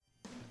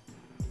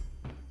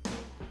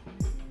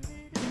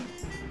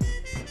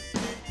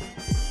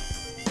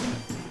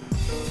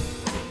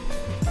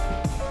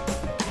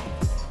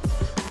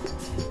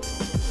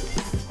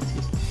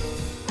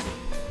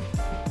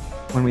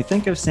When we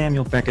think of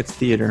Samuel Beckett's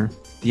theater,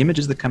 the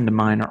images that come to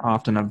mind are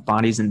often of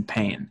bodies in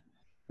pain.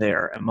 They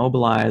are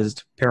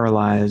immobilized,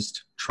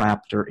 paralyzed,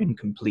 trapped, or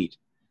incomplete.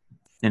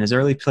 In his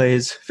early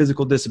plays,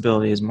 physical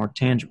disability is more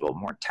tangible,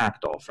 more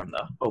tactile, from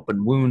the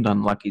open wound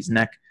on Lucky's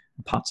neck,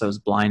 Pozzo's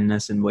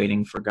blindness in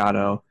Waiting for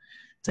Godot,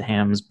 to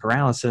Ham's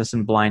paralysis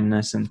and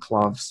blindness and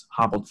Clove's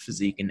hobbled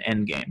physique in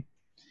Endgame.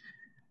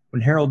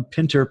 When Harold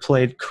Pinter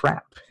played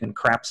Crap in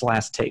Crap's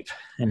Last Tape,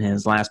 in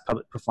his last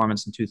public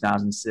performance in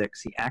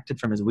 2006, he acted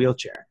from his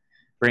wheelchair,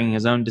 bringing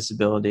his own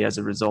disability as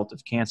a result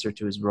of cancer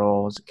to his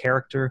role as a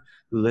character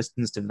who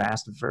listens to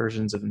vast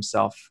versions of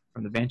himself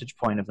from the vantage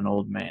point of an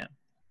old man.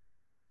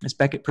 As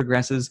Beckett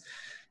progresses,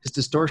 his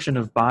distortion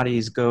of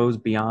bodies goes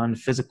beyond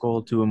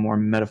physical to a more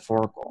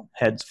metaphorical.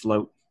 Heads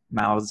float,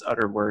 mouths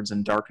utter words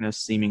in darkness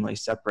seemingly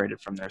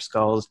separated from their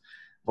skulls,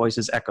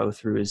 voices echo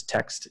through his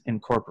text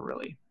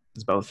incorporeally,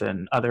 as both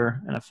an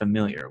other and a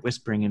familiar,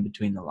 whispering in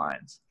between the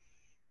lines.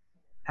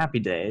 Happy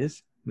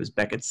Days was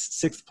Beckett's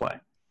sixth play,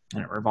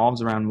 and it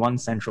revolves around one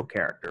central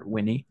character,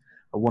 Winnie,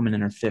 a woman in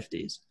her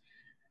 50s.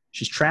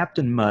 She's trapped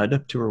in mud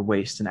up to her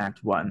waist in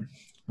Act 1,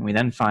 and we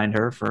then find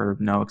her, for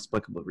no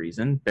explicable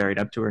reason, buried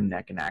up to her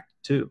neck in Act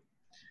 2.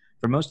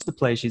 For most of the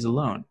play, she's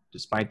alone,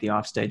 despite the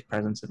offstage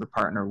presence of her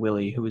partner,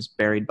 Willie, who is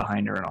buried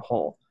behind her in a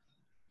hole.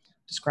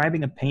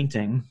 Describing a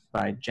painting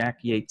by Jack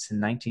Yates in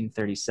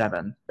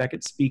 1937,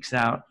 Beckett speaks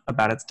out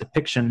about its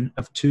depiction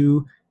of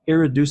two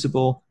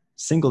irreducible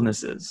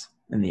singlenesses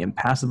and the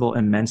impassable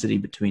immensity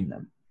between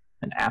them,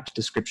 an apt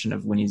description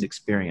of Winnie's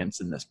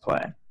experience in this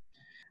play.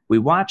 We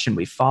watch and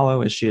we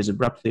follow as she is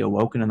abruptly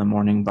awoken in the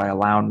morning by a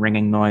loud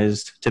ringing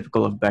noise,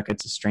 typical of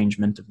Beckett's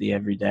estrangement of the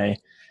everyday.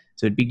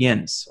 So it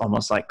begins,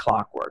 almost like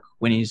clockwork,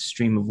 Winnie's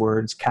stream of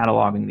words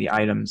cataloging the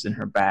items in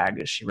her bag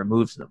as she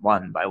removes them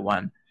one by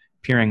one,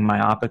 peering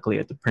myopically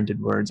at the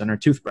printed words on her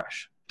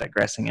toothbrush,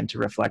 digressing into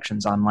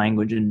reflections on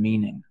language and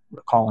meaning,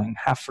 recalling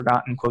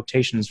half-forgotten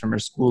quotations from her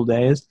school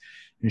days,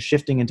 and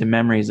shifting into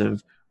memories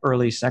of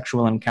early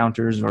sexual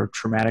encounters or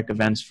traumatic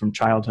events from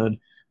childhood,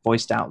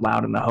 voiced out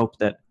loud in the hope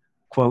that,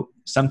 quote,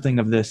 something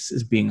of this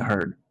is being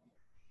heard.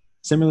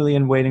 Similarly,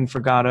 in Waiting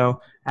for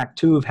Godot, Act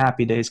 2 of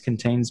Happy Days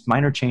contains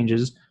minor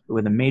changes, but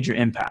with a major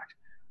impact.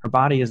 Her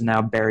body is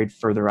now buried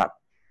further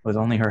up, with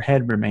only her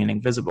head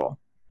remaining visible,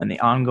 and the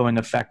ongoing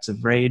effects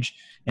of rage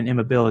and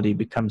immobility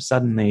become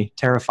suddenly,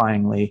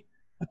 terrifyingly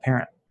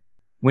apparent.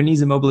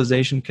 Winnie's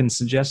immobilization can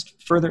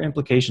suggest further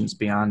implications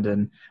beyond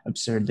an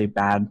absurdly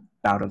bad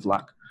bout of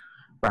luck.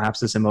 Perhaps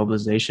this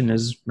immobilization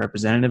is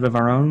representative of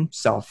our own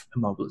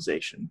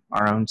self-immobilization,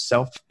 our own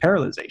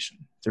self-paralyzation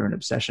through an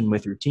obsession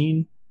with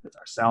routine, with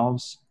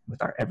ourselves,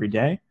 with our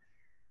everyday.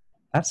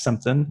 That's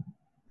something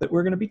that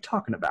we're going to be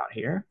talking about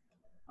here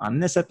on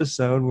this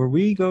episode where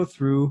we go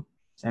through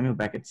Samuel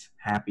Beckett's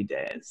Happy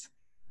Days.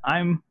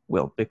 I'm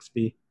Will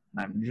Bixby,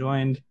 and I'm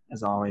joined,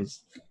 as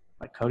always,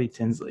 by Cody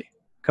Tinsley.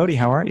 Cody,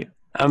 how are you?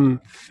 I'm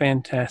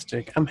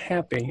fantastic. I'm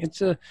happy.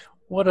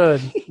 What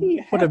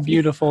a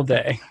beautiful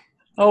day.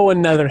 Oh,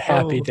 another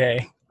happy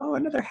day. Oh,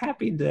 another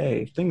happy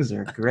day. Things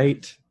are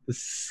great. The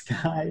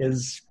sky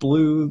is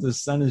blue. The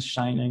sun is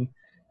shining.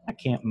 I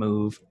can't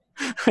move.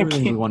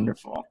 Everything's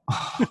wonderful.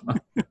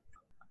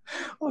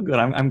 Oh, good.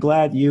 I'm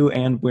glad you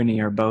and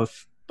Winnie are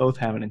both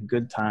having a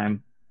good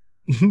time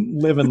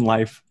living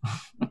life.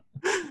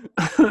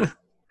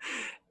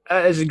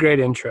 It's a great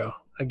intro.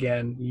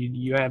 Again,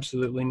 you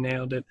absolutely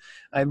nailed it.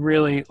 I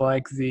really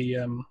like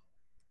the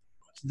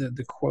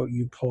quote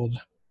you pulled.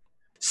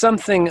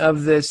 Something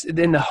of this,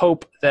 in the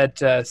hope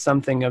that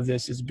something of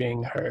this is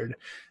being heard.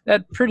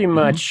 That pretty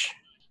much,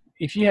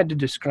 if you had to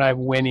describe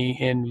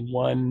Winnie in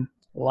one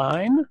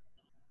line,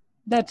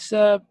 that's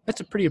a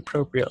pretty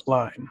appropriate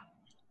line.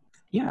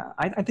 Yeah,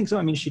 I think so.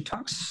 I mean, she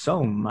talks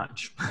so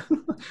much.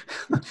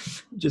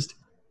 Just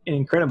an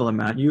incredible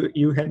amount.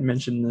 You had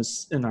mentioned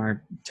this in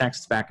our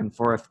texts back and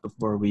forth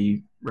before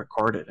we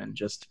recorded, and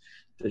just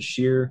the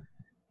sheer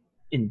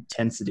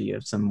intensity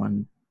of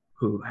someone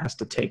who has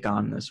to take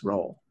on this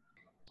role.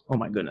 Oh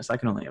my goodness, I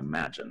can only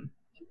imagine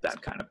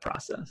that kind of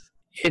process.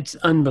 It's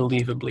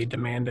unbelievably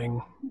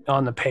demanding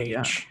on the page.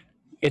 Yeah.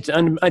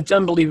 It's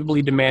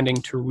unbelievably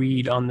demanding to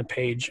read on the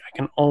page. I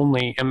can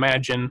only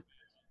imagine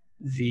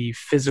the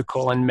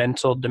physical and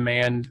mental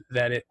demand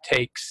that it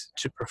takes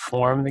to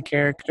perform the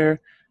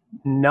character,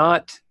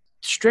 not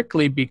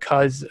strictly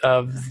because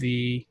of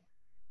the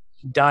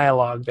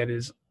dialogue that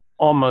is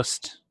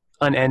almost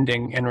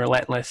unending and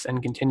relentless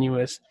and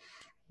continuous,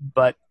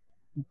 but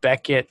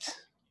Beckett,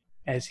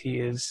 as he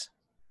is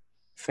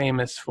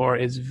famous for,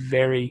 is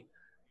very,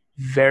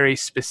 very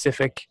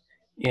specific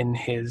in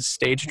his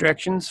stage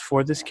directions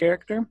for this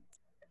character.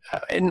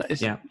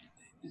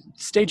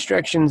 Stage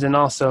directions, and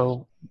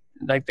also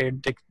like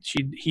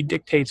he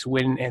dictates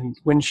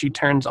when she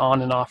turns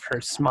on and off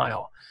her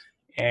smile,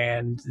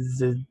 and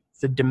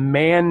the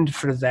demand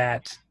for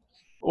that,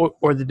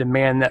 or the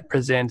demand that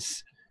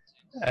presents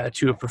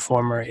to a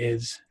performer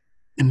is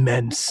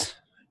immense.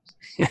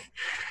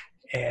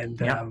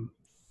 And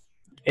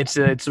it's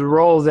a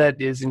role that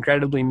is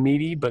incredibly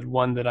meaty, but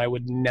one that I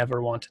would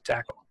never want to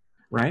tackle.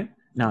 Right?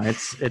 No,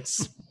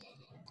 it's.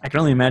 I can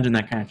only imagine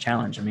that kind of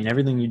challenge. I mean,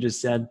 everything you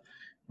just said,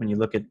 when you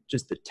look at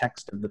just the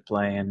text of the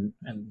play and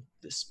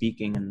the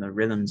speaking and the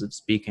rhythms of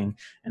speaking,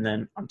 and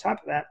then on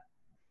top of that,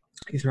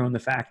 you throw in the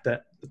fact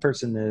that the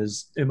person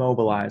is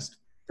immobilized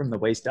from the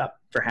waist up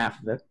for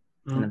half of it,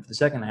 and then for the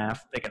second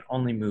half, they can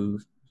only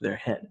move their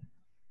head,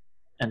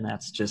 and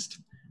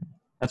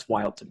that's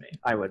wild to me.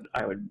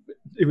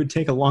 It would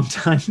take a long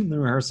time in the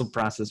rehearsal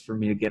process for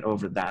me to get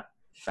over that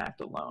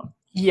fact alone.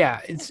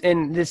 Yeah,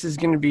 and this is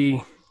going to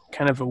be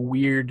kind of a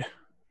weird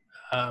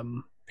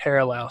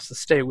parallel, so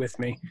stay with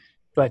me.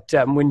 But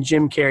when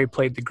Jim Carrey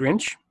played the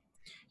Grinch,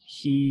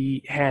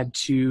 he had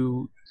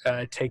to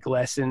take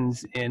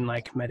lessons in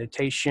like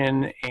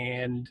meditation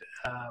and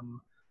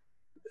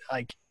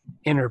like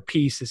inner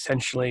peace,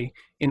 essentially,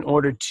 in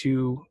order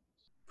to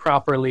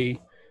properly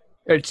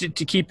to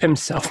keep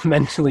himself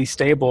mentally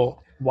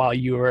stable while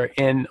you were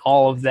in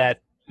all of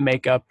that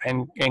makeup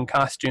and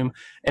costume.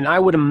 And I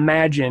would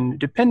imagine,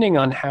 depending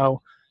on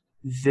how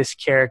this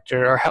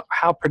character or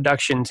how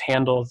productions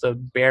handle the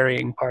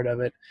burying part of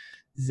it,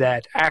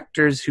 that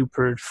actors who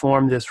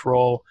perform this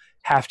role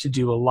have to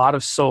do a lot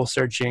of soul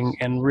searching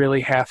and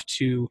really have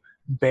to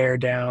bear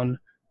down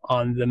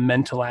on the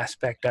mental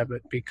aspect of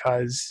it,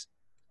 because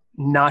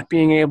not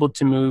being able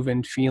to move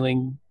and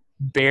feeling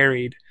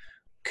buried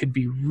could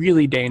be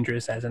really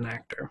dangerous as an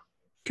actor.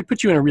 Could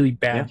put you in a really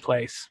bad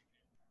place.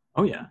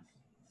 Oh yeah,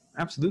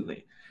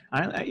 absolutely.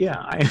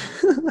 I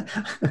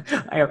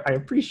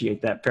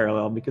appreciate that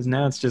parallel, because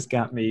now it's just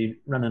got me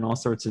running all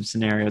sorts of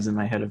scenarios in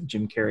my head of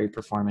Jim Carrey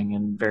performing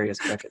in various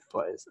Beckett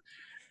plays.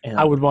 And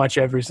I would watch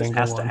every single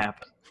one. This has to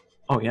happen.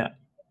 Oh yeah,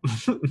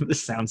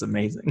 this sounds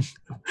amazing.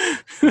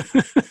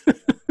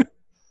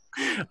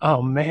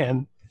 Oh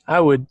man, I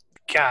would.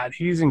 God,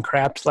 he's in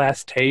Krapp's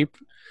Last Tape.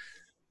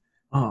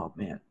 Oh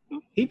man,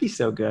 he'd be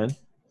so good.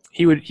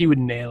 He would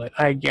nail it.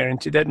 I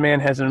guarantee that man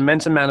has an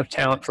immense amount of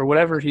talent for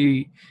whatever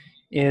he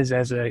is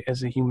as a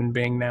human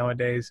being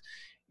nowadays.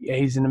 Yeah,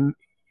 he's an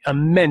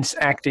immense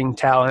acting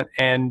talent,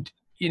 and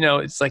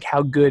it's like,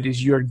 how good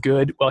is your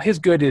good? Well, his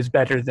good is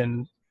better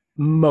than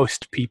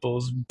most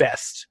people's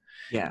best.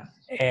 Yeah,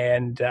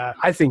 and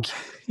I think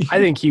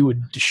he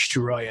would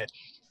destroy it.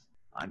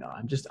 I know.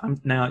 I'm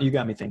now. You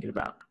got me thinking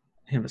about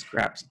him as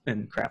Krapp's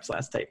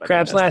Last Tape.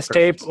 Krapp's Last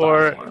Tape,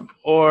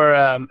 or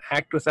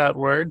Act Without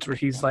Words, where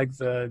he's like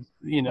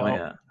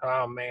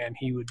oh man,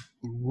 he would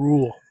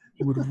rule.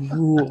 He would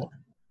rule.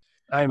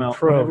 I'm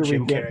pro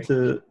Jim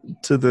Carrey.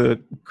 To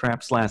the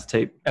Krapp's Last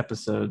Tape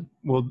episode,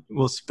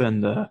 we'll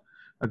spend a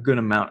good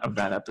amount of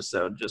that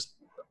episode just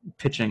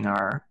pitching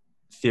our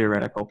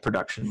theoretical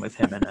production with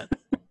him in it.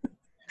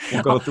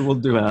 We'll go through.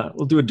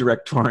 We'll do a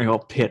directorial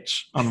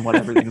pitch on what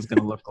everything's going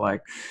to look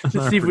like.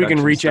 Let's see if we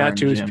can reach out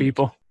to his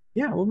people.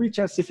 Yeah, we'll reach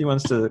out, see if he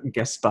wants to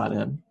guest spot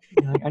in.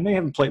 I know you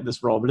haven't played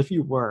this role, but if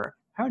you were,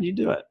 how did you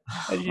do it?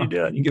 How did you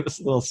do it? You give us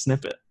a little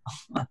snippet.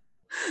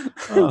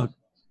 Oh,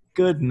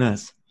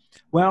 goodness.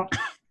 Well,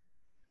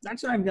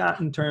 that's what I've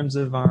got in terms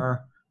of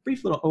our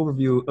brief little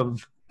overview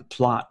of the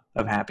plot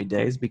of Happy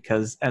Days,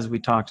 because as we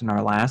talked in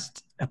our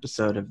last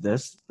episode of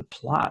this, the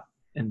plot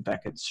in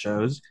Beckett's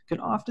shows can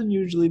often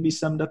usually be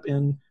summed up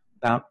in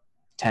about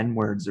 10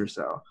 words or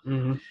so.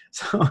 Mm-hmm.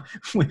 So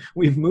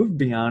we've moved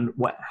beyond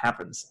what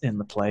happens in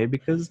the play,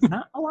 because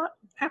not a lot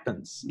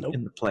happens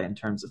in the play in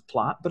terms of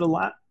plot, but a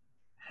lot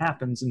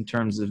happens in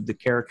terms of the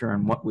character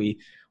and what we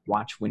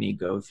watch Winnie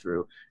go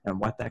through, and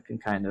what that can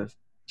kind of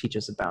teach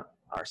us about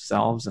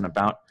ourselves and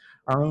about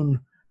our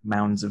own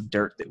mounds of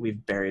dirt that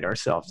we've buried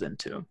ourselves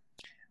into.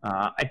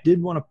 I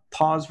did want to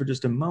pause for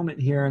just a moment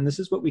here, and this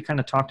is what we kind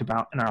of talked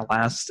about in our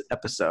last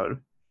episode,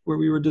 where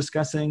we were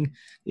discussing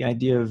the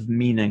idea of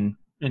meaning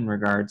in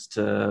regards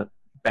to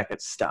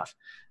Beckett's stuff.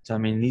 So, I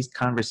mean, these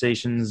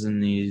conversations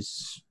and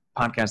these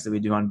podcasts that we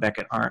do on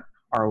Beckett aren't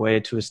our way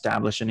to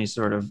establish any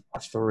sort of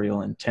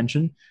authorial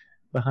intention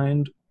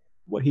behind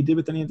what he did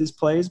with any of his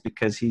plays,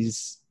 because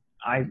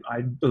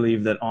I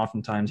believe that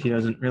oftentimes he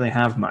doesn't really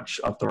have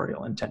much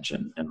authorial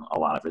intention in a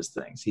lot of his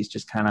things. He's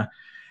just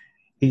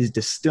he's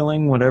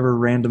distilling whatever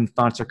random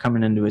thoughts are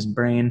coming into his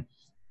brain,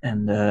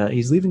 and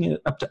he's leaving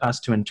it up to us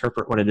to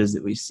interpret what it is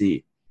that we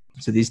see.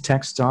 So these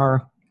texts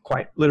are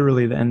quite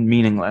literally then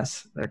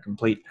meaningless. They're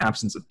complete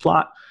absence of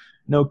plot,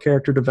 no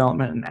character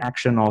development, and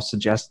action all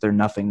suggest their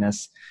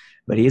nothingness.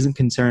 But he isn't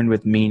concerned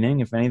with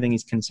meaning. If anything,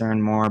 he's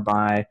concerned more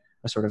by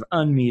a sort of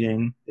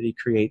unmeaning that he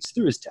creates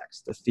through his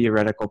text, the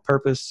theoretical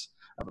purpose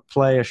of a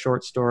play, a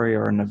short story,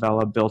 or a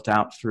novella built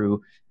out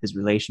through his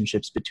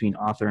relationships between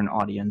author and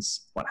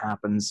audience, what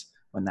happens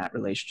when that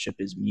relationship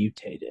is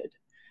mutated.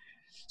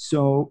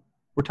 So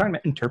we're talking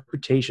about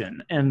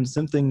interpretation, and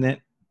something that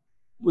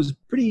was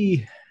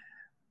pretty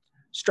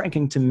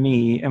striking to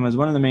me, and was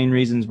one of the main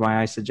reasons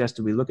why I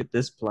suggested we look at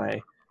this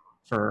play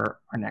for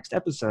our next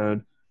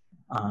episode,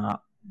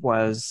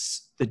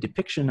 was the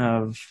depiction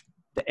of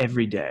the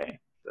everyday,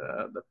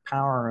 the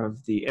power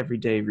of the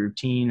everyday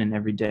routine and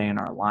everyday in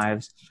our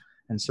lives,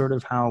 and sort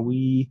of how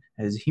we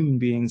as human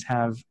beings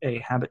have a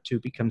habit to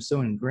become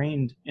so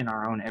ingrained in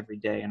our own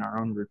everyday, in our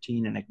own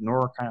routine, and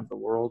ignore kind of the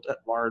world at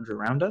large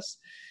around us,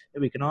 that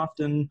we can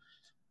often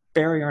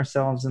bury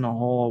ourselves in a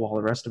hole while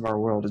the rest of our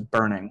world is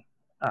burning,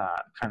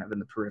 kind of in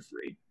the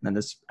periphery. And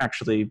this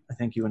actually, I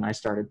think you and I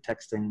started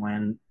texting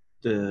when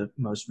the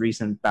most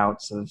recent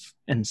bouts of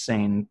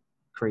insane,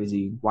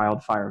 crazy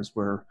wildfires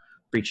were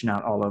reaching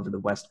out all over the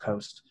West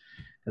Coast.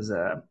 Because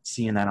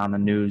seeing that on the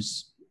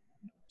news,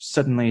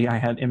 suddenly I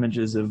had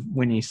images of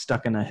Winnie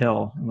stuck in a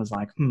hill and was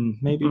like,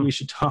 maybe we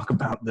should talk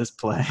about this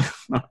play.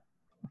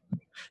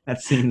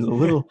 That seems a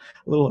little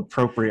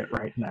appropriate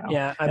right now.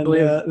 Yeah, I and,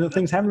 believe the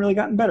things haven't really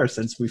gotten better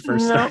since we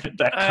first started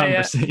that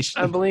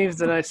conversation. I believe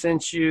that I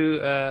sent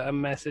you a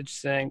message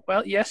saying,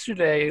 well,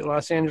 yesterday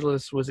Los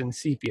Angeles was in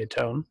sepia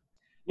tone.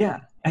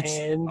 Yeah.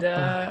 And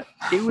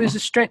it was a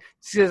strange,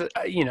 because,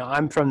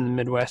 I'm from the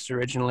Midwest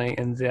originally,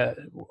 and the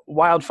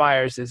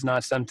wildfires is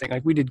not something,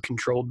 like we did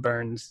controlled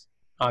burns,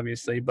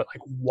 obviously, but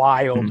like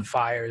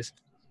wildfires,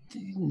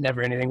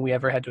 never anything we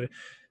ever had to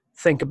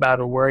think about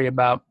or worry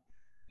about.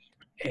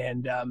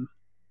 And a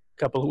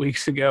couple of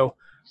weeks ago,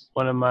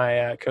 one of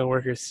my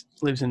coworkers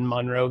lives in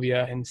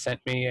Monrovia and sent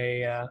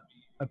me a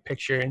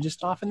picture, and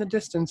just off in the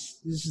distance,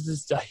 this is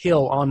just a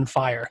hill on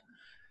fire.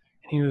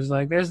 And he was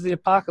like, "There's the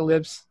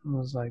apocalypse." And I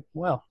was like,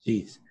 "Well,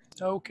 jeez,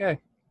 okay."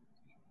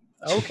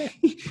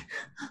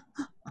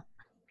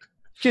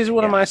 Because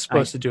what am I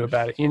supposed to do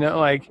about it?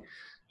 Like,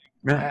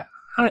 right.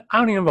 I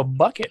don't even have a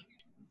bucket.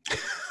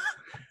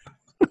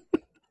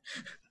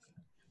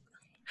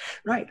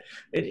 Right.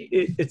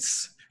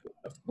 It's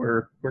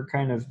we're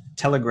kind of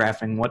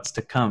telegraphing what's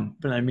to come,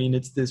 but I mean,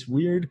 it's this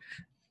weird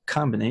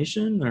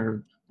combination,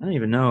 or I don't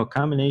even know, a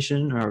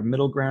combination or a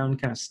middle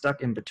ground, kind of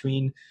stuck in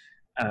between,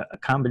 a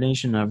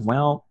combination of,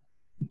 well,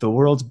 the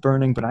world's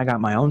burning, but I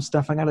got my own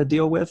stuff I got to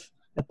deal with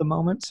at the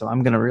moment, so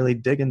I'm going to really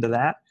dig into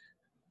that.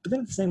 But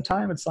then at the same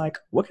time, it's like,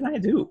 what can I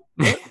do?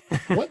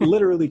 What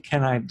literally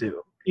can I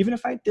do? Even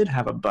if I did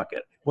have a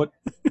bucket, what?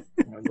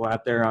 I'm going to go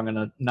out there, I'm going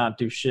to not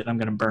do shit, I'm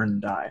going to burn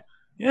and die.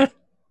 Yeah.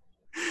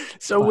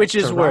 So which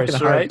is worse,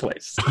 right?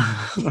 Place.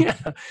 Yeah.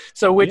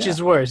 So which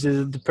is worse?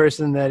 Is it the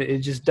person that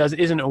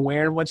isn't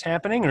aware of what's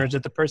happening, or is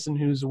it the person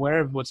who's aware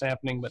of what's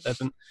happening but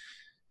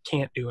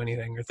can't do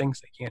anything, or thinks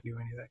they can't do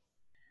anything?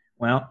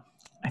 Well,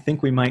 I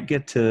think we might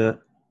get to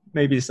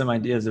maybe some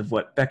ideas of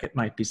what Beckett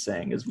might be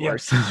saying is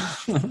worse.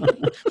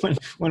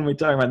 when we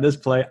talk about this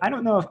play, I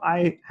don't know if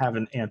I have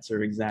an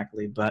answer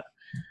exactly, but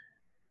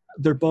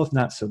they're both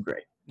not so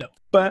great. No.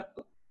 But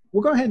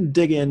we'll go ahead and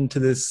dig into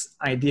this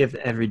idea of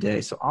the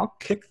everyday. So I'll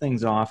kick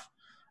things off,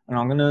 and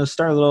I'm going to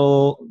start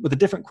with a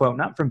different quote,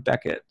 not from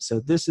Beckett. So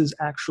this is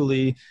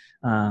actually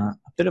a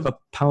bit of a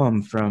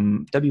poem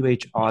from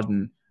W.H.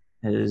 Auden,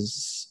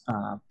 his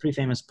pretty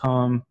famous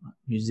poem,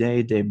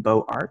 Musée des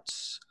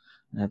Beaux-Arts.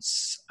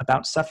 It's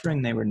about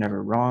suffering. They were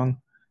never wrong.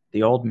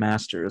 The old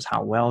masters,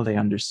 how well they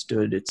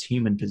understood its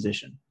human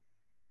position,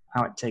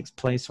 how it takes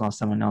place while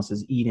someone else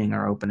is eating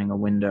or opening a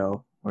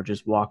window or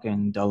just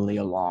walking dully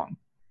along.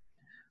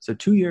 So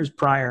 2 years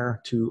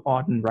prior to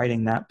Auden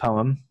writing that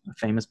poem, a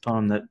famous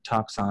poem that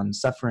talks on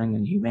suffering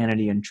and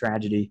humanity and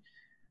tragedy,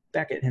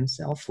 Beckett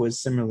himself was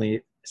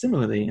similarly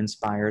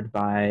inspired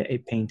by a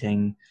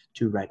painting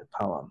to write a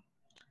poem.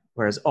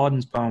 Whereas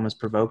Auden's poem was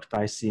provoked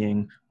by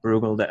seeing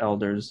Bruegel the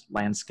Elder's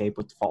landscape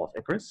with the Fall of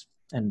Icarus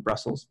in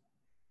Brussels,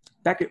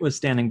 Beckett was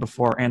standing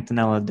before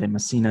Antonella de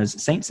Messina's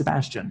Saint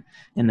Sebastian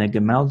in the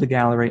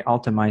Gemäldegalerie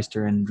Alte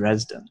Meister in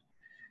Dresden.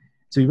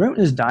 So he wrote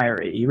in his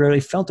diary, he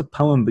really felt a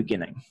poem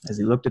beginning as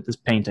he looked at this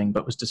painting,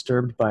 but was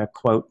disturbed by a,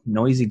 quote,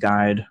 noisy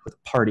guide with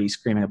a party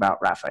screaming about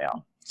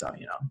Raphael. So,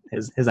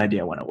 his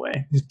idea went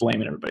away. He's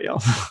blaming everybody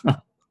else.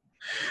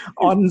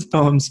 Auden's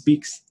poem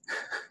speaks...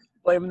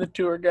 Blaming the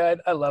tour guide.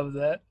 I love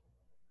that.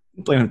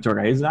 Blaming the tour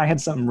guide. I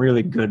had something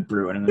really good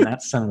brewing, and then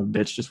that son of a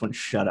bitch just wouldn't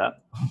shut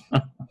up.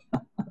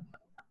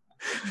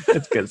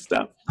 It's good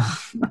stuff.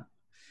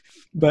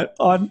 But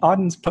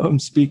Auden's poem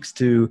speaks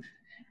to,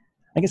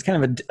 I guess,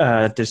 kind of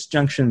a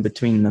disjunction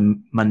between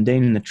the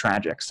mundane and the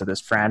tragic. So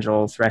this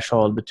fragile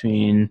threshold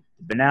between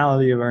the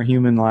banality of our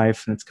human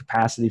life and its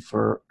capacity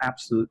for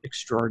absolute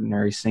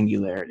extraordinary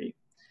singularity.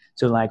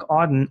 So like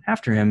Auden,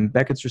 after him,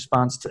 Beckett's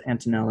response to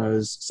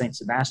Antonella's Saint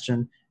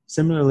Sebastian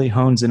similarly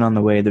hones in on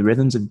the way the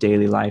rhythms of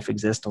daily life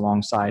exist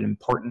alongside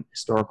important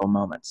historical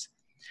moments.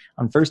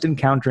 On first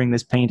encountering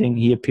this painting,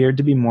 he appeared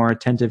to be more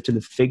attentive to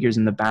the figures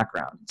in the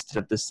background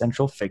instead of the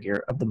central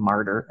figure of the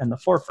martyr in the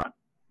forefront.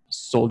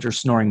 Soldiers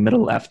snoring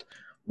middle left,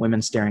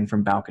 women staring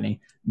from balcony,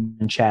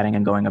 men chatting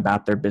and going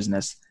about their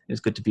business. It is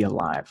good to be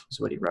alive, is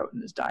what he wrote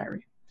in his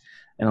diary.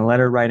 In a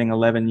letter writing he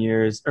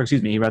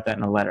wrote that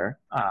in a letter,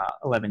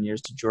 11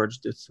 years to George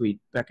de Thouit,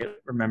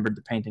 Beckett remembered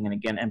the painting and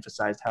again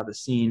emphasized how the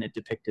scene it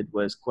depicted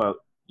was, quote,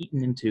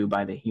 eaten into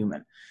by the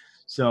human.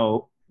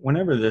 So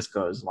whenever this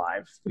goes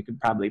live, we could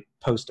probably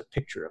post a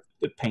picture of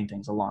the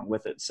paintings along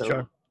with it. So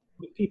sure.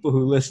 People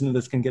who listen to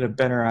this can get a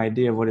better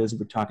idea of what it is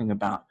we're talking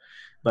about.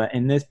 But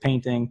in this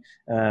painting,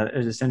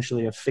 there's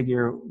essentially a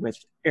figure with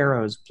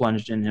arrows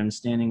plunged in him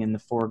standing in the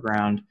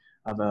foreground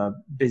of a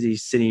busy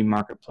city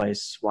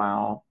marketplace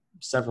while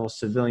several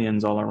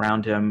civilians all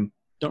around him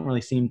don't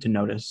really seem to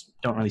notice,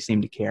 don't really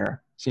seem to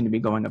care, seem to be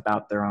going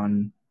about their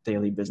own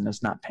daily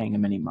business, not paying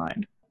him any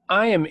mind.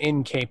 I am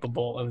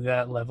incapable of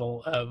that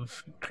level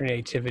of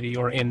creativity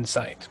or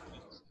insight,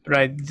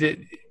 right?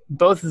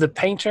 Both the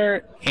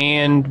painter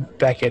and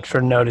Beckett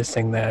for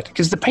noticing that,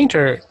 because the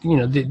painter,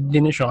 the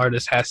initial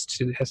artist has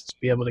to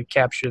be able to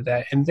capture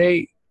that, and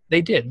they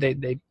did.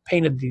 They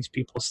painted these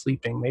people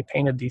sleeping. They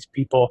painted these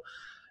people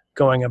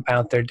going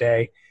about their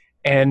day,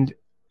 and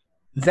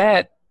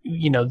that,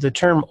 the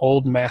term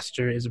old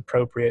master is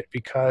appropriate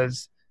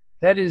because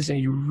that is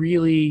a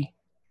really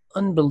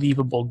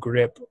unbelievable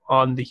grip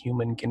on the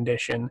human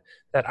condition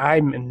that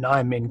I'm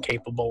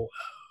incapable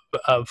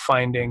of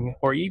finding,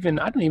 or even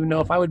I don't even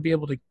know if I would be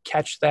able to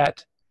catch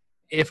that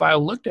if I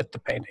looked at the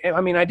paint.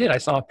 I mean, I did. I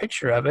saw a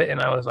picture of it, and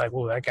I was like,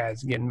 "Well, that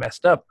guy's getting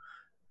messed up."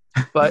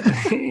 But,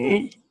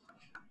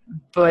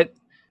 but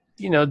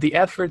the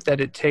effort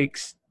that it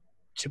takes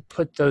to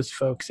put those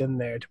folks in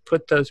there, to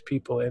put those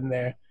people in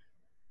there,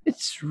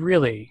 it's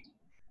really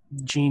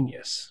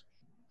genius.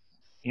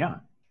 Yeah.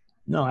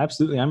 No,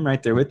 absolutely. I'm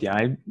right there with you.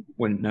 I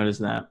wouldn't notice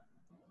that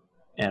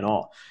at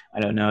all. I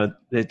don't know.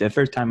 The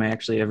first time I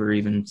actually ever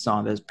even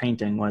saw this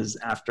painting was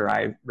after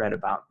I read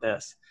about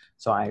this.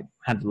 So I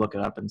had to look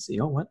it up and see,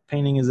 what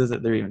painting is this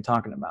that they're even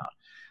talking about?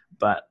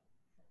 But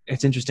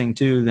it's interesting,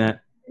 too,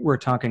 that we're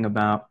talking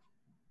about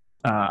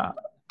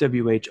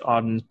W.H.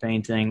 Auden's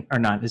painting, or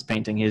not his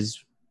painting,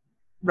 his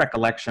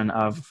recollection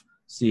of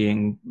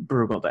seeing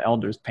Bruegel the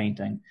Elder's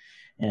painting,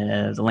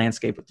 the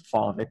landscape with the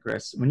fall of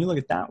Icarus. When you look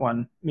at that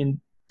one, I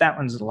mean, that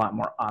one's a lot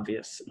more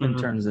obvious in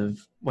terms of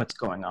what's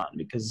going on,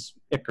 because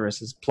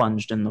Icarus is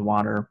plunged in the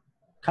water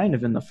kind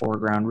of in the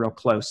foreground real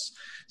close.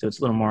 So it's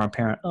a little more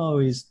apparent,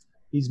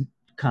 he's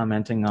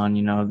commenting on,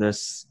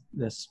 this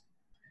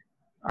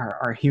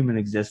our human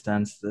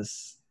existence,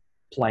 this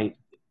plight,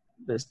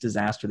 this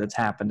disaster that's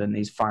happened, and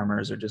these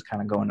farmers are just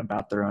kind of going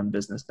about their own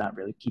business, not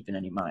really keeping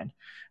any mind.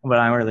 And what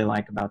I really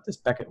like about this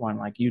Beckett one,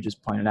 like you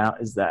just pointed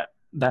out, is that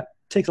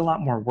takes a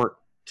lot more work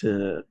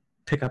to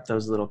pick up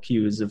those little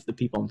cues of the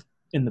people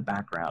in the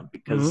background,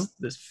 because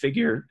this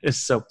figure is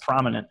so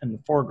prominent in the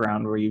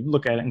foreground where you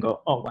look at it and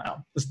go, oh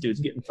wow, this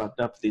dude's getting fucked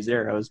up with these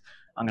arrows.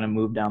 I'm going to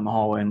move down the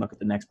hallway and look at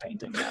the next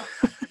painting now.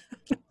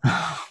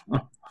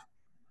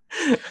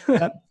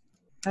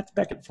 That's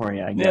Beckett for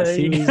you, I guess.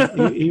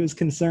 Yeah, he was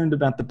concerned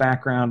about the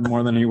background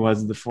more than he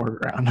was the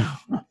foreground.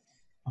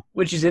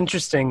 Which is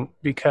interesting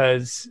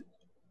because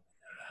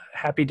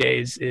Happy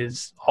Days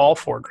is all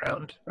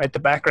foreground, right? The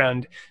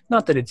background,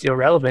 not that it's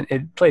irrelevant,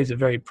 it plays a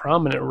very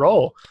prominent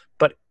role,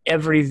 but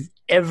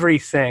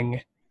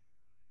everything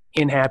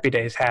in Happy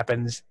Days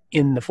happens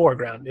in the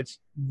foreground. It's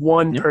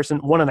one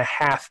person,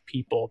 1.5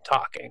 people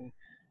talking,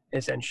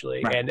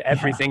 essentially, right. And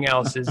everything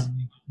else is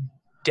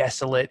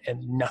desolate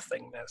and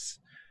nothingness.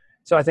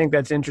 So I think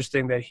that's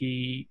interesting that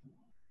he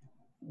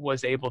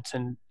was able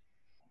to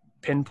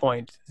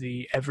pinpoint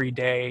the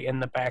everyday in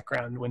the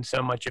background when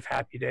so much of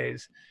Happy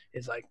Days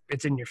is like,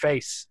 it's in your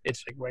face.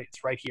 It's like,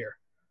 it's right here.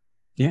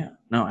 Yeah,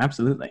 no,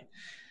 absolutely.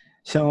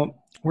 So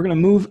we're going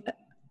to move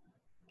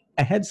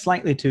ahead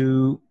slightly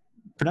to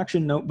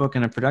production notebook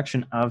and a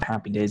production of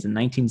Happy Days in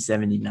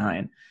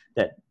 1979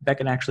 that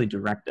Beckett actually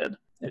directed.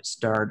 It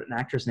starred an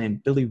actress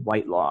named Billie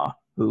Whitelaw,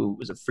 who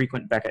was a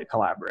frequent Beckett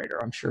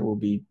collaborator. I'm sure we'll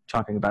be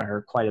talking about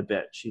her quite a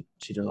bit. She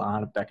did a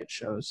lot of Beckett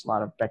shows, a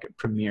lot of Beckett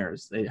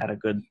premieres. They had a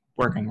good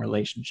working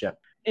relationship.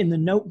 In the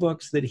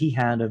notebooks that he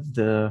had of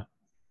the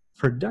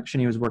production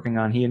he was working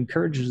on, he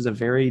encourages a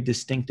very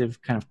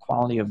distinctive kind of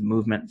quality of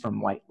movement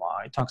from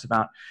Whitelaw. He talks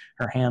about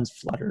her hands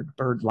fluttered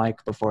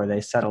bird-like before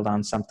they settled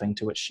on something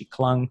to which she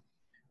clung,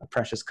 a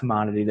precious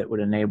commodity that would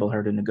enable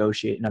her to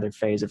negotiate another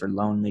phase of her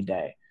lonely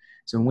day.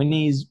 So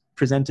Winnie's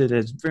presented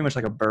as very much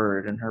like a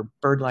bird, and her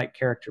bird-like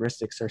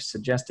characteristics are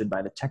suggested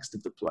by the text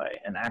of the play.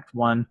 In Act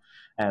 1,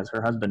 as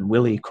her husband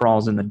Willie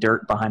crawls in the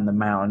dirt behind the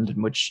mound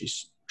in which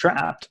she's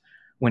trapped,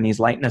 Winnie's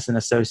lightness in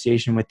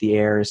association with the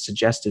air is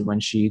suggested when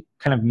she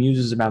kind of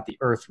muses about the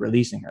earth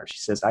releasing her. She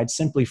says, "I'd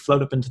simply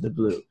float up into the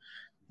blue.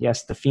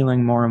 Yes, the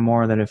feeling more and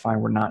more that if I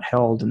were not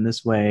held in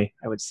this way,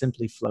 I would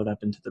simply float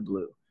up into the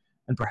blue.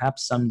 And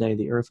perhaps someday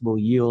the earth will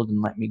yield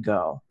and let me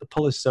go. The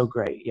pull is so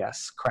great,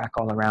 yes, crack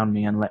all around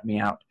me and let me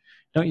out.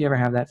 Don't you ever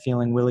have that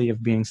feeling, Willie,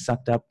 of being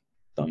sucked up?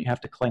 Don't you have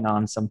to cling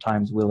on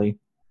sometimes, Willie?"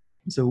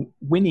 So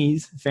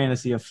Winnie's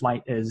fantasy of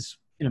flight is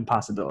an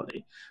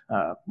impossibility.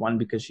 One,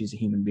 because she's a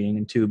human being,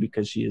 and two,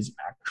 because she is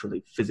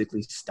actually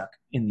physically stuck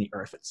in the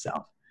earth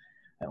itself.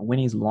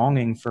 Winnie's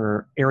longing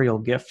for aerial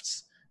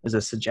gifts is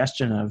a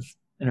suggestion of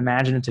an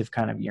imaginative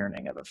kind of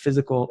yearning, of a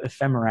physical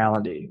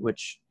ephemerality,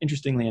 which,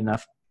 interestingly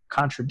enough,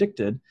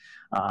 contradicted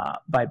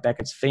by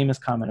Beckett's famous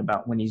comment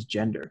about Winnie's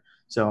gender.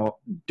 So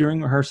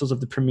during rehearsals of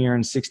the premiere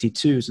in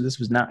 1962, so this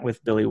was not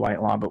with Billie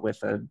Whitelaw, but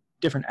with a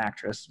different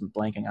actress, I'm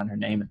blanking on her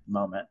name at the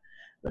moment,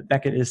 but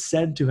Beckett is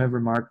said to have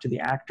remarked to the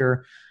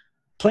actor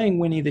playing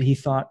Winnie that he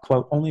thought,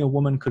 quote, only a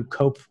woman could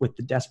cope with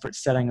the desperate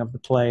setting of the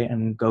play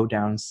and go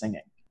down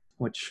singing,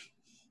 which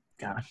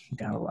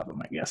Gotta love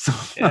him, I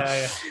guess.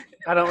 Yeah,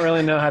 I don't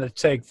really know how to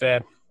take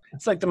that.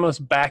 It's like the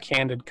most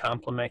backhanded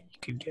compliment you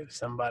could give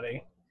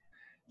somebody.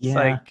 It's Yeah.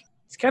 like,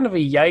 it's kind of a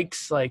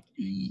yikes, like,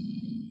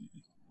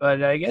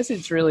 but I guess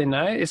it's really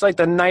nice. It's like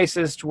the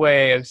nicest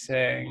way of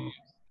saying,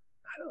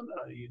 I don't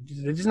know.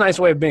 It's just a nice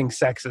way of being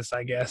sexist,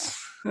 I guess.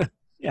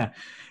 Yeah.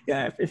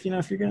 If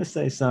you're gonna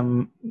say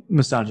some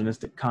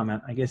misogynistic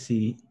comment, I guess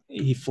he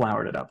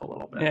flowered it up a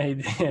little bit. Yeah, he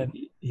did.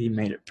 He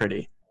made it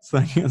pretty. So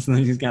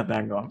he's got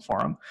that going for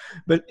him.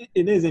 But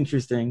it is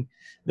interesting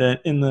that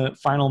in the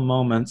final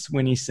moments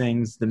when he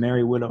sings the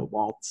Merry Widow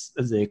Waltz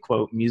as a,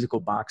 quote,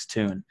 musical box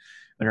tune,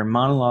 but her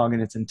monologue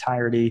in its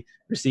entirety,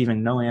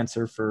 receiving no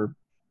answer for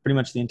pretty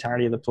much the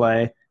entirety of the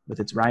play, with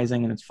its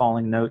rising and its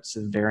falling notes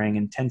of varying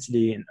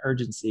intensity and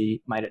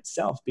urgency, might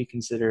itself be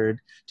considered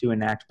to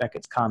enact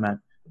Beckett's comment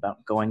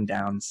about going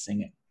down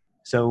singing.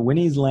 So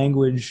Winnie's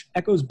language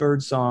echoes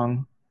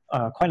Birdsong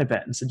quite a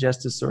bit and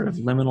suggests a sort of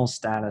liminal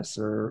status,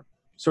 or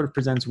sort of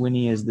presents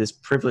Winnie as this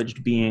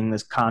privileged being,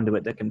 this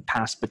conduit that can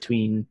pass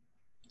between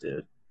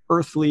the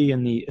earthly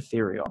and the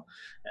ethereal.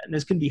 And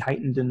this can be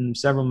heightened in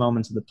several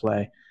moments of the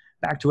play.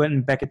 Back to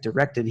when Beckett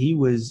directed, he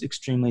was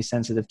extremely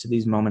sensitive to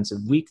these moments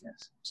of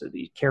weakness. So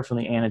he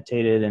carefully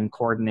annotated and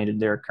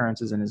coordinated their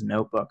occurrences in his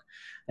notebook.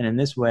 And in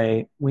this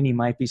way, Winnie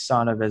might be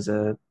thought of as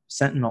a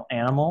sentinel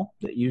animal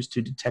that used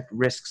to detect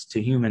risks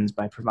to humans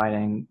by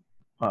providing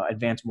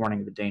advance warning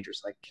of the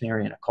dangers, like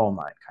canary in a coal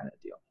mine kind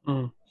of deal.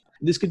 Mm.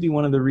 This could be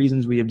one of the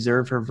reasons we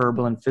observe her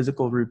verbal and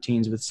physical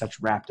routines with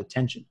such rapt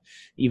attention,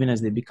 even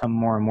as they become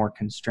more and more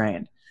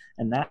constrained.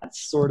 And that's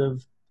sort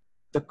of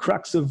the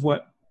crux of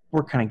what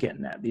we're kind of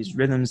getting at. These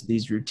rhythms,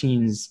 these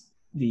routines,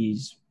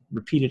 these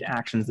repeated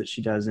actions that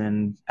she does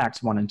in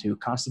Acts 1 and 2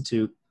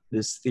 constitute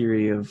this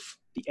theory of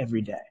the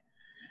everyday.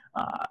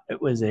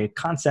 It was a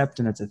concept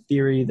and it's a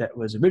theory that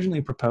was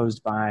originally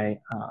proposed by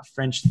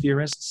French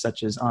theorists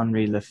such as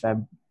Henri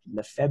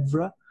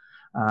Lefebvre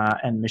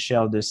and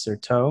Michel de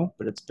Certeau,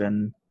 but it's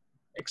been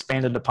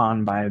expanded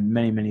upon by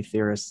many, many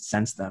theorists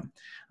since then.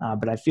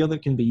 But I feel that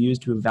it can be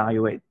used to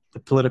evaluate the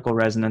political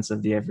resonance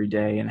of the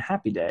everyday and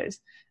happy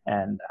days,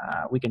 and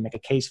we can make a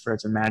case for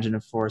its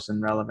imaginative force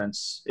and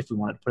relevance if we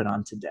wanted to put it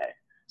on today.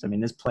 So, I mean,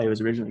 this play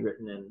was originally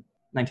written in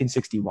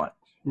 1961.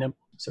 Yep.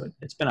 So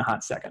it's been a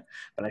hot second.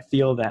 But I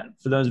feel that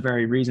for those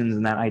very reasons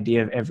and that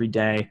idea of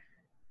everyday,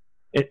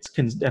 it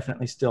can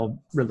definitely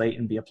still relate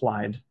and be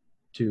applied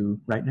to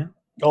right now.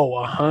 Oh,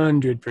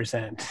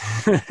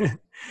 100%.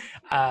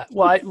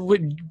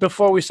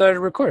 Before we started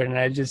recording,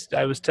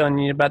 I was telling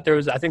you about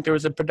I think there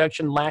was a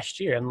production last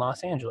year in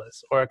Los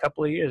Angeles or a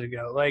couple of years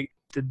ago. Like,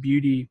 the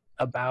beauty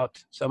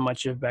about so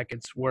much of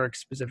Beckett's work,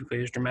 specifically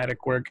his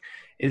dramatic work,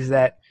 is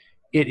that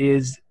it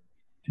is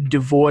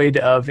devoid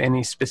of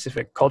any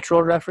specific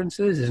cultural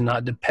references, is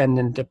not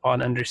dependent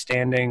upon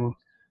understanding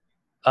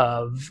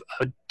of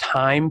a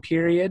time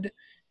period.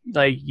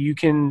 Like, you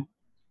can,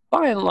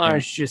 by and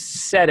large,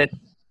 just set it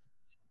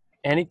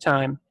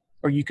anytime,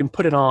 or you can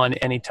put it on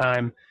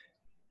anytime,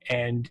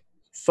 and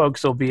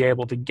folks will be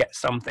able to get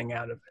something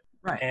out of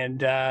it. Right.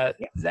 And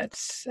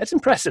that's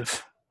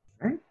impressive.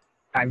 Right.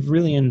 I've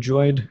really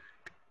enjoyed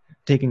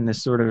taking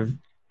this sort of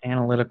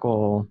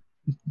analytical,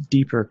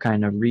 deeper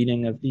kind of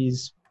reading of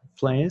these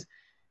plays.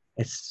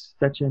 It's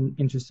such an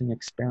interesting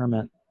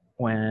experiment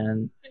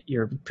when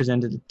you're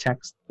presented a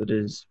text that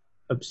is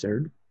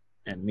absurd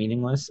and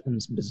meaningless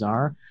and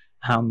bizarre,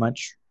 how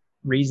much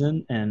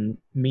reason and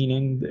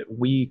meaning that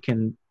we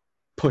can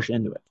push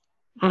into it.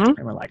 Mm-hmm.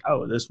 And we're like,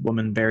 oh, this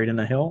woman buried in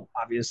a hill,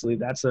 obviously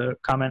that's a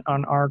comment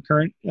on our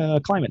current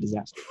climate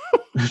disaster.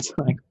 It's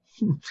like,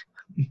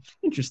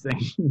 interesting.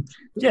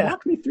 Yeah.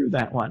 Walk me through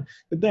that one.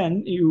 But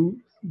then you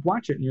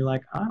watch it and you're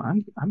like, oh,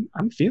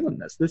 I'm feeling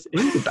this. This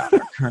is about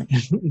our current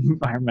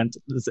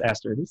environmental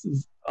disaster. This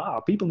is,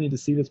 people need to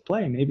see this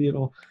play. Maybe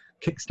it'll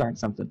kickstart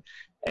something.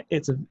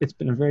 It's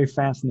been a very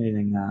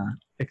fascinating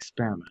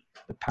experiment,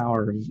 the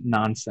power of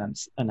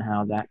nonsense and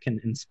how that can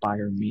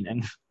inspire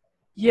meaning.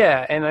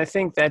 Yeah, and I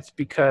think that's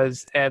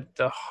because at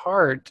the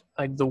heart,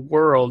 like, the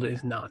world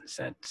is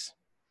nonsense,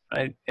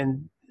 right?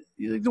 And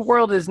the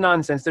world is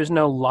nonsense. There's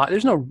no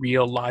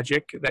real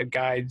logic that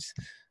guides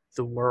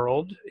the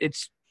world.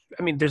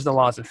 There's the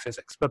laws of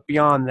physics, but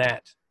beyond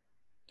that,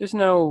 there's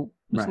no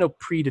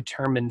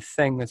predetermined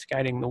thing that's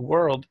guiding the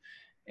world.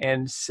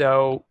 And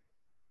so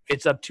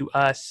it's up to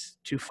us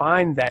to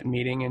find that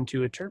meaning and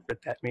to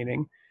interpret that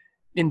meaning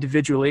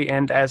individually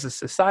and as a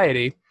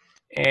society.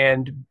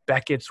 And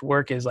Beckett's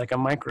work is like a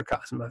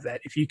microcosm of that.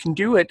 If you can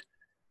do it,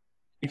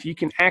 if you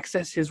can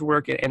access his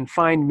work and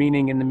find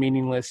meaning in the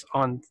meaningless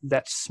on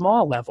that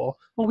small level,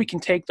 well, we can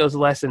take those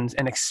lessons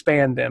and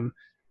expand them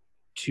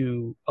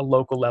to a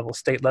local level,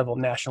 state level,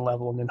 national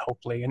level, and then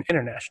hopefully an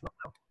international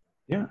level.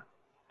 Yeah,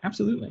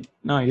 absolutely.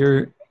 No,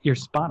 you're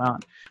spot on.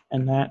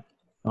 And that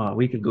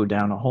we could go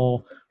down a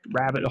whole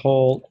rabbit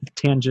hole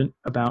tangent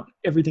about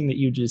everything that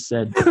you just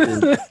said.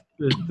 The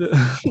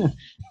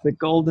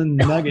golden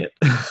nugget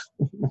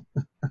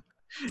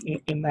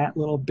in that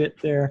little bit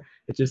there,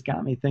 it just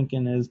got me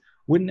thinking is,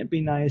 wouldn't it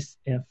be nice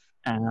if,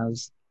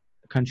 as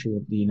country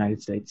of the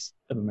United States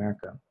of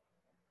America,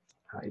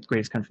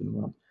 greatest country in the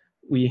world,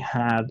 we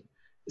had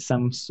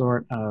some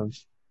sort of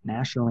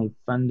nationally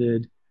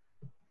funded,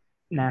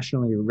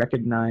 nationally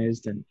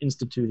recognized and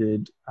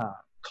instituted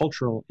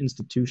cultural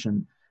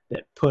institution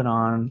that put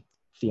on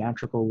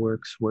theatrical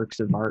works, works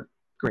of art,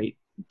 great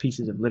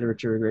pieces of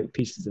literature, great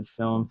pieces of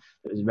film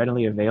that was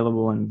readily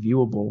available and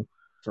viewable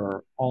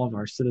for all of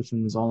our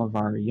citizens, all of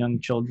our young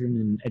children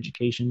in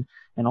education,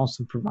 and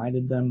also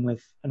provided them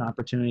with an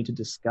opportunity to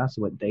discuss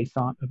what they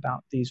thought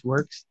about these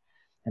works.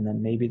 And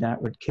then maybe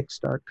that would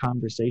kickstart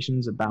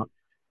conversations about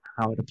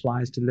how it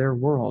applies to their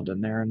world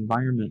and their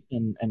environment,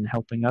 and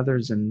helping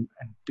others, and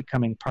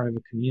becoming part of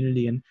a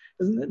community. And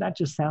doesn't that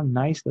just sound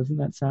nice? Doesn't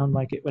that sound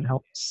like it would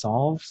help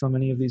solve so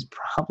many of these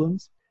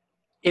problems?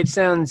 It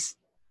sounds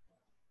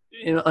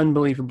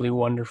unbelievably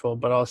wonderful,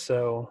 but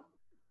also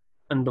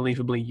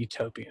unbelievably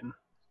utopian,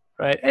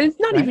 right? And it's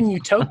not even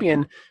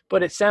utopian,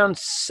 but it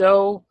sounds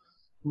so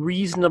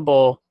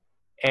reasonable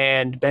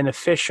and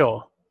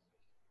beneficial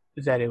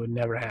that it would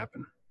never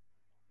happen.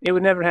 It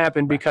would never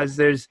happen because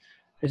there's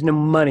no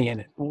money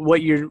in it.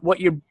 What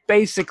you're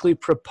basically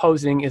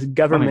proposing is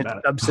government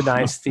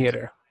subsidized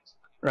theater,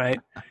 right?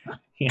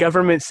 Yeah.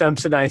 Government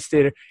subsidized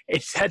theater.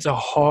 That's a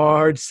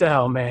hard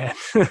sell, man.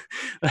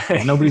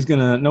 No one's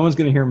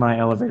gonna hear my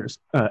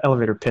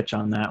elevator pitch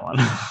on that one.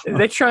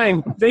 They try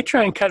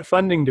and cut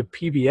funding to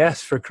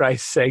PBS, for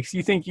Christ's sakes.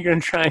 You think you're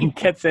gonna try and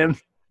get them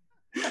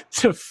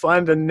to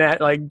fund a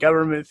net like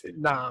government?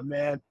 Nah,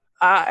 man.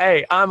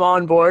 Hey, I'm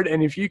on board,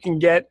 and if you can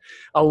get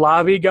a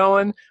lobby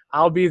going,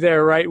 I'll be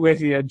there right with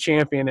you to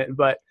champion it.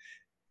 But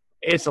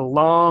it's a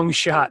long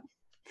shot.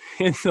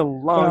 It's a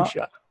long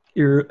shot.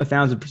 You're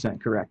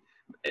 1,000% correct.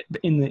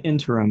 In the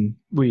interim,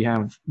 we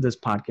have this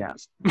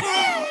podcast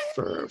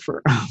for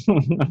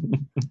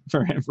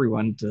for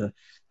everyone to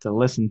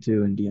listen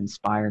to and be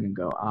inspired and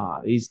go,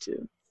 these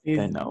two,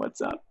 they know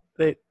what's up.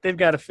 They've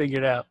got to figure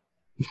it out.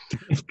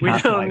 We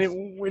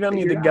don't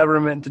need the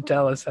government to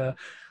tell us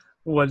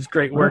what's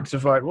great works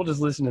of art. We'll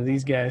just listen to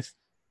these guys.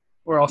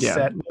 We're all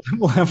set.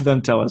 We'll have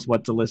them tell us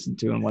what to listen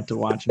to and what to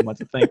watch and what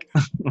to think.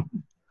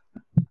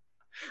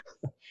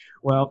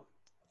 Well,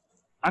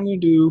 I'm going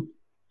to do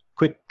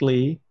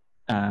quickly.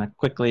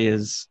 Quickly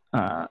is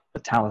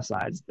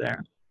italicized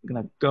there. I'm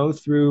going to go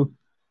through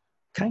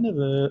kind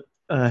of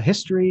a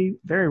history,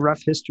 very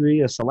rough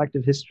history, a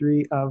selective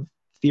history of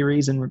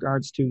theories in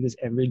regards to this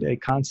everyday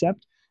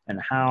concept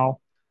and how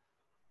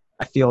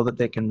I feel that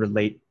they can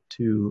relate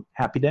to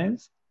Happy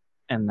Days.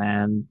 And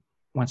then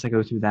once I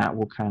go through that,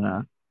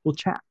 we'll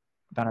chat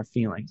about our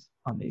feelings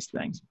on these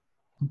things.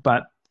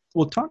 But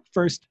we'll talk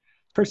first,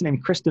 a person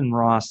named Kristen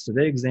Ross. So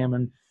they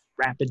examine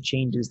rapid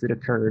changes that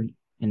occurred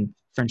in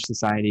French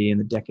society in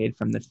the decade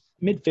from the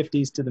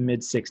mid-50s to the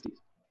mid-60s,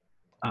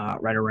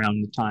 right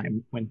around the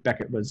time when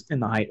Beckett was in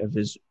the height of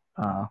his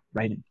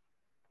writing.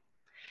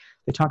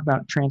 They talk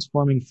about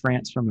transforming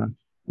France from a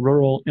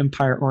rural,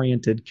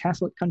 empire-oriented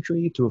Catholic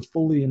country to a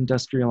fully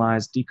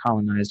industrialized,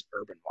 decolonized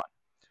urban one.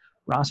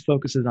 Ross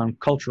focuses on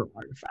cultural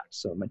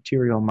artifacts, so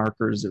material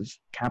markers of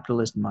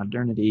capitalist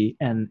modernity,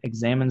 and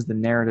examines the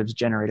narratives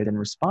generated in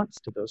response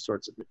to those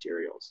sorts of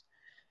materials.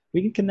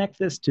 We can connect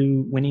this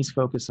to Winnie's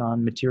focus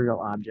on material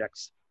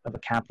objects of a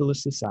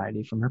capitalist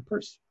society from her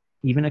purse.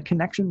 Even a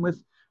connection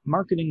with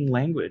marketing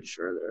language,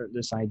 or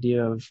this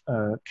idea of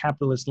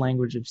capitalist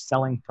language of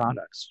selling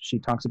products. She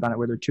talks about it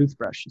with her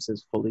toothbrush. She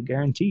says, fully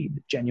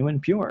guaranteed, genuine,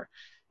 pure.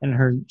 And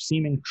her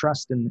seeming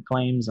trust in the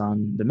claims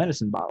on the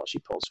medicine bottle she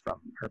pulls from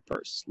her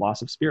purse.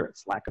 Loss of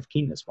spirits, lack of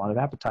keenness, want of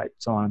appetite,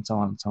 so on and so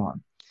on and so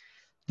on.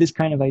 This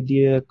kind of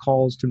idea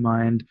calls to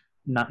mind,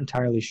 not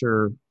entirely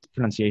sure the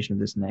pronunciation of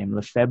this name,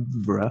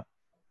 Lefebvre.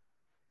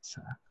 It's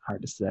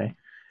hard to say.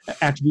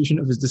 Attribution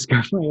of his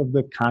discovery of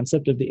the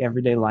concept of the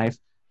everyday life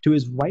to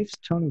his wife's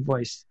tone of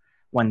voice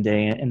one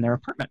day in their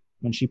apartment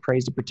when she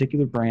praised a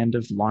particular brand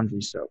of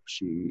laundry soap.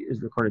 She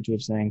is recorded to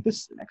have saying, "This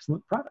is an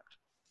excellent product."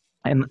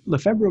 And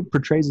Lefebvre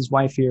portrays his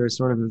wife here as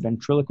sort of a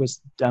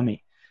ventriloquist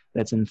dummy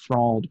that's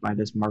enthralled by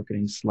this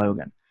marketing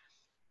slogan.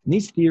 And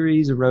these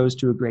theories arose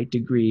to a great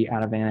degree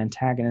out of an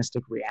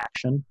antagonistic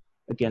reaction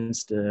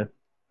against a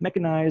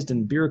mechanized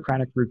and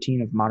bureaucratic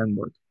routine of modern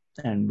work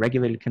and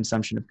regulated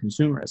consumption of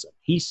consumerism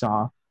he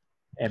saw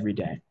every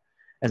day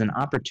as an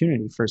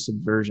opportunity for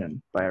subversion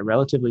by a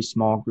relatively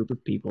small group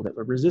of people that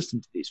were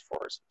resistant to these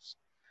forces.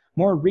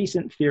 More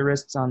recent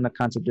theorists on the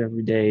concept of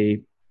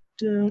everyday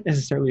don't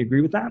necessarily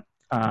agree with that.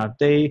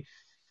 They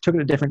took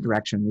it a different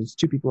direction. These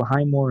two people,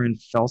 Highmore and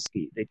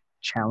Felsky, they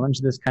challenge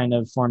this kind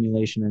of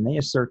formulation, and they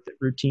assert that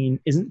routine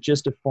isn't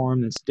just a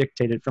form that's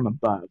dictated from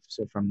above,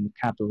 so from the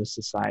capitalist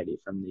society,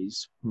 from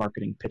these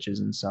marketing pitches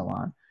and so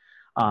on,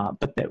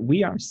 but that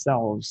we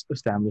ourselves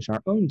establish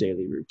our own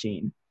daily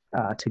routine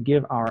to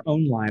give our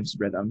own lives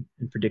rhythm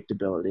and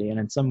predictability, and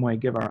in some way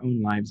give our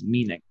own lives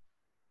meaning.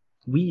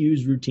 We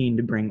use routine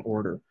to bring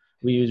order.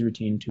 We use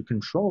routine to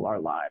control our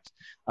lives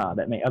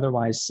that may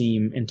otherwise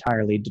seem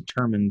entirely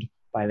determined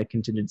by the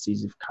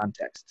contingencies of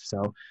context.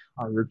 So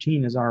our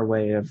routine is our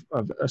way of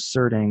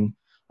asserting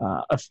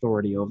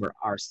authority over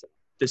ourselves.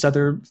 This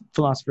other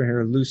philosopher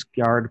here, Luce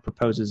Gyard,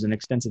 proposes an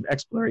extensive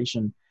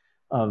exploration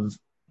of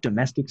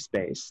domestic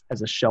space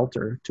as a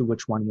shelter to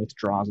which one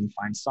withdraws and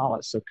finds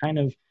solace. So kind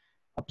of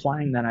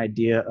applying that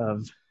idea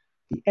of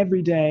the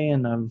everyday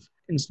and of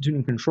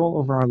instituting control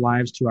over our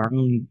lives to our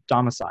own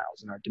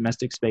domiciles and our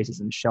domestic spaces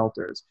and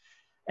shelters.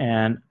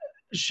 And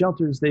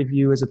shelters they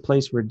view as a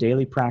place where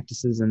daily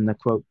practices and the,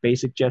 quote,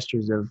 basic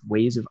gestures of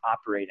ways of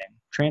operating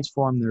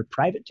transform their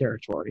private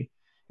territory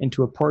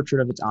into a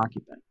portrait of its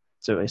occupant.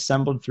 So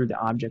assembled through the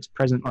objects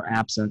present or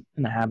absent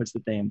and the habits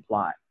that they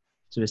imply.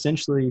 So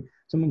essentially,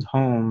 someone's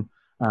home,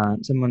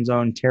 someone's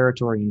own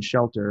territory and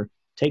shelter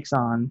takes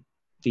on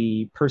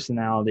the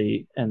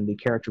personality and the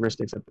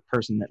characteristics of the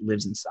person that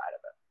lives inside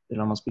of it. It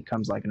almost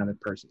becomes like another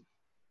person.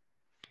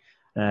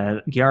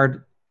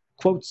 Gyard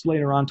quotes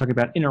later on talking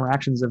about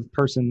interactions of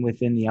person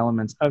within the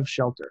elements of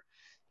shelter,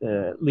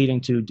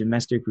 leading to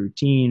domestic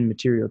routine,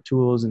 material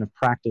tools, and a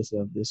practice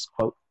of this,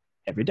 quote,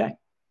 every day.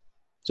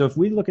 So if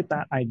we look at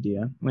that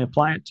idea and we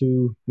apply it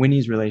to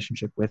Winnie's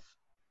relationship with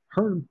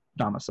her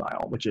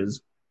domicile, which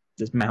is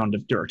this mound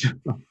of dirt,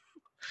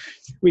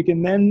 we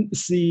can then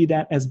see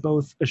that as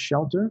both a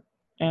shelter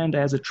and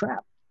as a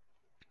trap.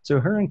 So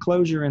her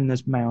enclosure in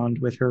this mound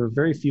with her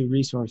very few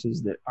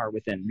resources that are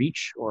within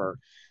reach or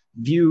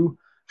view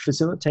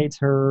facilitates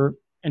her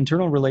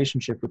internal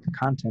relationship with the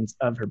contents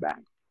of her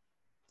bag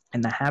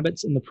and the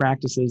habits and the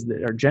practices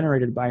that are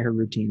generated by her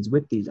routines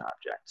with these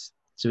objects.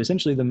 So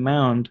essentially the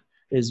mound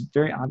is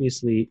very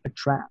obviously a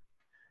trap.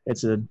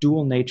 It's a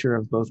dual nature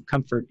of both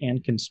comfort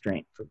and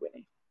constraint for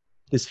Winnie.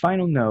 This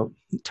final note,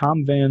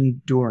 Tom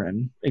Van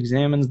Doren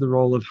examines the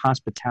role of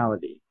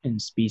hospitality in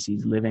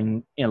species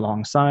living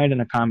alongside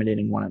and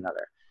accommodating one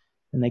another.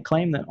 And they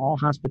claim that all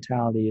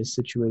hospitality is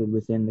situated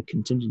within the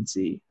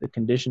contingency, the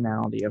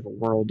conditionality of a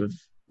world of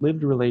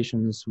lived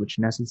relations which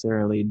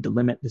necessarily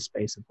delimit the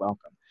space of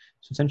welcome.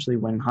 So essentially,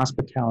 when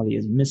hospitality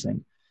is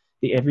missing,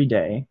 the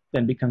everyday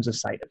then becomes a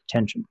site of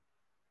tension.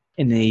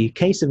 In the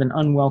case of an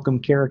unwelcome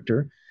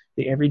character,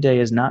 the everyday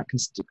is not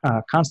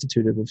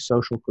constitutive of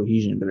social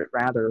cohesion, but it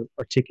rather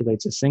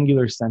articulates a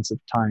singular sense of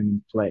time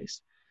and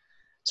place.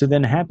 So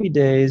then Happy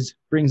Days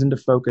brings into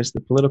focus the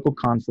political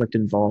conflict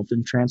involved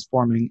in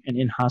transforming an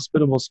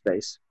inhospitable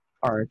space,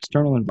 our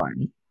external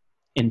environment,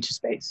 into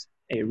space,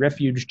 a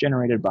refuge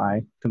generated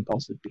by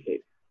compulsive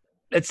behavior.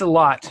 It's a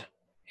lot.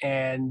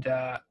 And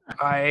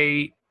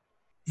the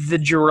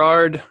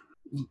Gerard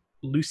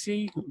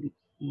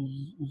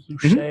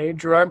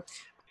Gerard,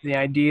 the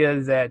idea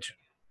that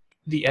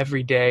the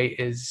everyday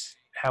is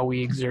how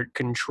we exert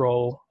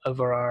control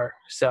over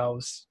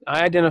ourselves.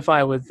 I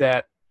identify with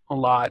that a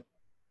lot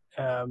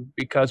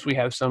because we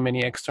have so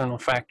many external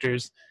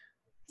factors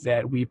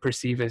that we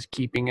perceive as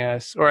keeping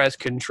us or as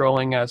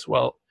controlling us.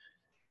 Well,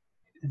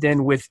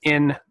 then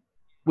within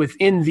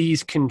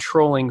these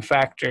controlling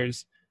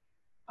factors,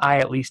 I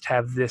at least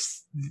have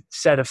this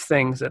set of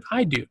things that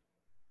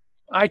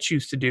I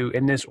choose to do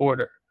in this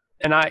order.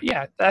 And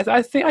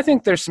I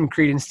think there's some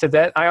credence to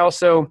that. I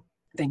also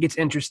think it's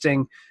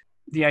interesting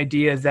the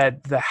idea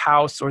that the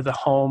house or the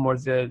home or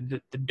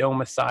the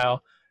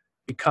domicile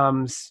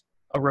becomes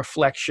a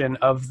reflection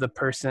of the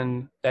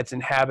person that's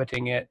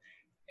inhabiting it.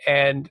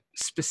 And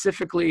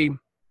specifically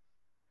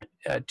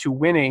to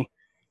Winnie,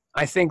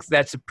 I think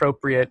that's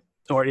appropriate.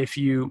 Or if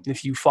you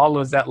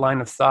follow that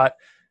line of thought,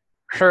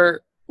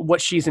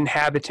 what she's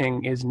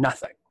inhabiting is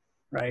nothing,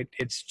 right?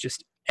 It's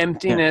just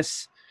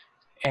emptiness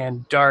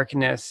and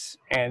darkness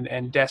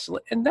and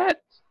desolate, and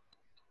that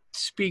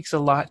speaks a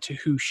lot to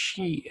who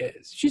she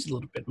is. She's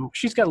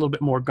got a little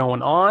bit more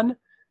going on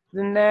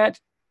than that,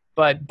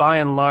 but by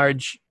and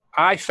large,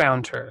 I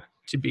found her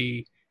to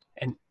be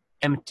an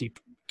empty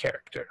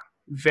character,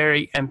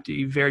 very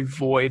empty, very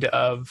void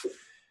of.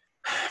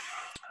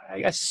 I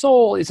guess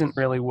soul isn't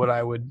really what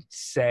I would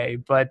say,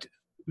 but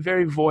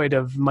very void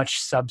of much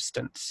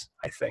substance,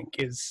 I think,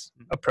 is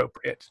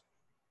appropriate.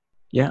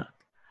 Yeah.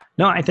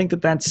 No, I think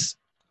that's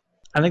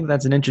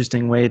an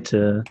interesting way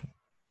to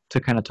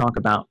kind of talk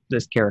about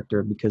this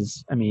character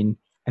because, I mean,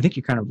 I think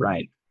you're kind of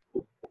right.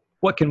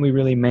 What can we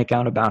really make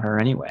out about her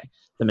anyway?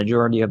 The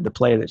majority of the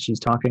play that she's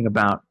talking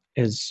about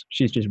is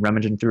she's just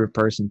rummaging through her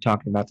purse and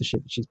talking about the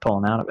shit that she's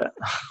pulling out of it.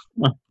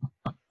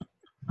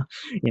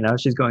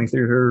 She's going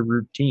through her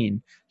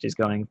routine. She's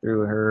going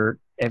through her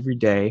every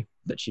day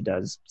that she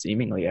does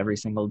seemingly every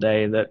single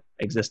day that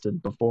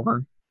existed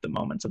before the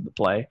moments of the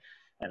play,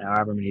 and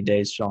however many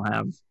days she'll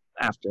have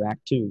after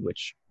Act 2,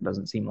 which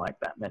doesn't seem like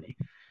that many.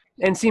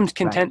 And seems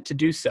content to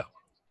do so.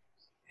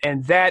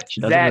 And that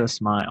she does it with a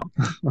smile.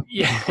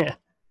 Yeah.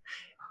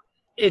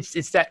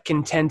 It's that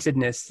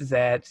contentedness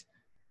that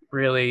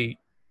really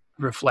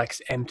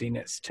reflects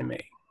emptiness to me.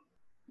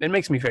 It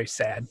makes me very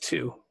sad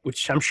too,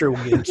 which I'm sure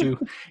we'll get into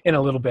in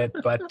a little bit.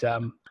 But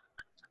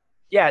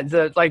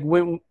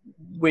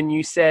when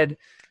you said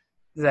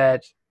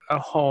that a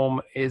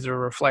home is a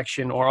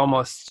reflection or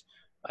almost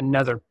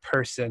another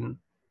person,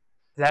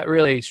 that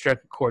really struck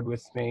a chord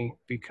with me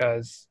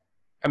because,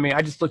 I mean,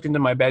 I just looked into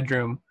my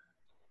bedroom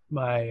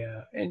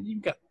and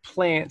you've got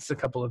plants, a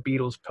couple of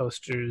Beatles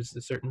posters,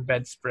 a certain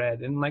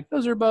bedspread, and like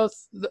those are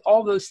both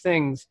all those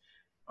things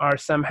are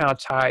somehow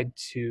tied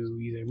to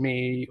either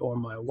me or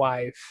my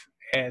wife.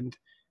 And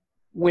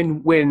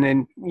when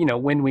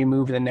we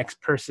move, the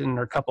next person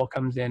or couple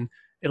comes in,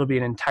 it'll be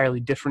an entirely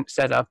different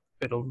setup.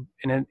 It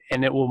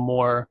will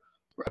more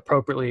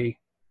appropriately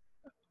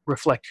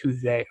reflect who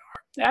they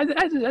are.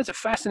 That's a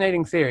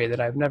fascinating theory that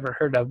I've never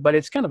heard of, but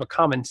it's kind of a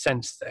common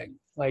sense thing.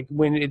 Like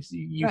when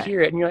you Right.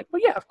 hear it and you're like,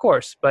 well, yeah, of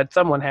course, but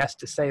someone has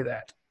to say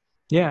that.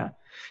 Yeah.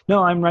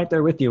 No, I'm right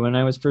there with you. When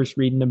I was first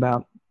reading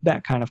about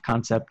that kind of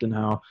concept and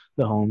how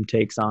the home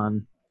takes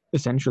on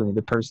essentially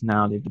the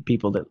personality of the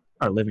people that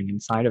are living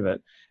inside of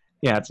it,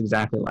 yeah, it's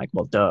exactly like,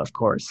 well, duh, of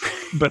course.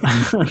 But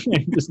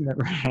I just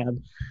never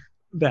had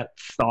that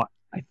thought,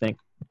 I think,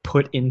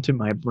 put into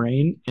my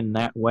brain in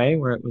that way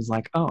where it was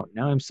like, oh,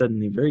 now I'm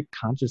suddenly very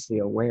consciously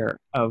aware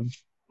of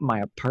my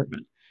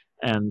apartment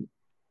and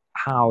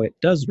how it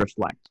does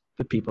reflect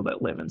the people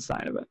that live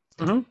inside of it.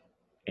 Mm-hmm.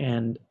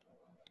 And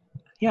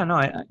yeah,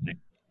 no,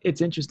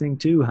 it's interesting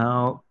too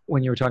how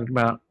when you were talking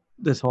about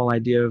this whole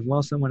idea of,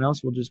 well, someone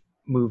else will just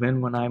move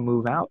in when I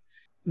move out,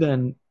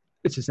 then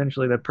it's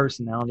essentially the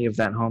personality of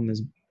that home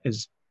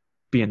is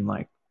being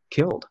like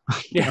killed.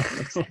 Yeah.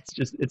 It's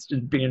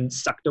just being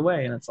sucked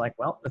away, and it's like,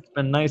 well, it's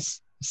been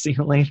nice. See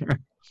you later.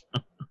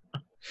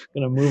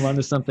 Gonna move on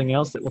to something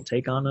else that will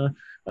take on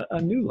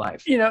a new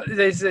life.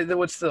 They say that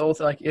what's the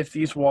old like? If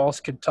these walls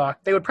could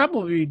talk, they would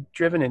probably be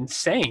driven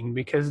insane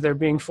because they're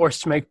being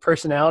forced to make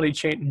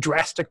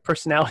drastic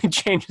personality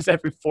changes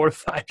every 4 to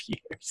 5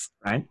 years.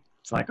 Right?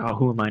 It's like, oh,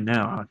 who am I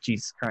now? Oh,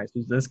 Jesus Christ,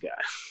 who's this guy?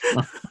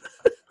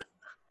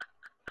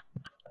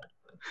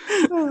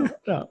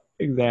 No,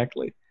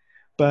 exactly.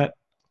 But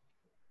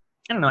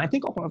I don't know. I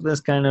think all of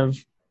this kind of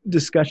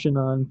discussion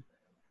on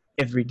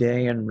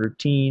everyday and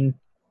routine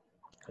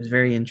is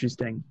very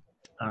interesting,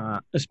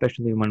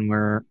 especially when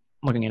we're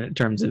looking at it in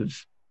terms of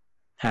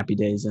Happy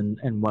Days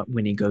and what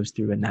Winnie goes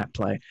through in that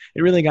play.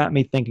 It really got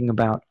me thinking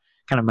about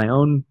kind of my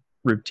own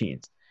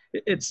routines.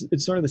 It's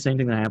sort of the same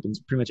thing that happens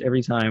pretty much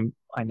every time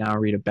I now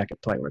read a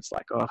Beckett play where it's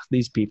like, oh,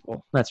 these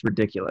people, that's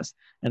ridiculous.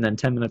 And then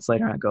 10 minutes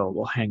later I go,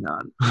 well, hang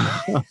on.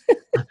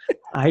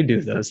 I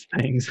do those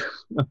things.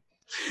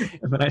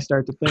 And then I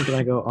start to think and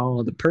I go,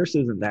 oh, the purse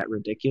isn't that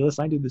ridiculous.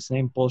 I do the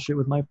same bullshit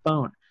with my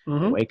phone.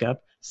 Mm-hmm. I wake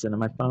up, sit on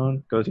my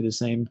phone, go through the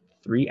same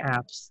 3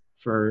 apps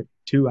for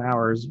 2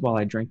 hours while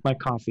I drink my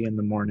coffee in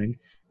the morning,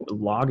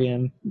 log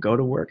in, go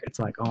to work. It's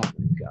like, oh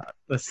my God.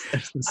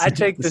 I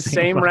take the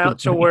same route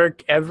to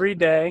work every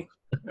day,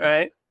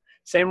 right?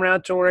 Same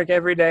route to work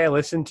every day. I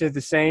listen to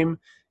the same,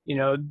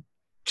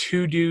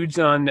 2 dudes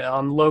on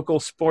local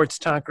sports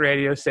talk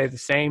radio say the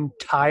same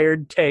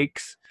tired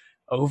takes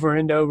over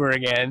and over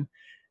again.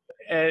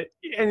 And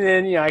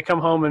then, I come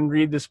home and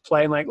read this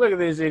play and like, look at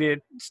this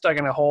idiot stuck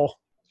in a hole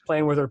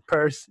playing with her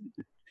purse.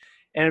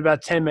 And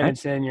about 10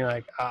 minutes in, you're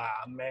like,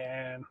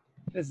 man.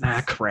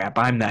 Crap,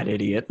 I'm that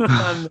idiot.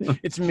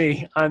 It's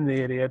me. I'm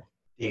the idiot.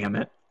 Damn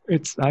it.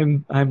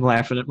 I'm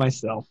laughing at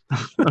myself.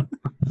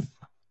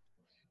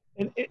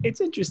 And it's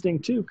interesting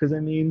too, because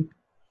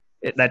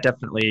that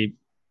definitely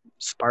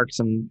sparked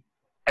some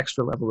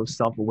extra level of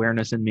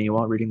self-awareness in me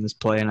while reading this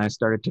play, and I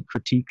started to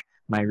critique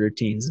my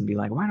routines and be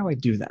like, why do I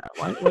do that?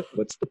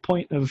 What's the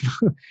point of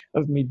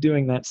me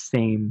doing that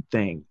same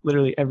thing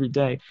literally every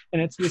day?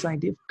 And it's this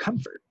idea of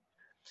comfort.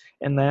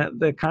 And that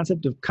the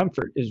concept of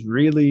comfort is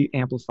really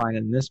amplified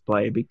in this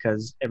play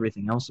because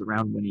everything else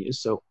around Winnie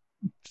is so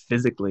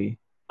physically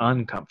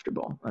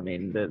uncomfortable. I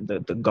mean,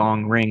 the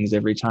gong rings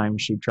every time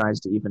she tries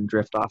to even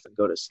drift off and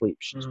go to sleep.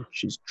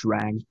 She's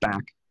dragged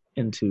back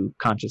into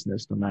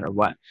consciousness no matter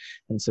what.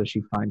 And so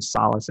she finds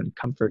solace and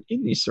comfort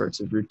in these sorts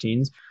of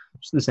routines.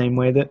 It's the same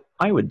way that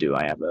I would do.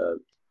 I have a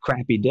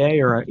crappy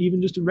day or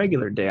even just a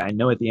regular day. I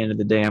know at the end of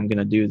the day I'm going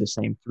to do the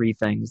same 3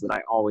 things that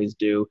I always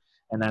do.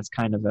 And that's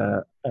kind of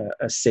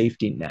a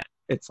safety net.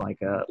 It's like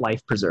a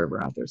life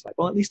preserver out there. It's like,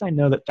 well, at least I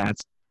know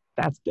that's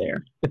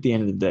there. At the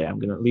end of the day, I'm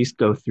going to at least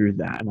go through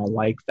that. And I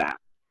like that.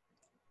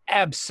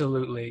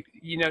 Absolutely.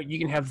 You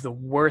can have the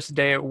worst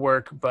day at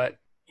work, but,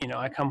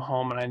 I come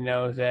home and I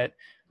know that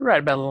right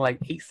about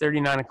like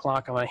 8:30, 9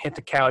 o'clock, I'm going to hit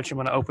the couch. I'm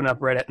going to open up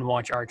Reddit and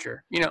watch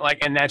Archer.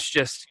 And that's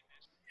just,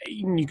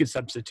 you could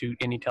substitute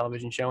any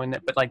television show in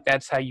that, but like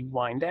that's how you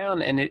wind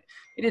down. And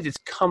it's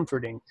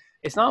comforting.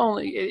 It's not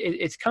only,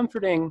 it's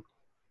comforting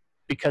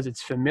because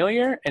it's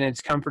familiar, and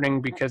it's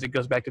comforting because it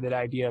goes back to that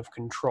idea of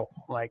control.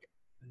 Like,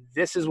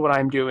 this is what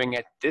I'm doing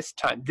at this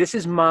time. This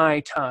is my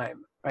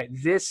time, right?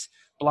 This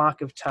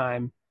block of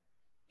time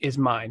is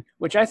mine,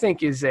 which I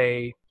think is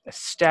a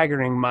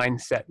staggering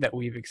mindset that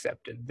we've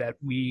accepted, that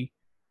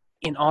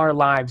in our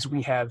lives,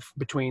 we have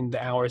between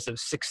the hours of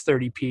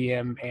 6:30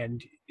 p.m.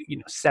 and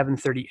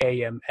 7:30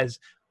 a.m. as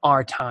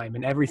our time,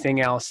 and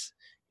everything else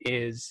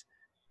is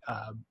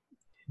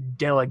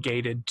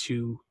delegated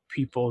to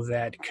people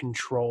that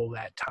control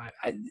that time.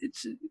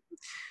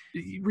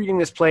 Reading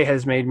this play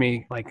has made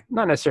me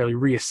not necessarily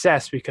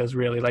reassess, because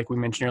really, like we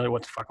mentioned earlier,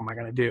 what the fuck am I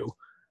going to do?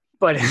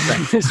 But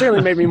it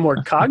certainly made me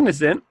more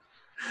cognizant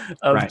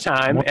of Right.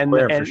 time. More And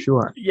aware for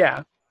sure.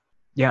 yeah,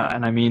 Yeah,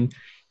 and I mean,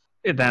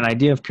 that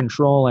idea of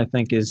control, I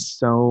think, is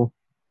so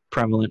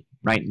prevalent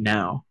right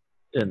now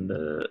in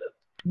the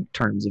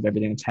terms of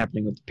everything that's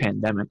happening with the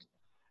pandemic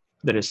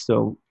that is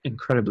so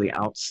incredibly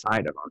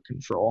outside of our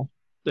control.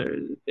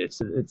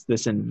 It's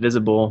this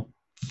invisible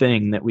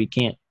thing that we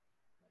can't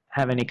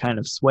have any kind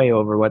of sway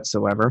over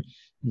whatsoever.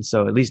 And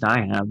so at least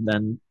I have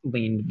then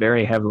leaned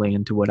very heavily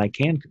into what I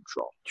can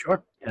control.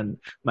 sure. And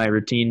my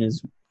routine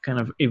is kind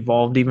of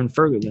evolved even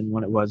further than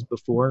what it was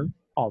before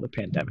all the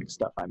pandemic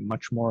stuff. I'm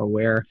much more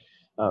aware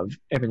of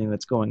everything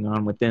that's going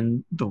on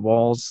within the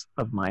walls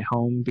of my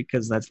home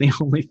because that's the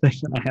only thing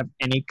that I have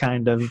any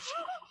kind of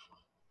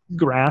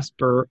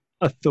grasp or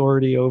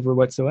authority over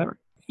whatsoever.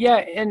 Yeah,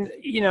 and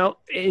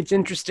it's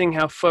interesting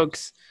how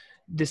folks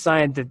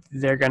decide that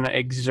they're going to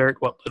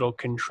exert what little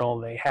control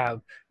they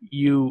have.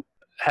 You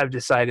have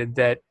decided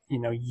that,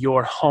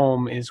 your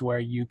home is where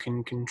you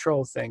can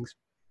control things.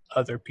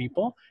 Other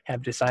people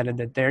have decided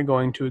that they're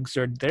going to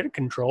exert their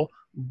control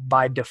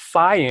by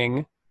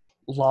defying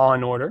law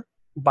and order,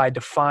 by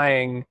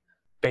defying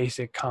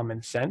basic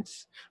common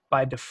sense,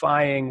 by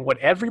defying what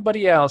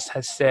everybody else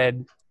has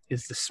said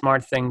is the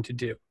smart thing to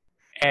do.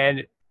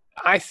 And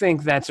I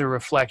think that's more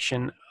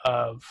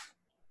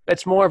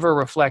of a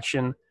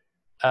reflection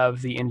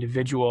of the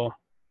individual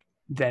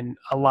than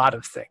a lot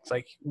of things.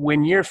 Like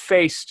when you're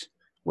faced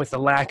with a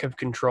lack of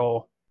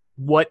control,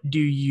 what do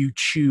you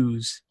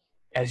choose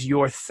as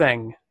your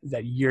thing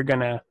that you're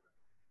going to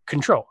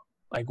control?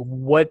 Like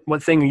what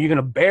thing are you going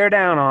to bear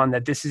down on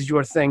that this is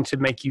your thing to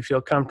make you feel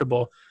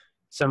comfortable?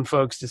 Some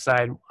folks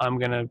decide I'm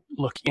going to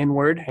look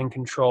inward and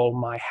control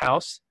my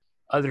house.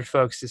 Other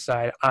folks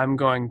decide I'm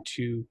going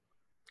to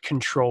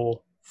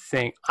control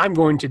thing. I'm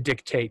going to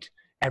dictate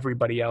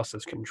everybody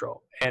else's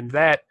control. And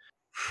that,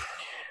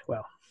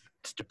 well,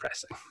 it's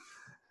depressing.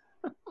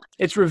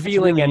 It's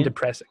revealing and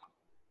depressing.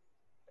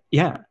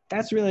 Yeah,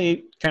 that's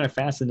really kind of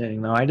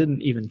fascinating, though. I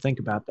didn't even think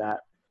about that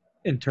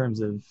in terms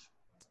of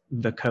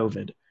the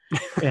COVID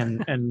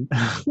and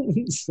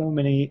so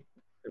many,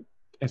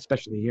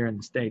 especially here in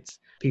the States,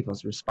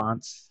 people's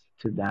response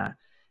to that.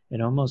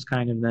 It almost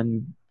kind of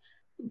then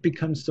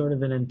becomes sort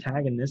of an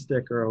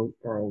antagonistic or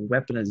a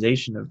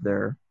weaponization of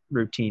their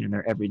routine and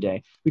their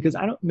everyday. Because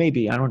I don't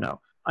know.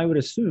 I would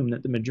assume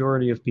that the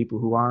majority of people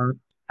who are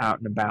out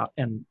and about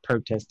and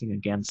protesting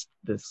against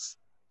this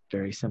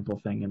very simple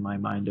thing in my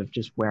mind of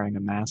just wearing a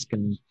mask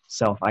and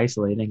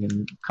self-isolating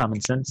and common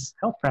sense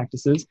health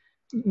practices,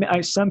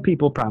 some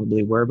people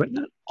probably were, but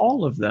not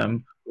all of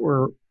them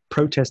were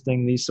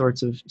protesting these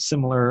sorts of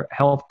similar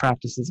health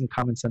practices and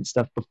common sense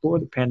stuff before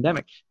the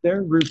pandemic.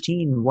 Their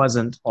routine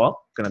wasn't, I'm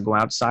going to go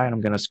outside,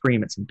 I'm going to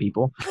scream at some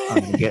people,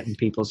 I'm going to get in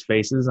people's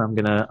faces, I'm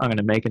going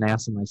to make an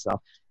ass of myself.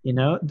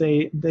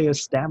 They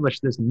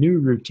established this new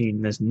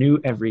routine, this new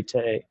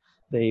everyday.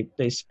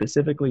 They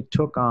specifically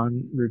took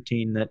on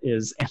routine that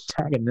is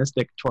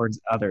antagonistic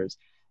towards others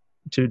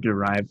to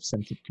derive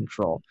sense of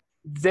control.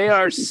 They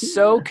are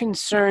so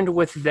concerned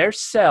with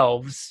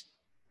themselves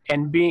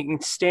and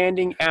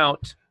standing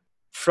out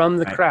from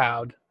the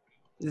crowd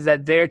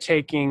that they're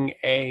taking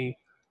a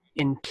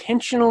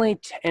intentionally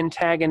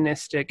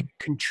antagonistic,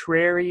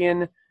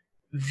 contrarian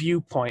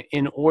viewpoint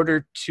in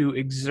order to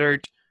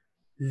exert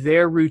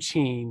their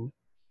routine,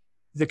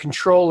 the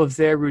control of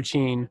their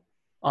routine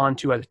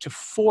onto others, to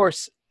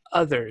force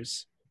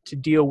others to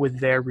deal with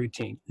their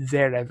routine,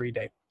 their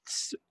everyday.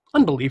 It's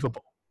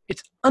unbelievable.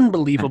 It's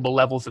unbelievable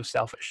levels of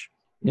selfish.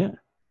 Yeah.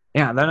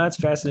 Yeah, that's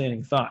a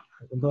fascinating thought.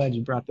 I'm glad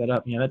you brought that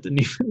up. That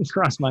didn't even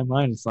cross my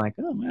mind. It's like,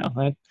 oh, wow,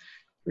 that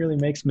really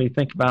makes me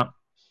think about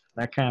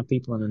that kind of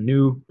people in a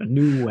new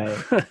way.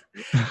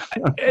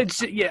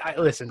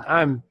 Listen,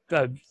 I'm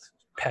a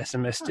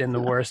pessimist in the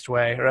worst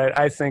way, right?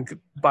 I think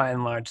by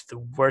and large the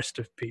worst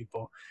of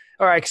people,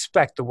 or I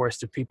expect the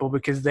worst of people,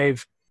 because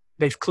they've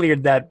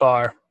cleared that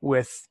bar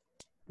with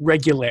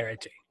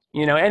regularity.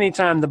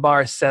 Anytime the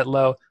bar is set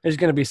low, there's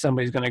going to be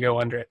somebody who's going to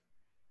go under it.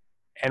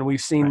 And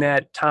we've seen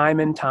that time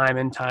and time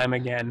and time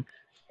again.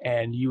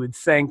 And you would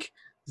think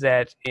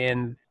that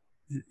we're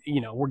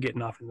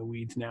getting off in the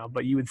weeds now,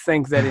 but you would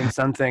think that in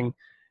something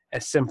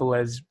as simple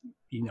as,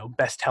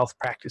 best health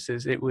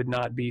practices, it would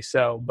not be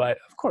so. But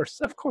of course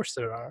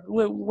there are.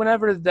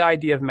 Whenever the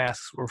idea of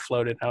masks were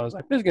floated, I was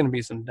like, there's going to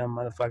be some dumb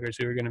motherfuckers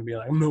who are going to be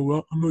like, I'm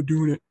not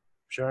doing it.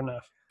 Sure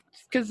enough.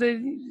 Because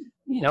they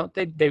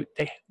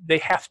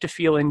have to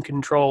feel in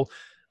control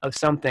of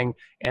something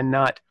and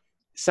not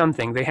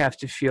something. They have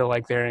to feel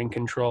like they're in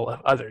control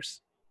of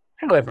others,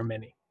 however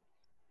many.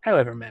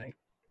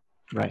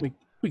 Right.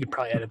 We could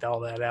probably edit all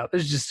that out.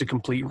 It's just a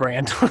complete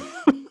rant.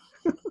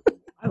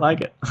 I like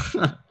it.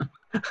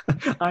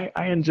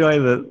 I enjoy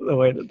the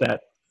way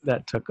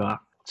that took off.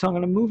 So I'm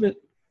going to move it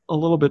a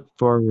little bit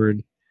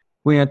forward.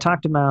 We had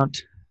talked about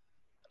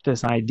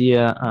this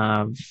idea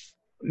of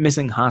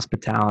missing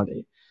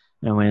hospitality,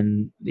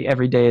 when the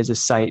everyday is a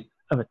site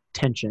of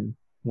attention,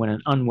 when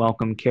an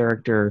unwelcome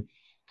character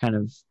kind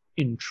of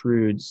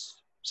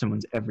intrudes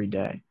someone's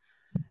everyday.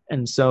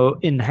 And so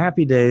in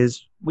Happy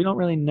Days, we don't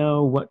really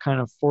know what kind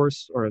of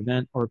force or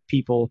event or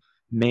people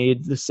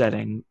made the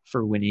setting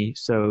for Winnie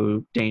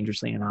so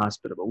dangerously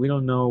inhospitable. We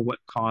don't know what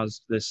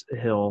caused this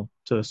hill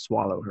to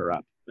swallow her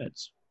up.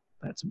 That's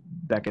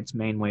Beckett's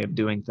main way of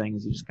doing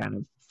things. He just kind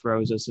of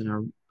throws us in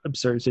an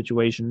absurd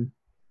situation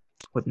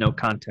with no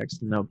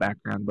context and no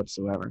background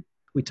whatsoever.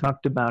 We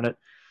talked about it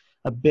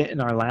a bit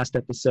in our last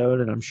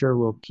episode, and I'm sure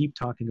we'll keep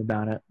talking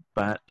about it,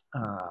 but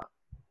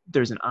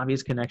there's an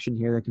obvious connection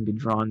here that can be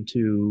drawn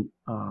to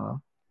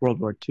World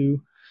War II.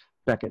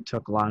 Beckett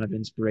took a lot of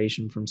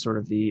inspiration from sort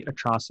of the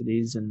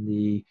atrocities and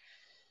the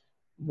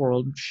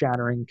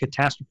world-shattering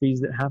catastrophes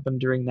that happened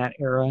during that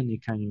era, and he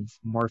kind of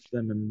morphed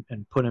them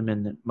and put them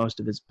in most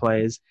of his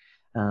plays.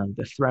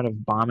 The threat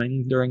of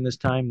bombing during this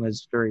time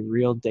was very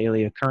real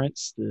daily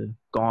occurrence. The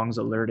gongs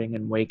alerting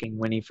and waking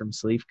Winnie from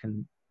sleep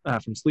can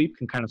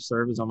kind of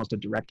serve as almost a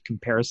direct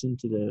comparison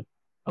to the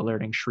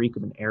alerting shriek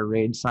of an air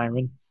raid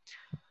siren.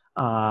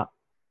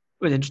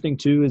 What's interesting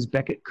too is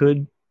Beckett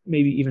could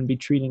maybe even be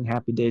treating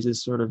Happy Days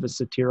as sort of a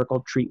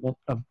satirical treatment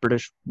of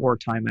British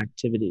wartime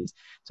activities.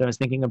 So I was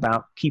thinking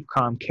about Keep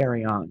Calm,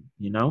 Carry On,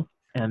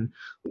 and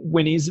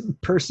Winnie's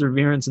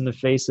perseverance in the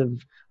face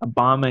of a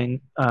bombing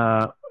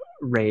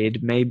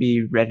raid may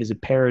be read as a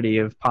parody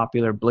of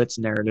popular Blitz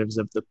narratives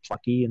of the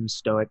plucky and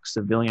stoic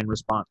civilian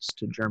response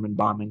to German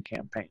bombing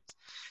campaigns.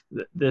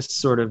 This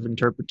sort of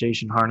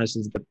interpretation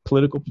harnesses the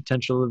political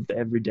potential of the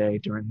everyday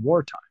during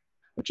wartime,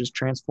 which is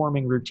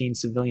transforming routine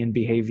civilian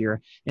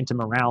behavior into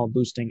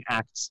morale-boosting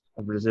acts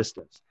of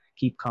resistance.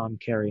 Keep calm,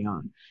 carry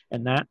on.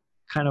 And that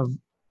kind of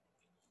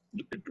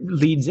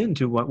leads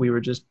into what we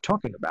were just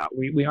talking about.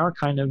 We are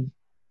kind of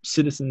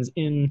citizens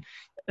in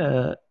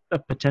a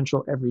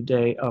potential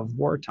everyday of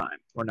wartime.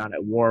 We're not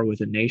at war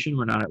with a nation.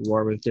 We're not at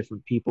war with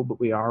different people,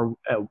 but we are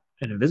at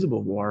an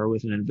invisible war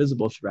with an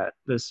invisible threat,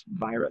 this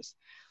virus.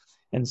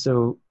 And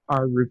so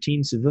our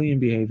routine civilian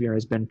behavior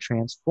has been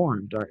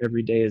transformed. Our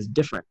everyday is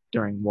different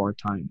during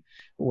wartime.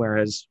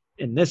 Whereas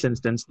in this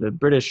instance, the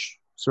British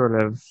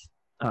sort of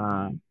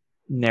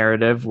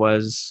narrative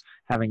was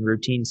having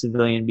routine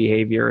civilian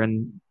behavior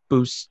and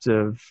boosts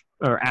of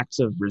or acts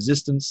of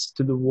resistance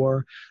to the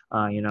war.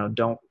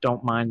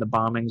 Don't mind the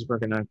bombings. We're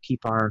going to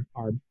keep our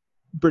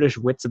British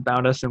wits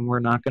about us, and we're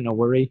not going to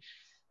worry.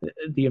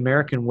 The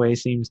American way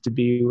seems to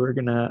be we're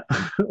gonna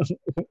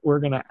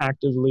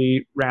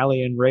actively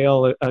rally and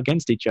rail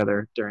against each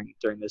other during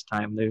this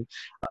time.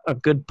 A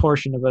good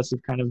portion of us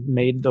have kind of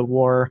made the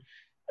war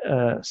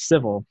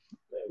civil.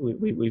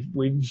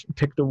 We've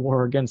picked a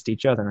war against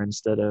each other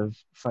instead of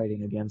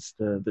fighting against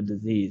the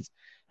disease.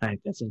 I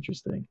think that's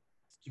interesting.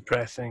 It's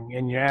depressing,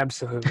 and you're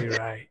absolutely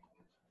right.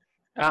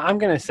 I'm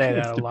going to say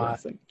that a lot.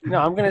 No,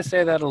 I'm going to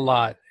say that a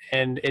lot,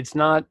 and it's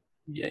not.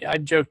 I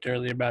joked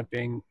earlier about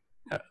being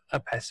a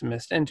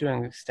pessimist, and to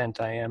an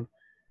extent I am,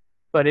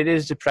 but it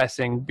is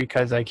depressing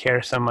because I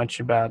care so much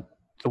about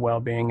the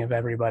well-being of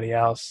everybody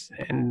else,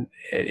 and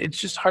it's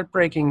just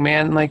heartbreaking,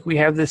 man. Like, we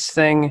have this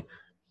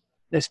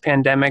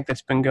pandemic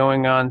that's been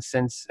going on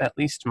since at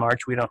least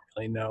March. We don't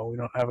really know. We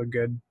don't have a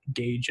good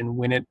gauge on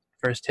when it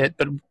first hit,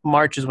 but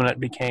March is when it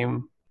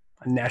became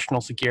a national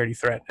security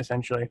threat,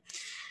 essentially.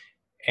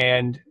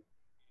 And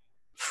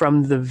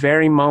from the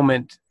very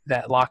moment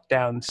that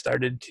lockdown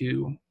started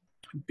to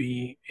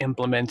be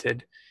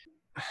implemented,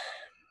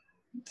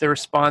 the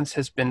response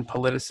has been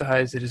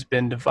politicized. It has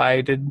been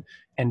divided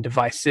and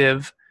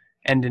divisive,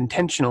 and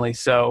intentionally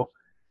so.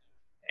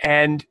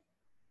 And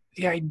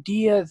the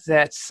idea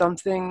that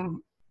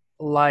something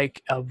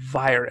like a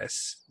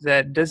virus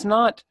that does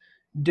not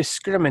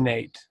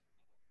discriminate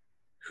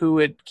who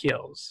it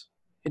kills,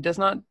 it does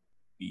not,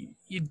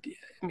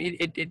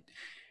 it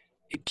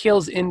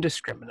kills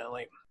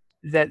indiscriminately,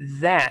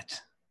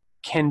 that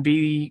can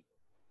be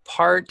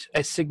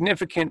a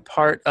significant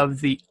part of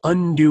the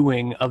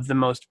undoing of the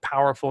most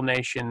powerful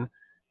nation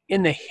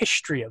in the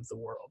history of the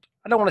world.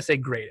 I don't want to say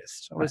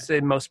greatest. I want to say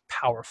most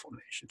powerful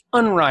nation,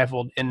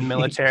 unrivaled in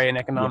military and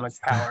economic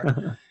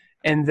power.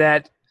 And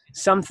that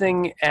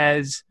something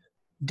as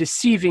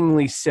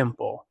deceivingly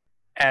simple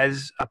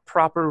as a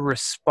proper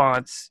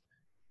response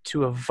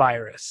to a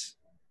virus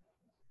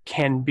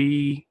can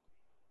play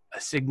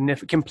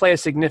a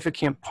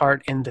significant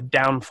part in the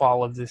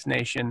downfall of this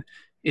nation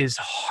is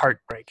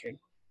heartbreaking.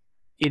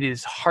 It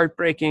is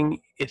heartbreaking.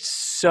 It's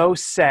so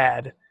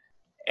sad.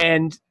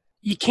 And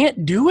you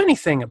can't do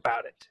anything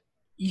about it.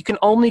 You can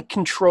only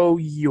control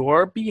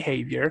your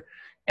behavior.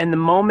 And the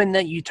moment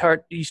that you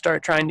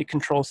start trying to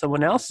control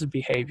someone else's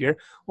behavior,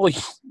 well,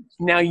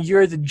 now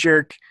you're the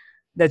jerk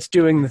that's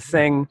doing the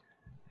thing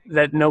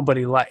that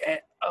nobody likes.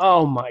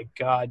 Oh my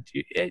God,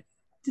 dude.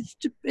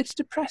 It's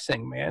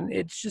depressing, man.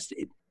 It's just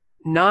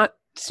not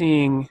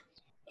seeing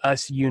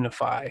us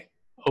unify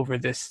over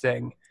this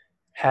thing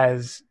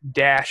has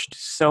dashed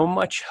so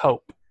much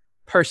hope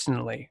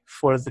personally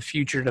for the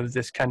future of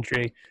this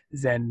country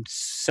than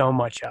so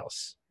much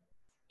else.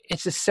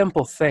 It's a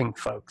simple thing,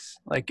 folks.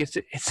 Like, it's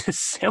a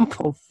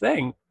simple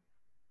thing.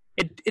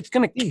 It's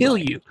going to kill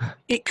you.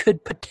 It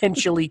could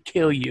potentially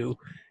kill you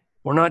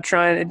We're not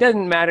trying, it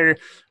doesn't matter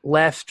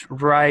left,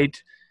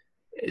 right,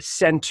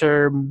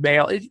 center,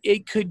 male,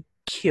 it could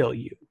kill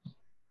you.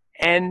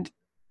 And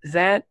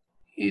that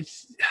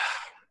is,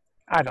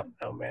 I don't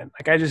know, man.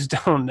 Like, I just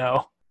don't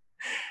know.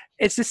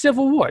 It's a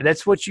civil war.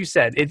 That's what you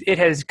said. It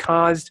has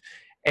caused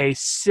a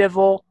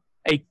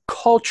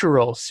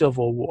cultural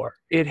civil war.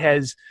 It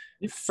has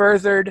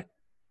furthered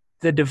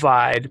the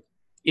divide.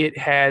 It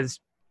has,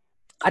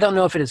 I don't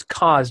know if it has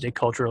caused a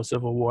cultural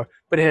civil war,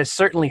 but it has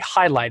certainly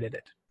highlighted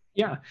it.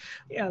 Yeah,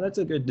 that's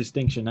a good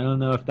distinction. I don't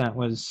know if that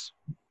was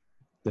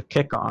the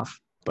kickoff,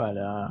 but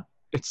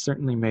it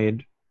certainly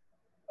made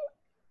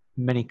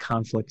many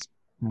conflicts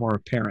more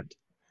apparent.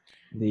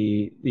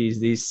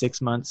 These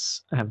 6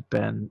 months have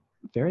been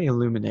very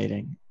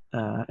illuminating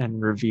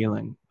and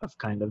revealing of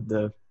kind of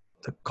the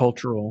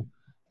cultural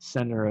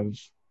center of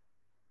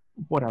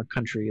what our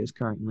country is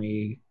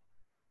currently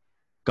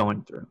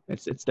going through.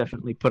 It's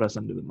definitely put us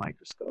under the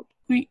microscope.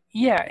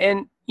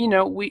 And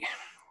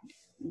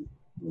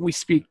we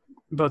speak,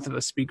 both of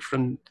us speak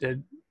from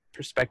the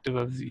perspective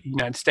of the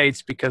United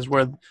States because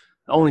we're the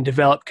only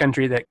developed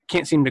country that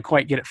can't seem to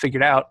quite get it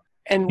figured out.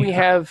 And we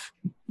have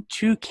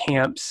two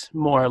camps,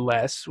 more or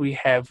less. We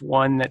have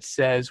one that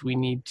says we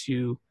need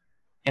to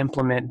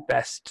implement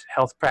best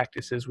health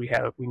practices. We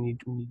need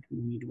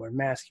to wear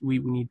masks. We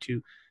need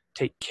to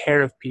take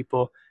care of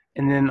people.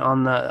 And then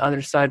on the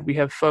other side, we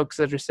have folks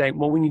that are saying,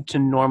 well, we need to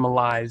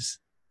normalize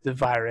the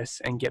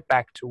virus and get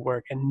back to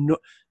work and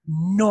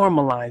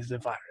normalize the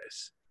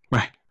virus.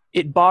 Right.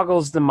 It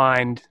boggles the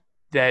mind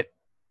that,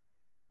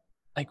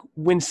 like,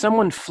 when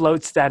someone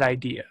floats that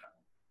idea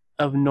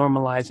of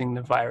normalizing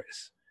the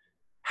virus,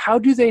 how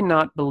do they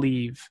not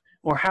believe,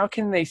 or how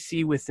can they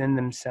see within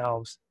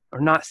themselves or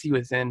not see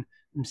within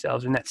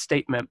themselves in that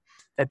statement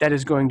that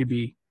is going to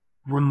be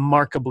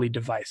remarkably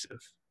divisive?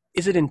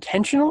 Is it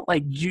intentional?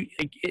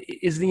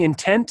 Is the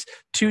intent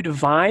to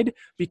divide?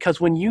 Because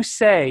when you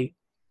say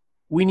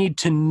we need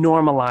to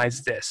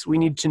normalize this, we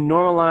need to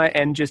normalize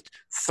and just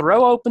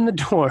throw open the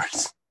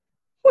doors,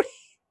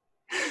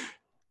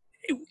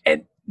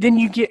 and then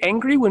you get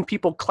angry when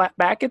people clap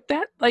back at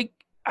that. Like,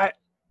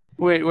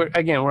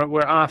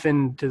 we're off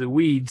into the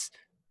weeds,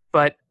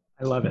 but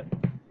I love it.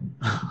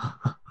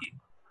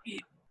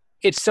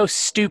 It's so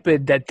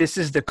stupid that this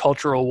is the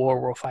cultural war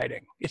we're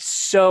fighting. It's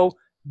so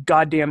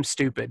goddamn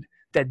stupid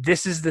that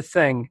this is the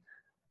thing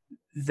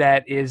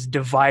that is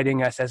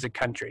dividing us as a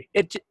country.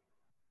 It's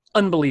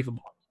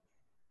unbelievable.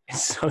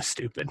 It's so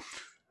stupid.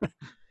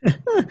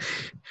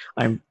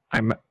 I'm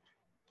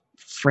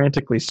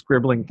frantically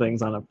scribbling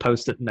things on a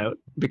post-it note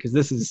because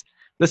this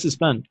is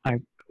fun.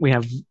 We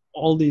have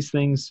all these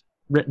things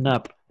written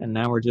up, and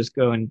now we're just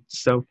going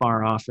so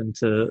far off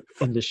into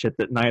shit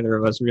that neither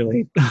of us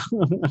really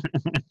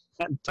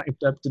had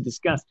typed up to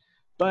discuss.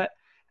 But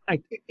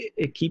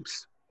it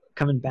keeps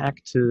coming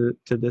back to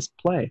this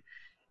play.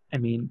 I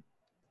mean,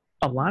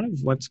 a lot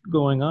of what's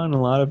going on,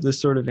 a lot of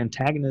this sort of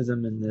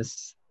antagonism and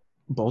this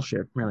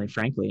bullshit, really,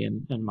 frankly,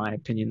 in my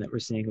opinion, that we're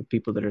seeing of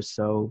people that are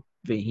so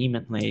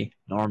vehemently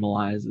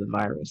normalize the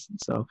virus and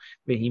so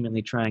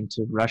vehemently trying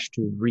to rush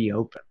to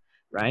reopen,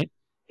 right,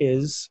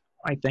 is,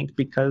 I think,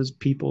 because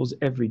people's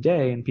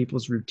everyday and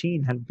people's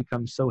routine have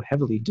become so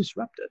heavily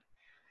disrupted.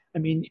 I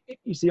mean,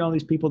 you see all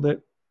these people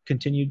that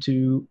continue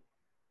to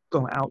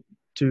go out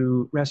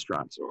to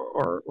restaurants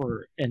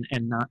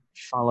and not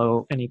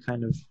follow any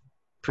kind of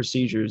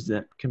procedures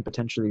that can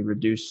potentially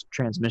reduce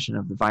transmission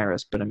of the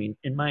virus. But I mean,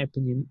 in my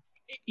opinion,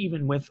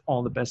 even with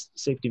all the best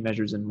safety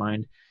measures in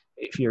mind,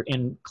 if you're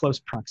in close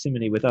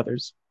proximity with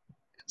others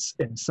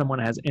and someone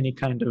has any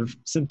kind of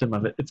symptom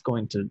of it,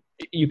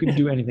 you can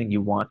do anything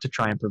you want to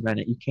try and prevent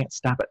it. You can't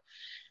stop it.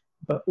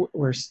 But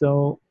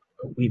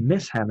we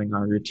miss having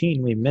our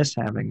routine. We miss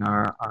having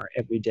our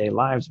everyday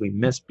lives. We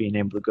miss being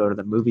able to go to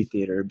the movie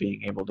theater,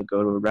 being able to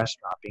go to a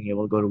restaurant, being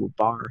able to go to a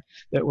bar,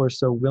 that we're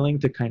so willing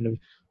to kind of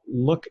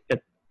look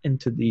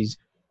into these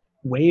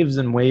waves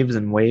and waves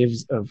and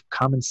waves of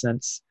common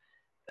sense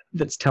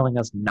that's telling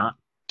us not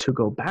to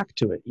go back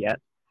to it yet,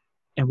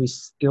 and we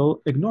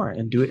still ignore it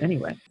and do it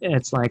anyway. And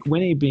it's like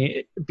Winnie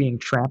being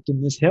trapped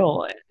in this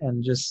hill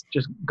and just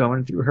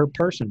going through her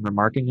person,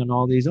 remarking on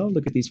all these, oh,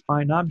 look at these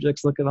fine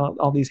objects, look at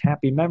all these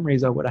happy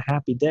memories, oh, what a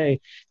happy day.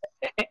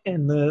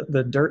 And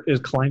the dirt is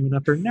climbing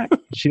up her neck.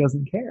 She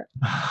doesn't care.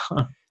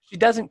 She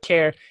doesn't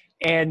care.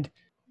 And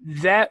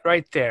that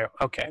right there,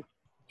 okay,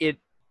 it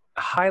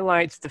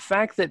highlights the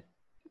fact that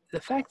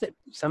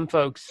some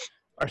folks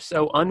are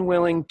so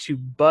unwilling to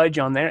budge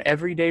on their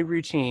everyday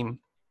routine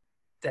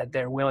that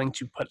they're willing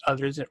to put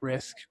others at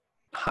risk,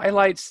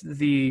 highlights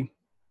the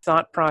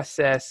thought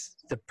process,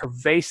 the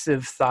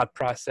pervasive thought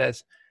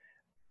process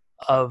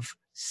of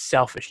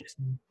selfishness,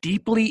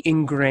 deeply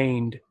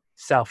ingrained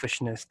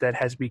selfishness that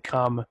has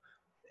become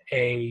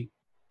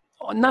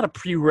not a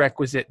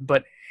prerequisite,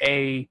 but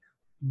a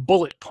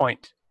bullet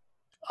point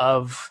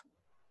of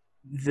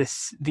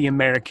the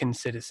American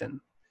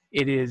citizen.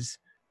 It is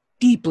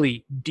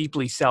deeply,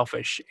 deeply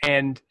selfish.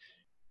 And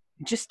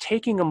just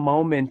taking a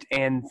moment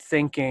and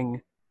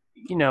thinking,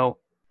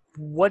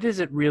 what does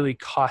it really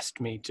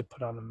cost me to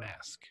put on a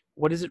mask?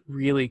 What does it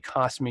really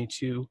cost me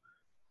to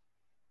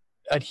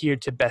adhere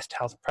to best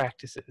health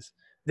practices?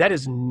 That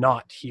is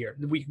not here.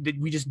 We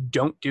just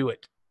don't do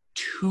it.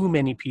 Too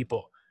many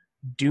people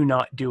do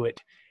not do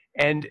it.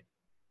 And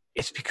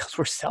it's because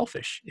we're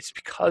selfish. It's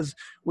because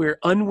we're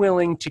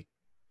unwilling to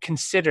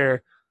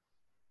consider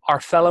our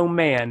fellow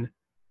man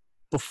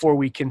before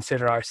we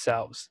consider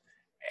ourselves.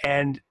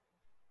 And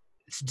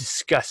it's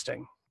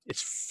disgusting.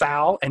 It's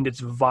foul and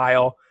it's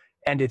vile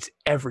and it's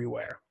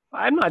everywhere.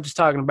 I'm not just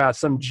talking about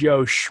some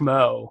Joe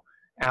Schmo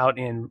out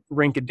in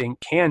Rinkadink,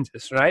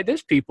 Kansas, right?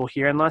 There's people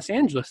here in Los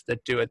Angeles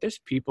that do it. There's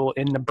people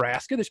in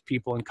Nebraska. There's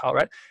people in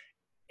Colorado.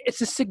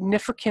 It's a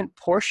significant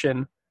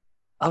portion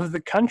of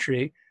the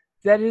country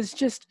that is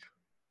just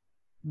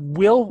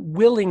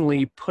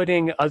willingly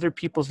putting other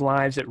people's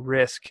lives at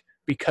risk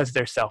because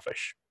they're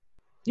selfish.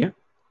 Yeah.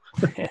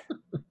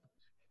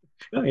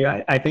 No,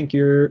 yeah, I think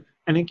you're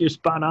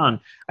spot on.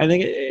 I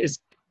think it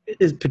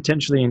is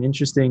potentially an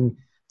interesting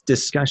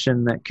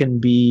discussion that can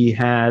be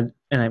had,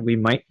 and we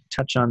might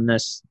touch on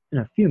this in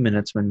a few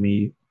minutes when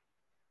we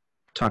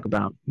talk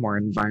about more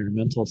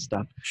environmental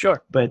stuff.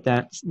 Sure. But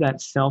that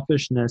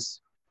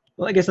selfishness,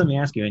 well, I guess let me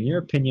ask you, in your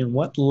opinion,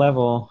 what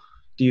level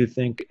do you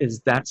think is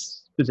that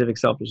specific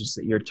selfishness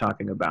that you're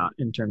talking about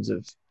in terms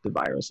of the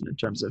virus and in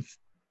terms of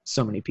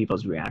so many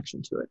people's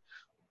reaction to it?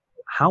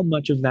 How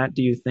much of that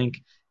do you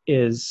think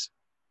is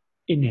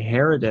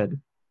inherited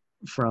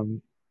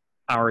from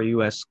our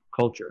U.S.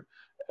 culture,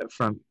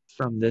 from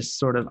this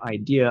sort of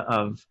idea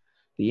of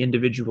the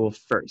individual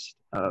first,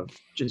 of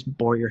just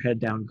bore your head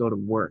down, go to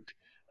work,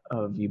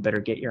 of you better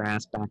get your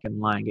ass back in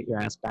line, get your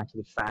ass back to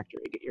the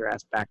factory, get your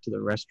ass back to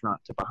the restaurant,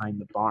 to behind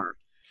the bar?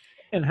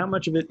 And how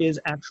much of it is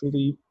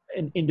actually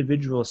an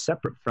individual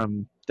separate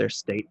from their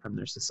state, from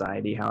their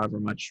society, however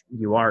much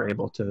you are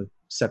able to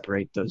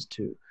separate those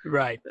two?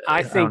 Right.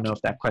 I don't know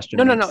if that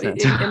question makes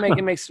sense.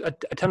 It makes a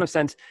ton of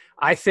sense.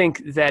 I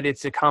think that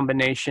it's a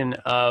combination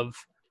of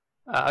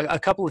a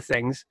couple of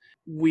things.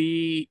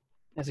 We,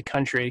 as a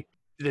country,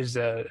 there's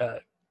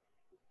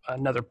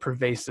another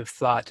pervasive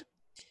thought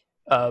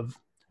of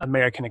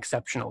American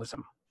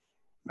exceptionalism,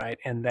 right?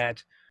 And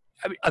that,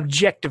 I mean,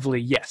 objectively,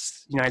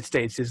 yes, the United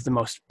States is the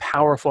most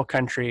powerful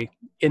country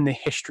in the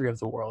history of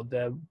the world.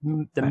 The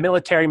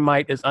military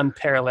might is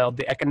unparalleled.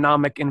 The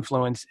economic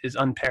influence is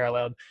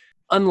unparalleled.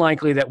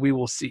 Unlikely that we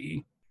will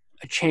see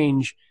a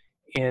change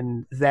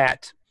in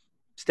that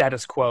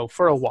status quo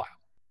for a while.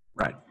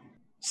 Right.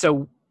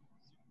 So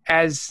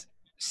as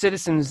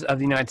citizens of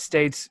the United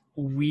States,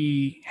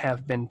 we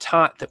have been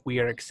taught that we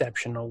are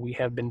exceptional. We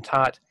have been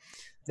taught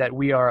that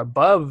we are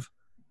above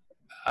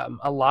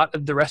a lot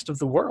of the rest of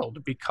the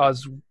world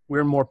because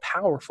we're more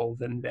powerful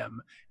than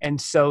them.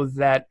 And so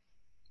that,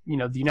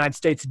 the United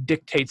States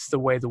dictates the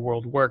way the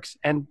world works.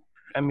 And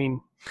I mean,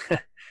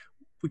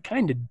 we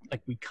kind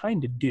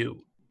of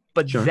do,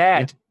 but Sure,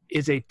 that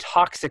is a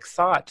toxic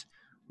thought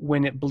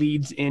when it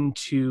bleeds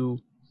into,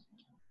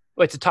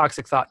 well, it's a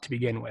toxic thought to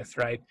begin with,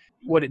 right?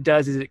 What it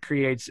does is it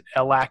creates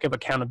a lack of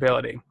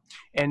accountability,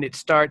 and it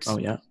starts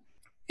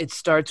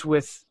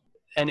with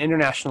an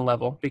international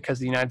level, because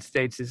the United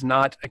States is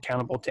not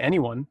accountable to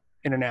anyone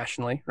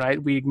internationally,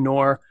 right? We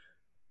ignore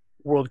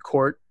world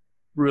court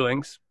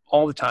rulings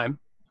all the time.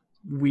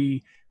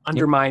 We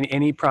undermine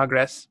any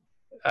progress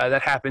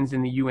that happens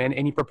in the UN,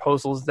 any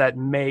proposals that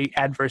may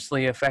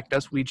adversely affect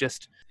us, we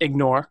just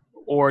ignore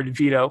or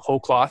veto whole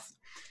cloth.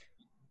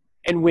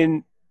 And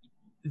when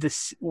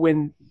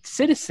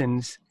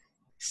citizens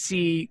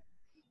see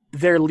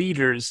their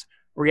leaders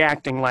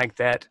reacting like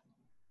that,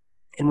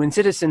 and when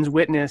citizens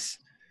witness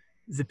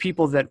the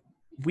people that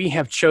we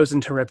have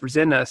chosen to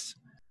represent us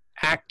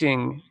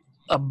acting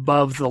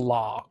above the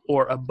law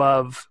or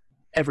above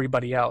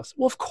everybody else,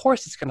 well, of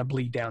course it's going to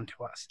bleed down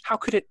to us. How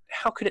could it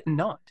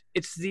not?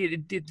 It's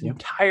the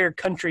entire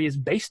country is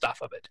based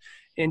off of it.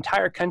 The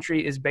entire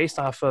country is based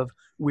off of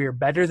we're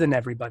better than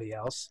everybody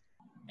else.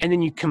 And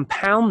then you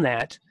compound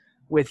that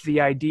with the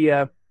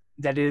idea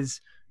that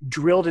is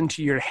drilled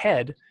into your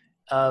head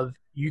of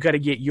you got to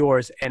get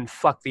yours and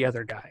fuck the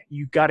other guy.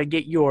 You got to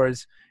get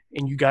yours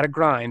and you got to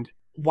grind.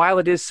 While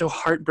it is so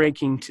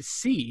heartbreaking to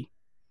see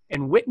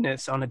and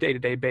witness on a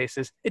day-to-day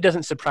basis, it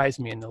doesn't surprise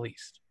me in the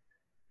least.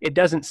 It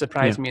doesn't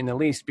surprise me in the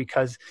least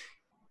because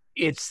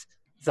it's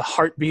the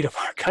heartbeat of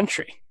our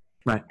country.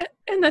 Right.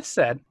 And that's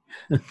sad.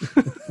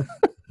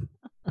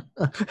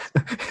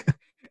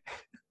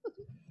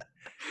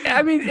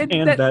 I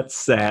mean, that's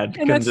sad.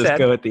 Can just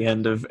go at the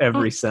end of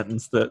every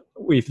sentence that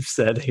we've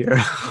said here.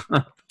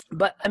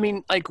 But I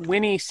mean, like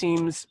Winnie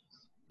seems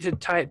to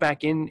tie it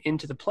back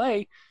into the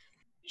play.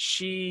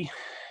 She's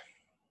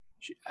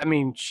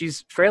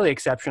fairly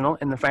exceptional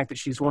in the fact that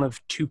she's one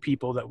of two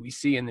people that we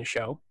see in the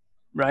show,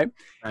 right?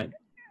 Right.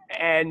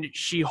 And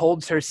she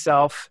holds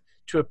herself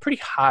to a pretty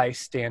high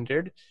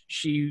standard.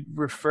 She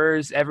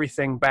refers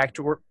everything back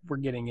to we're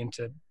getting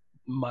into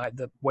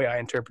the way I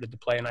interpreted the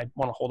play, and I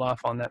want to hold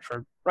off on that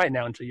for right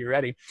now until you're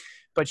ready.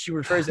 But she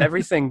refers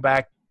everything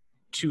back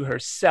to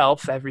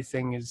herself.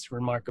 Everything is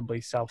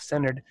remarkably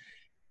self-centered.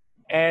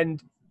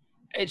 And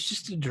It's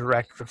just a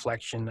direct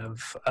reflection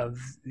of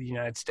the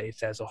United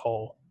States as a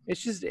whole.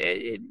 It's just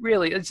it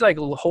really it's like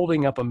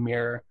holding up a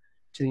mirror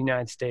to the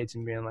United States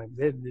and being like,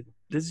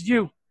 this is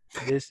you.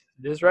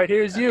 This right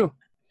here is you.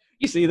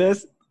 You see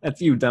this?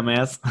 That's you,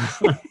 dumbass.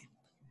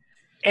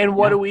 And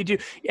what do we do?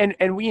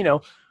 And we,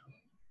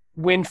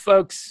 when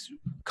folks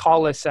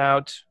call us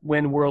out,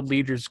 when world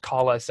leaders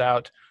call us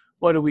out,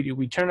 what do?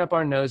 We turn up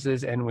our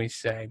noses and we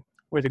say,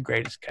 we're the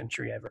greatest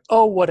country ever.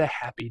 Oh, what a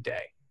happy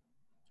day.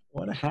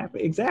 What a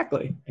happy,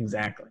 exactly.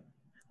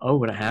 Oh,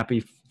 what a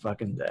happy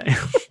fucking day.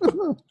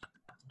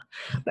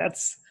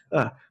 That's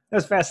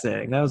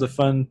fascinating. That was a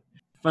fun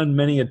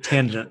many a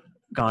tangent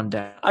gone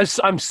down.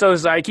 I'm so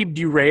sorry. I keep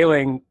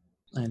derailing.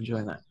 I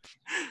enjoy that.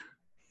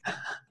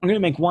 I'm going to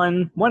make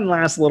one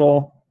last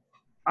little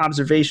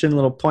observation,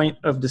 little point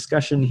of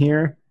discussion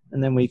here,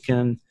 and then we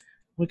can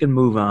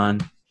move on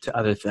to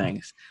other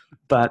things.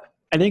 But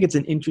I think it's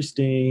an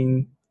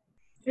interesting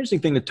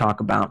thing to talk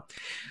about.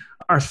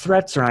 Our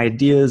threats or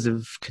ideas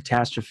of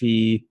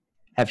catastrophe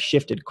have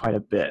shifted quite a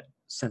bit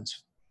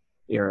since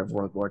the era of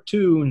World War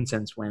II and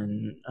since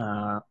when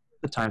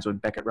the times when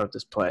Beckett wrote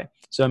this play.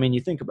 So, I mean,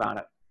 you think about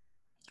it.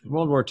 In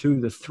World War II,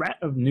 the threat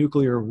of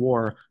nuclear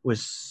war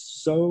was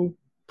so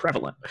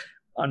prevalent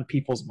on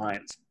people's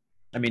minds.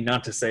 I mean,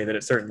 not to say that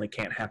it certainly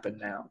can't happen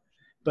now,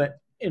 but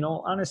in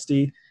all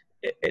honesty,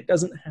 it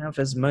doesn't have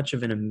as much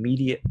of an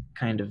immediate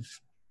kind of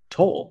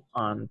toll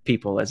on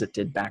people as it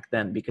did back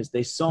then, because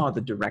they saw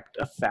the direct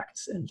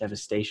effects and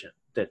devastation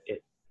that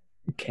it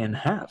can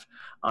have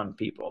on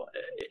people.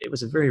 It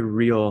was a very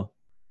real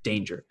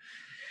danger.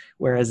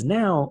 Whereas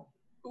now,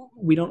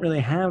 we don't really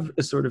have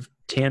a sort of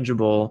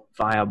tangible,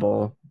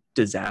 viable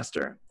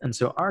disaster. And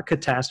so our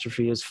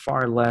catastrophe is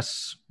far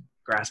less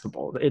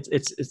graspable.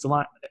 It's a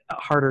lot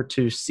harder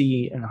to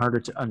see and harder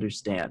to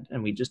understand.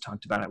 And we just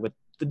talked about it with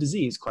the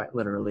disease, quite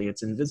literally.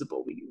 It's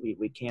invisible.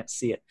 We can't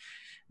see it.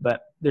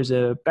 But there's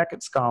a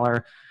Beckett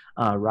scholar,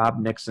 Rob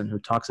Nixon, who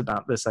talks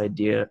about this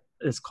idea.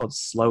 It's called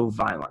slow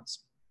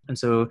violence. And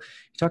so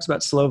he talks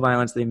about slow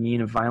violence. They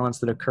mean a violence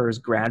that occurs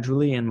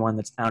gradually and one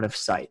that's out of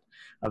sight,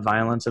 a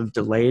violence of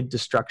delayed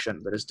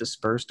destruction that is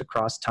dispersed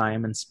across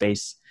time and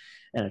space,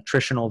 and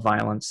attritional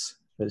violence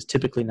that is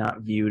typically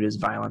not viewed as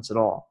violence at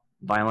all.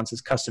 Violence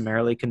is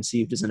customarily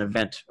conceived as an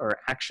event or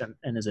action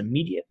and is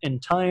immediate in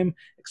time,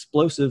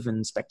 explosive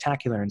and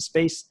spectacular in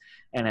space,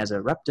 and as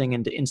erupting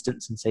into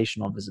instant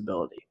sensational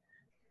visibility.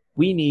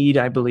 We need,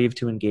 I believe,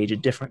 to engage a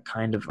different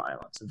kind of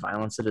violence, a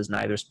violence that is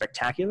neither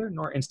spectacular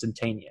nor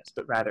instantaneous,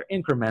 but rather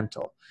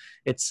incremental.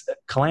 Its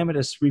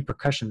calamitous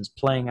repercussions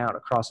playing out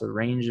across a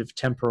range of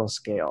temporal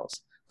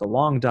scales. The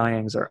long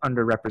dyings are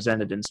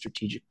underrepresented in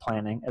strategic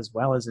planning as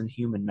well as in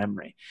human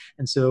memory.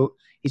 And so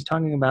he's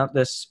talking about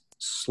this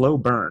slow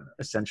burn,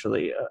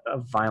 essentially,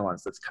 of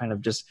violence that's kind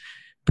of just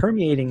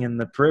permeating in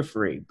the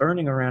periphery,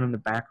 burning around in the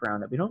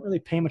background that we don't really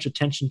pay much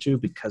attention to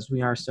because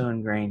we are so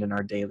ingrained in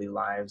our daily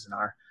lives and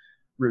our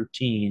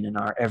routine and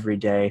our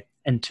everyday,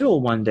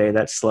 until one day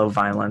that slow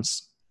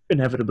violence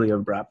inevitably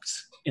erupts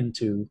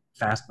into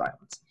fast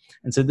violence.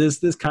 And so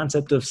this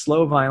concept of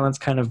slow violence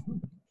kind of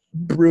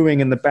brewing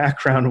in the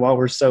background while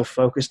we're so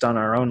focused on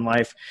our own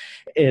life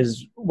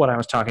is what I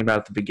was talking about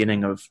at the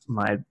beginning of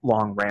my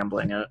long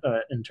rambling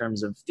in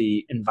terms of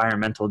the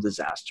environmental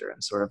disaster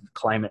and sort of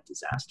climate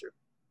disaster.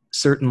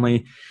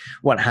 Certainly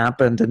what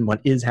happened and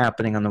what is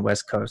happening on the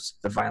West Coast,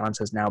 the violence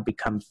has now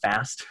become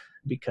fast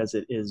because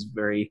it is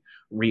very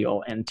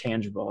real and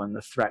tangible, and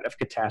the threat of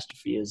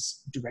catastrophe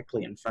is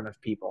directly in front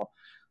of people.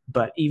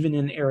 But even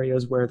in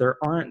areas where there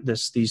aren't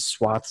these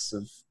swaths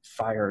of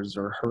fires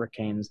or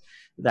hurricanes,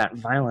 that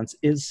violence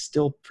is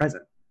still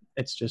present.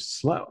 It's just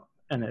slow,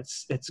 and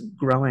it's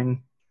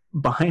growing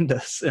behind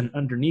us and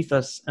underneath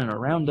us and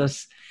around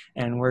us,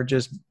 and we're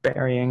just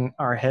burying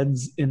our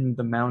heads in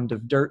the mound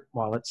of dirt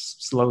while it's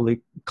slowly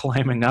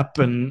climbing up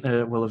and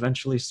will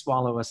eventually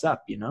swallow us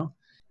up, you know?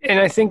 And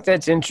I think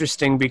that's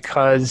interesting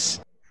because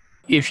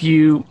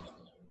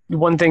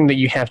one thing that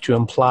you have to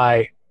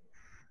imply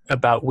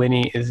about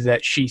Winnie is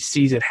that she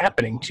sees it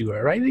happening to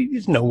her, right?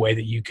 There's no way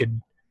that you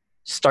could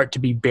start to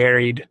be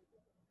buried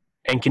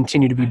and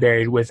continue to be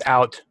buried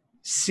without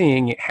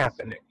seeing it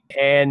happening.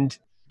 And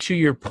to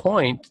your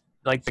point,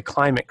 like the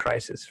climate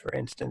crisis, for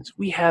instance,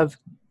 we have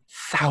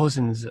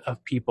thousands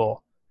of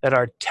people that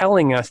are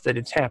telling us that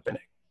it's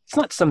happening. It's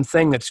not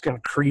something that's going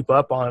to creep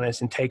up on us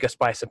and take us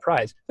by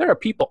surprise. There are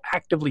people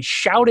actively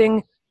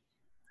shouting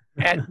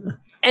at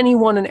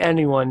anyone and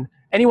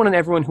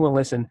everyone who will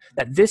listen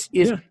that this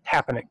is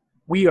happening.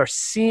 We are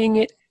seeing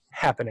it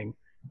happening.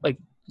 Like,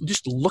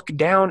 just look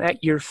down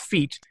at your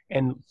feet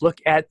and look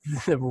at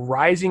the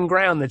rising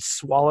ground that's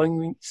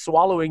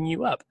swallowing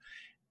you up.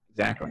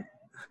 Exactly.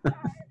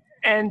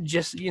 And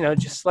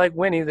just like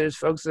Winnie, there's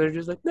folks that are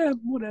just like,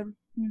 whatever.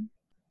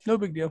 No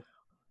big deal.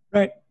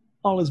 Right.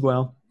 All is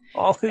well.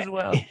 All is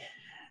well.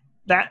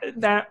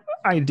 That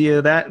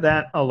idea,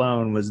 that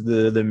alone was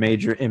the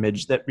major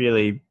image that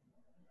really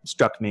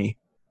struck me,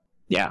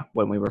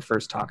 when we were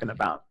first talking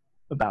about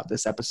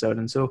this episode.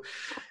 And so,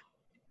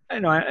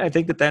 I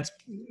think that's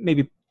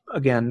maybe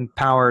again,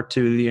 power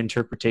to the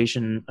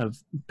interpretation of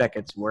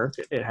Beckett's work.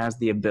 It has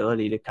the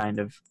ability to kind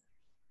of,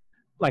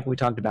 like we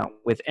talked about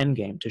with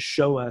Endgame, to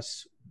show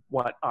us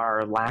what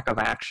our lack of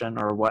action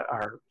or what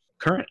our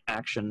current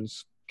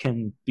actions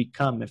can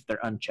become if they're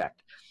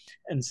unchecked.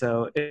 And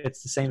so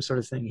it's the same sort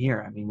of thing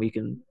here. I mean,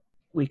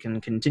 we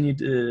can continue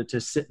to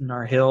sit in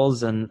our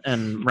hills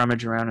and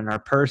rummage around in our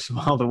purse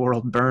while the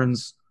world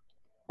burns,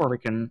 or we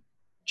can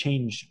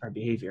change our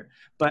behavior.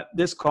 But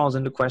this calls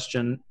into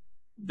question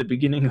the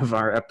beginning of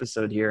our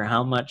episode here.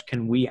 How much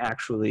can we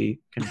actually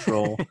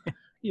control?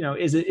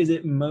 Is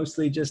it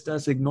mostly just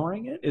us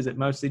ignoring it? Is it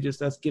mostly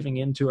just us giving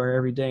into our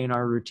everyday and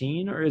our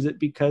routine? Or is it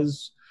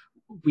because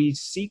we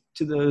seek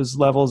to those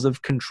levels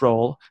of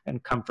control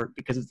and comfort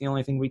because it's the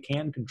only thing we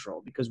can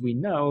control? Because we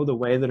know the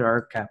way that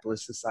our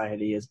capitalist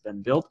society has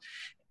been built,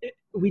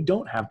 we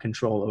don't have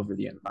control over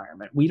the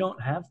environment. We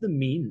don't have the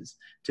means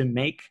to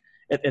make,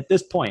 at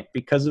this point,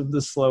 because of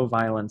the slow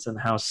violence and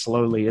how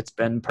slowly it's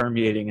been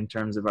permeating in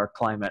terms of our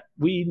climate,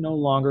 we no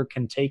longer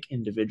can take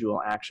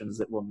individual actions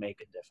that will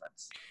make a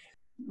difference.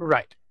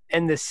 Right.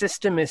 And the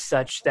system is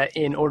such that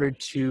in order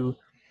to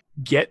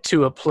get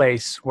to a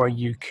place where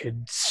you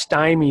could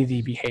stymie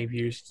the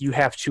behaviors, you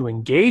have to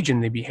engage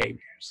in the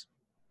behaviors.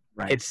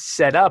 Right. It's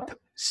set up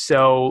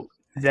so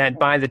that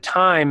by the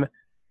time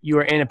you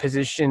are in a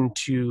position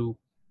to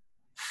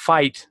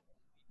fight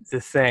the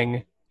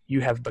thing,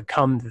 you have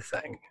become the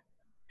thing.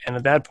 And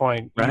at that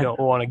point, you don't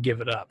want to give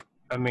it up.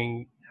 I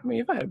mean,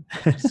 if I had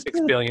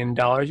 $6 billion,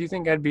 you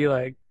think I'd be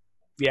like,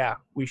 yeah,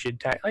 we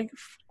should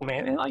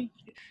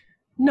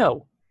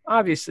no,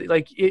 obviously,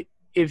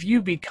 if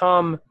you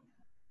become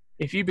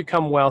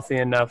wealthy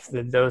enough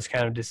that those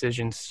kind of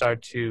decisions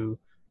start to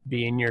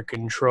be in your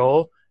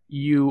control,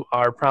 you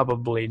are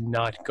probably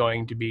not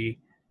going to be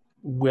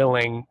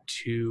willing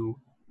to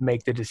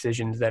make the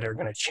decisions that are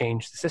going to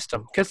change the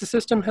system, because the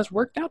system has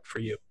worked out for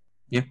you.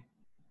 Yeah.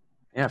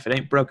 Yeah, if it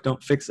ain't broke,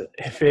 don't fix it.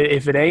 If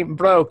it ain't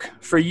broke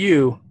for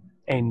you,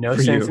 ain't no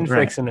sense in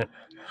fixing it.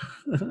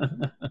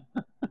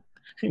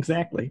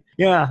 Exactly.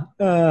 Yeah.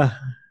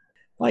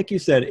 Like you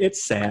said,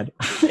 it's sad.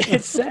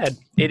 It's sad.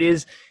 It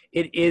is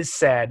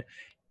sad.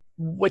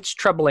 What's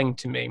troubling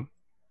to me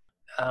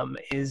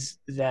is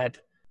that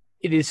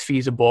it is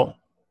feasible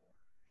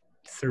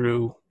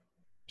through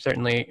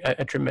certainly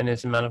a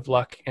tremendous amount of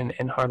luck and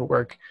hard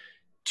work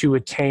to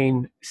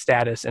attain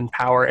status and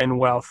power and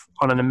wealth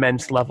on an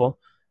immense level.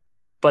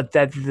 But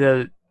that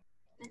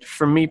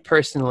for me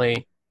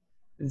personally,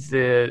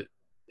 the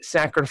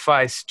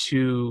sacrifice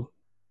to,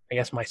 I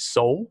guess, my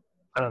soul,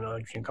 I don't know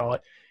what you can call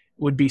it,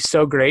 would be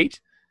so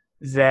great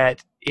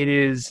that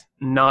it's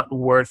not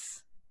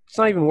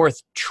even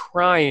worth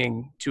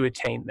trying to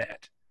attain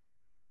that.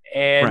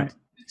 And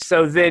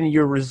so then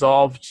you're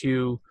resolved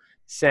to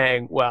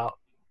saying, well,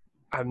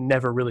 I'm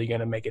never really going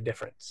to make a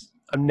difference.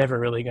 I'm never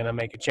really going to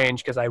make a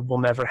change because I will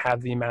never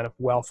have the amount of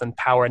wealth and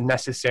power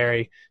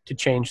necessary to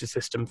change the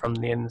system from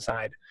the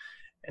inside.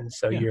 And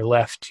so you're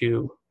left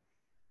to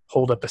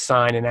hold up a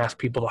sign and ask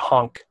people to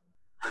honk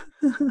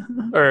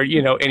or,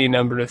 any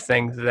number of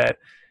things that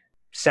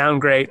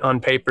sound great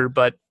on paper,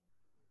 but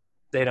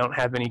they don't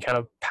have any kind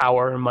of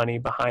power or money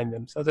behind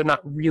them. So they're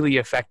not really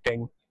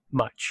affecting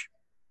much.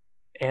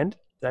 And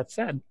that's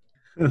sad.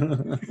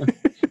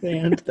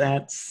 And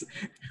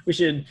we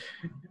should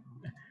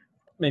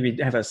maybe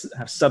have a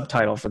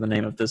subtitle for the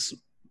name of this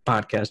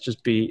podcast,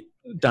 just be ...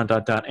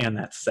 and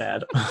that's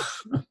sad.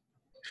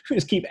 We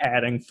just keep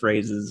adding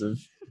phrases of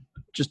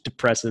just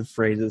depressive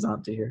phrases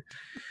onto here.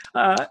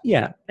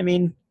 Yeah, I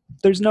mean,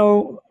 there's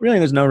no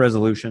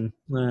resolution.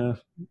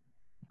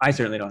 I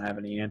certainly don't have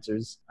any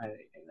answers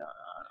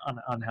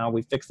on how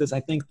we fix this.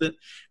 I think that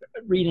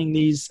reading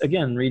these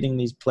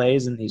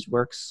plays and these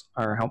works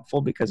are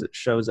helpful because it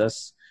shows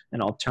us an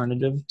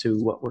alternative to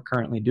what we're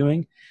currently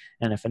doing.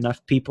 And if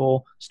enough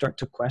people start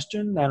to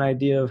question that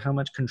idea of how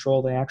much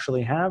control they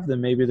actually have,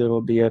 then maybe there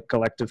will be a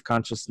collective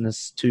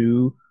consciousness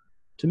to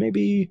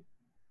maybe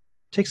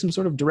take some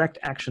sort of direct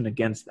action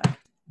against that.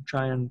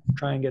 Try and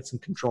get some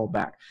control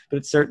back. But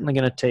it's certainly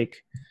going to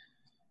take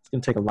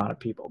a lot of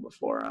people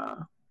before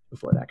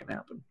that can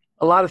happen.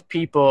 A lot of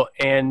people,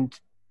 and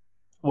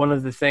one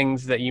of the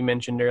things that you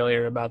mentioned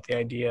earlier about the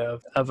idea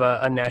of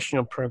a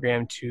national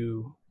program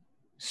to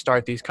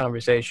start these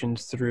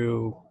conversations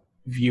through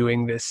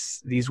viewing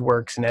these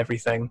works and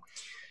everything.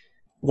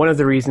 One of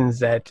the reasons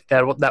that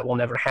will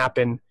never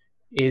happen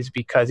is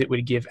because it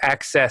would give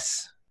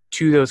access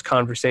to those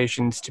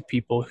conversations to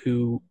people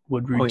who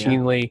would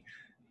routinely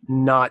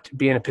not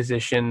be in a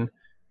position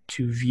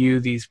to view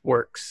these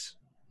works,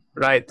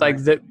 right? Like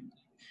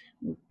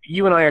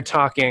you and I are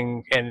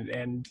talking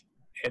and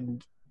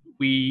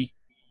we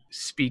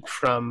speak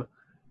from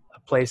a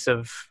place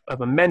of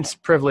immense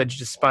privilege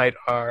despite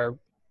our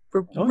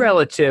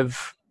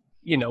relative,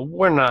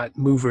 we're not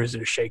movers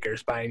or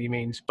shakers by any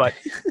means, but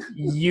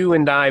you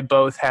and I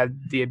both had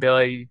the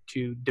ability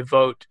to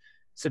devote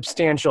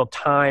substantial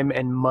time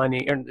and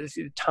money, or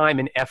time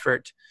and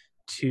effort,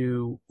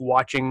 to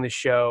watching the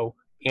show,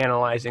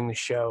 analyzing the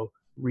show,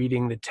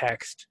 reading the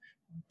text,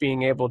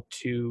 being able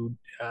to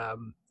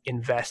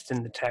invest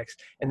in the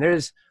text. And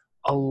there's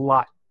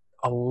a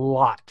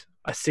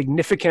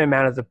significant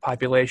amount of the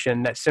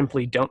population that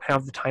simply don't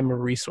have the time or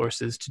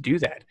resources to do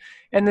that.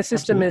 And the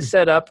system Absolutely. is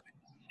set up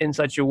in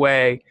such a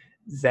way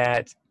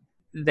that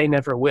they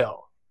never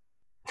will.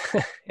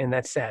 And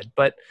that's sad.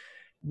 But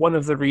one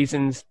of the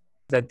reasons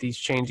that these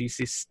changes,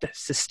 these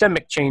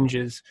systemic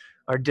changes,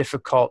 are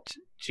difficult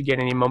to get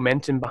any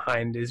momentum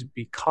behind is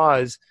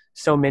because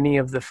so many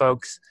of the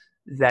folks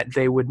that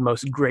they would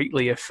most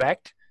greatly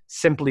affect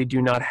simply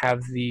do not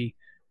have the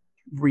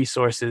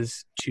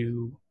resources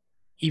to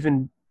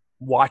even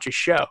watch a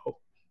show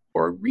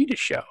or read a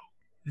show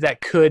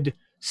that could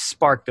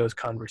spark those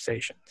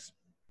conversations.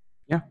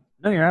 Yeah,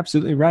 no, you're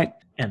absolutely right.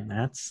 And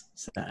that's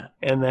sad.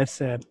 And that's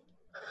sad.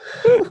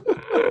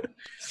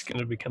 It's going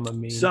to become a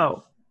meme.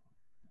 So,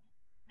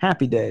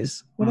 Happy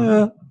Days. What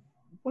do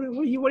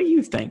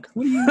you think?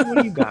 What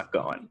do you got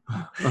going?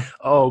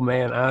 Oh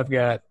man, I've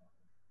got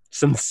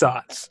some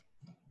thoughts.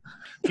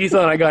 If you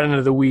thought I got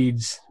into the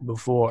weeds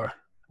before,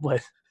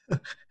 what?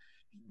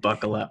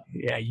 Buckle up.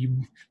 Yeah,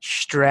 you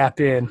strap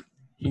in.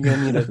 You're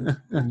gonna need a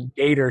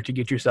gator to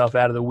get yourself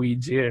out of the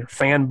weeds here.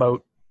 Fan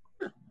boat.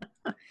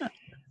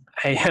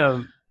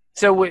 I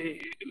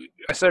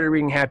started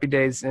reading Happy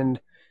Days and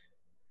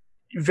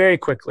very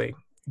quickly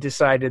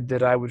decided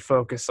that I would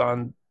focus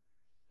on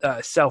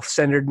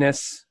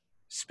self-centeredness,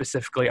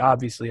 specifically,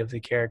 obviously, of the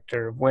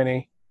character of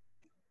Winnie.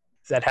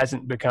 That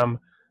hasn't become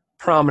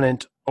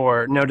prominent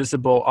or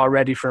noticeable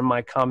already from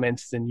my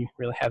comments, then you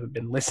really haven't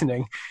been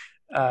listening.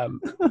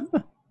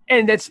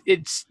 And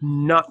it's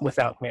not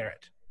without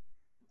merit.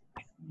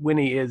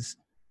 Winnie is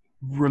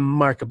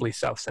remarkably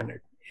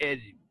self-centered.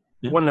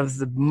 One of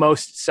the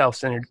most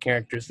self-centered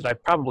characters that I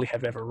probably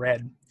have ever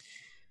read.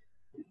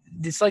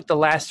 It's like the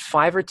last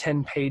 5 or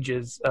 10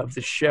 pages of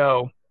the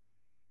show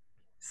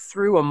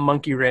threw a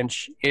monkey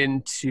wrench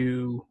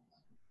into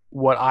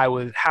what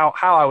how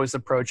I was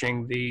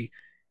approaching the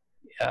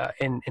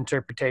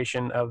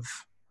interpretation of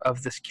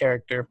this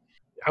character.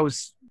 I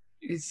was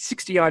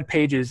 60 odd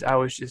pages. I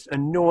was just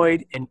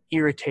annoyed and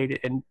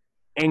irritated and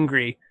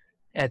angry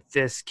at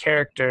this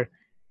character,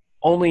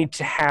 only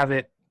to have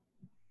it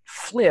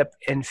flip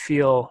and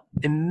feel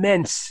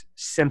immense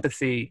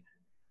sympathy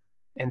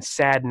and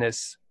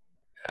sadness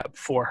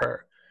for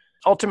her.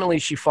 Ultimately,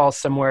 she falls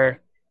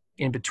somewhere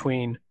in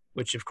between,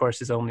 which of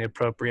course is only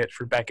appropriate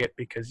for Beckett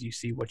because you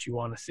see what you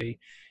want to see.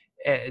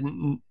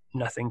 And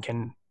nothing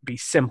can be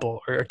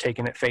simple or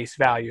taken at face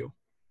value.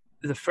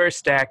 The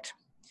first act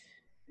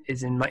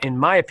is, in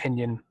my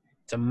opinion,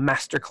 it's a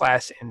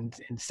masterclass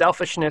in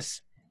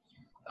selfishness,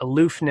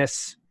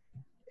 aloofness,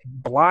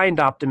 blind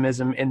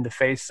optimism in the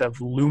face of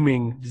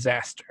looming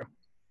disaster.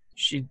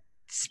 She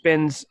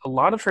spends a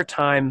lot of her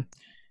time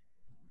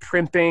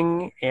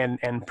primping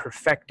and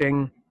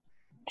perfecting.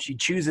 She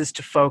chooses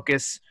to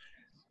focus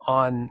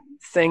on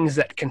things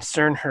that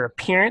concern her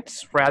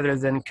appearance rather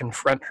than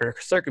confront her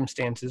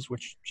circumstances,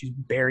 which she's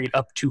buried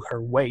up to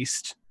her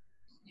waist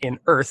in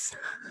earth.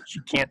 She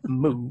can't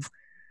move.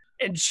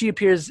 And she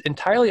appears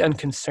entirely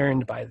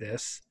unconcerned by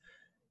this.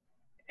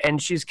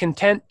 And she's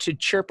content to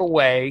chirp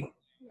away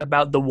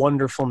about the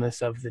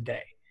wonderfulness of the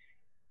day.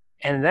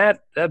 And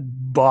that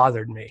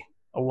bothered me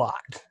a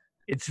lot.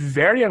 It's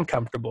very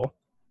uncomfortable,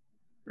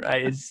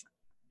 right? And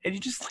you're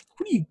just like,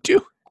 what are you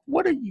doing?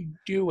 What are you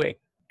doing?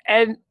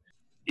 And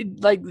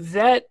like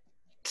that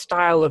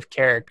style of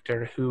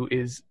character who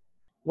is,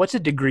 what's a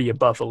degree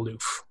above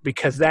aloof?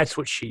 Because that's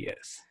what she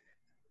is.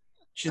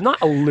 She's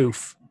not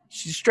aloof.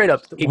 She's straight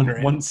up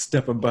ignorant. One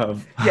step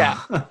above. Yeah.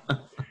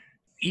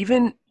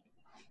 Even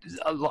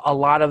a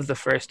lot of the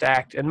first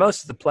act and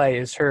most of the play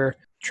is her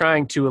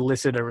trying to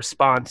elicit a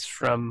response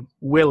from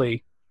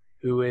Willie,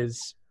 who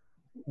is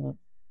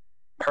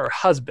her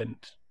husband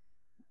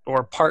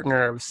or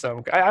partner of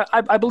some.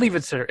 I believe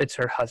it's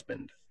her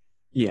husband.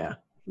 Yeah,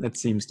 that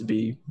seems to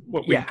be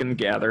what we can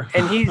gather.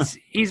 And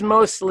he's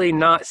mostly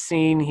not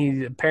seen.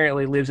 He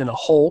apparently lives in a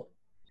hole,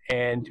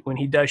 and when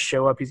he does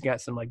show up, he's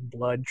got some like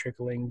blood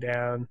trickling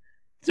down.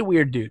 He's a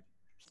weird dude,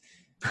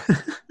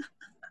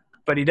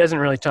 but he doesn't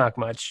really talk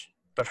much.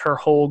 But her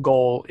whole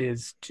goal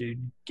is to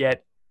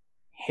get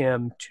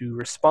him to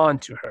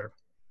respond to her.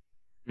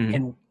 Mm.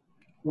 And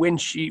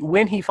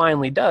when he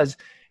finally does,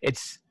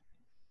 it's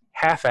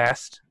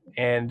half-assed,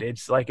 and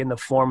it's like in the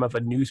form of a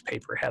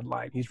newspaper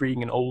headline. He's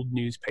reading an old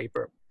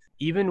newspaper.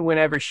 Even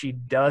whenever she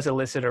does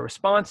elicit a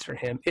response from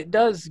him, it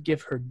does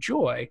give her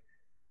joy,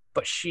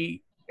 but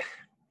she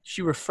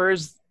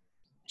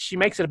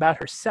makes it about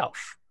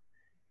herself.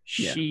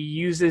 Yeah. She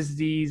uses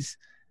these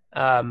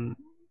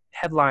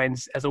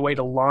headlines as a way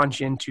to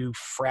launch into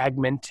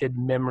fragmented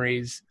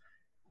memories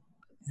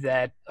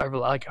that are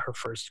like her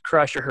first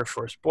crush or her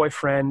first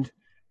boyfriend,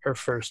 her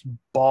first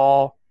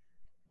ball,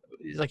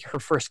 like her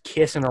first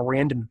kiss in a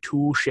random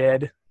tool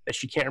shed that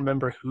she can't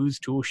remember whose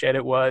tool shed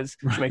it was.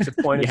 She makes a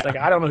point. It's like,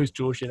 I don't know whose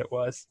tool shed it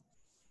was.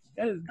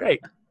 That is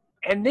great.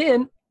 And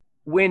then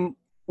when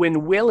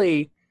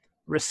Willie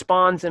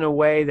responds in a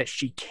way that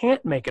she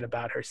can't make it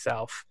about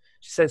herself,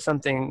 he says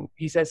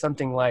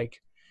something like,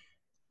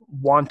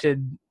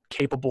 wanted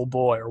capable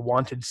boy or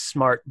wanted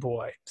smart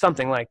boy,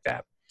 something like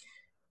that.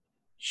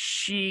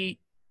 She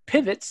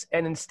pivots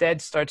and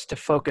instead starts to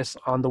focus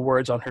on the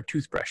words on her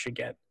toothbrush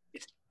again.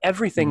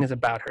 Everything is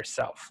about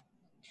herself.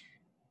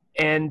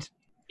 And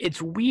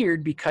it's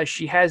weird because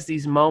she has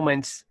these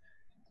moments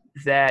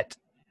that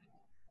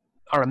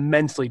are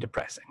immensely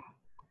depressing,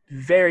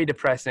 very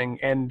depressing,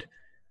 and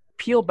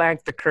peel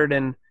back the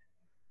curtain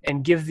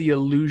and give the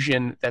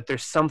illusion that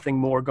there's something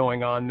more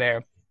going on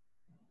there.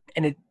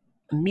 And it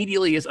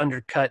immediately is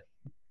undercut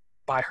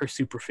by her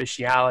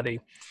superficiality.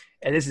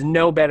 And this is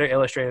no better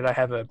illustrated. I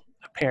have a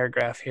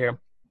paragraph here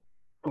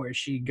where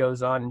she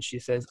goes on and she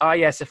says,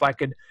 yes,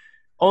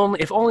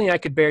 if only I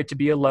could bear to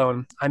be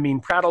alone, I mean,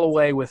 prattle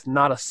away with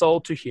not a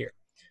soul to hear.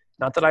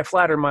 Not that I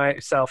flatter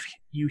myself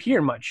you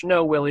hear much.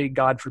 No, Willie,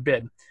 God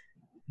forbid.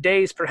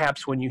 Days,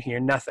 perhaps, when you hear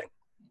nothing.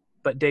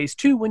 But days,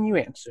 too, when you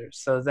answer,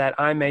 so that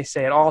I may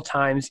say at all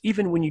times,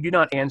 even when you do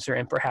not answer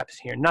and perhaps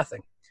hear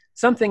nothing.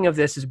 Something of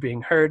this is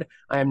being heard.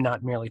 I am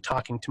not merely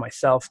talking to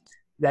myself.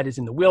 That is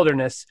in the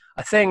wilderness,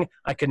 a thing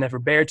I could never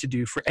bear to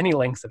do for any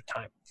length of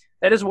time.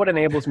 That is what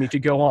enables me to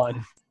go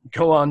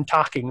on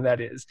talking, that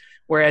is.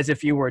 Whereas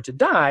if you were to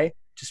die,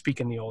 to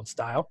speak in the old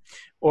style,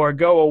 or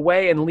go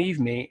away and leave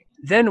me,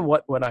 then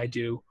what would I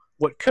do?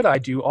 What could I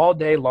do all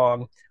day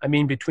long? I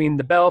mean, between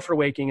the bell for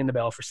waking and the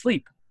bell for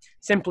sleep.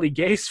 Simply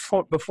gaze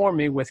before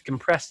me with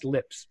compressed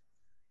lips.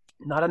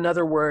 Not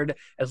another word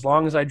as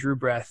long as I drew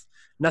breath.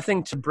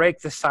 Nothing to break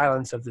the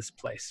silence of this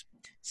place.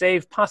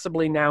 Save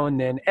possibly now and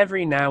then,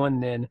 every now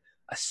and then,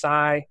 a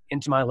sigh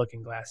into my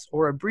looking glass,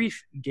 or a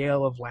brief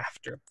gale of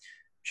laughter,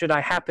 should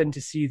I happen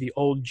to see the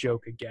old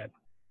joke again.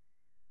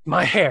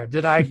 My hair,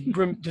 did I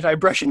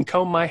brush and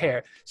comb my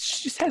hair?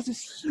 She just has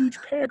this huge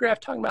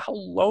paragraph talking about how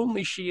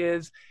lonely she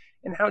is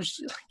and how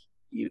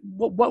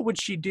what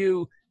would she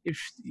do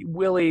if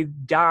Willie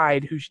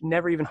died, who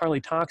never even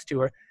hardly talks to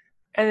her,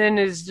 and then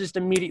is just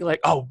immediately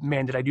like, oh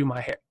man, did I do my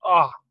hair?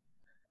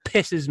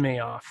 Pisses me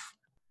off.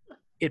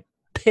 It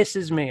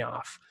pisses me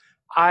off.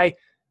 I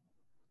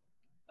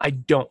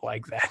don't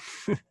like that.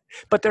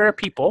 But there are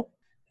people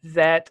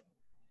that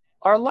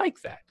are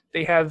like that.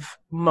 They have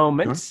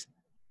moments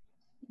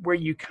where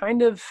you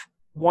kind of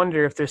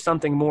wonder if there's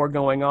something more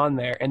going on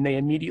there, and they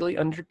immediately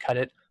undercut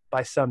it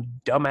by some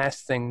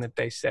dumbass thing that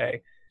they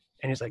say.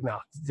 And it's like, no,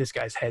 this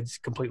guy's head's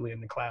completely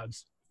in the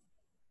clouds.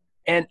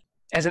 And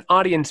as an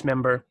audience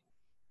member,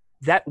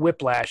 that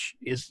whiplash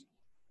is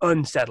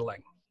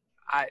unsettling.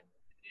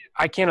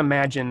 I can't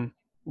imagine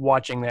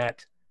watching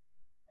that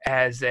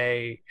as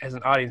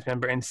an audience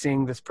member and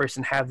seeing this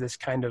person have this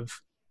kind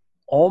of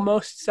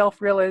almost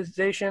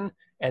self-realization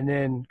and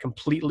then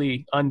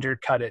completely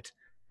undercut it.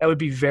 That would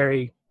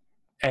be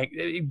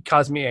it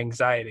caused me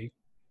anxiety.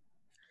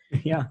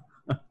 Yeah.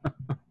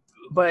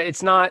 But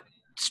it's not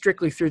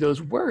strictly through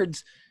those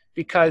words,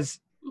 because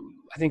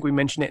I think we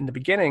mentioned it in the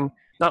beginning.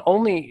 Not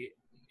only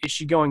is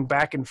she going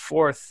back and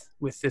forth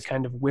with this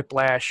kind of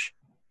whiplash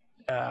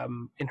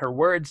in her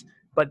words,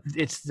 but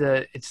it's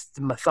the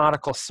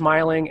methodical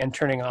smiling and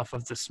turning off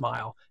of the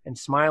smile, and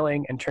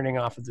smiling and turning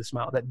off of the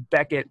smile, that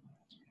Beckett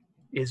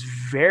is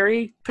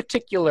very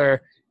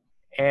particular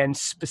and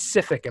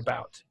specific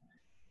about.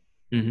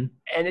 Mm-hmm.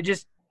 And it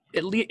just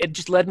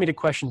led me to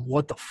question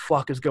what the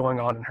fuck is going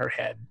on in her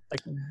head.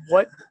 Like,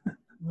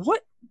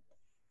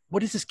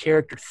 what is this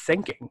character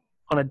thinking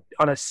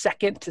on a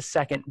second to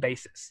second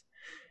basis?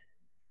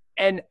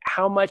 And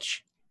how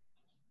much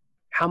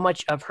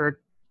of her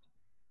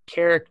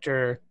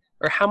character,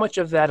 or how much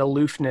of that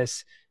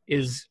aloofness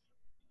is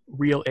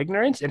real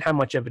ignorance, and how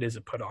much of it is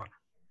a put on?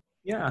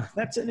 Yeah,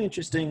 that's an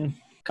interesting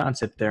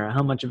concept there.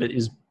 How much of it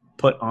is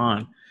put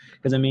on?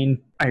 Because, I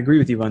mean, I agree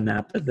with you on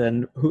that, but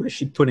then who is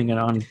she putting it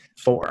on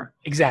for?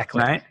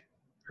 Exactly. Right?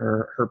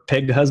 Her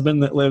pig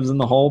husband that lives in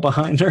the hole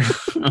behind her?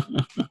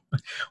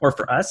 Or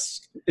for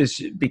us,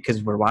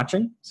 because we're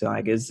watching? So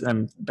I guess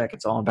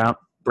Beckett's all about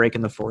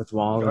breaking the fourth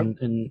wall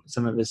and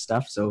some of his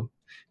stuff. So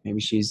maybe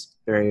she's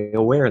very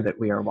aware that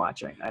we are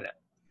watching.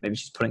 Maybe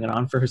she's putting it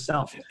on for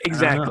herself.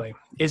 Exactly.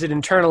 Is it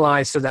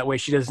internalized so that way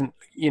she doesn't,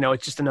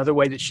 it's just another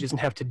way that she doesn't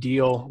have to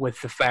deal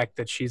with the fact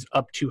that she's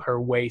up to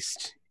her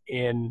waist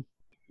in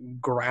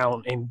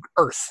ground, in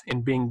earth,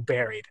 in being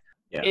buried.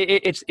 Yeah.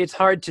 It's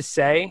hard to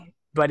say,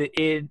 but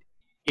it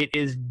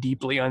is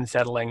deeply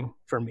unsettling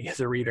for me as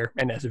a reader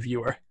and as a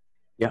viewer.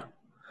 Yeah.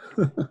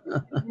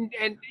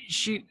 And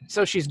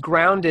she's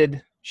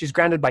grounded. She's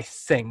grounded by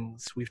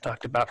things. We've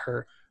talked about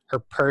her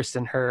purse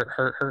and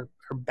her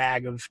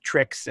bag of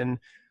tricks, and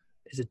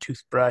there's a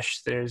toothbrush.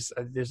 There's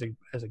a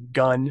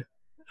gun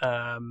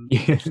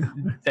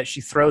that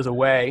she throws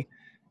away.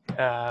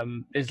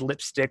 There's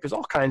lipstick. There's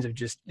all kinds of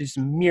just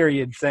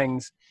myriad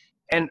things,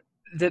 and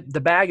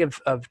the bag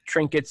of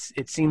trinkets,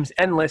 it seems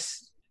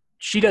endless.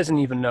 She doesn't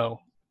even know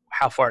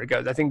how far it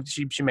goes. I think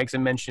she makes a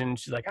mention.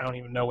 She's like, I don't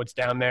even know what's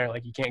down there.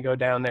 Like, you can't go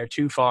down there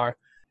too far.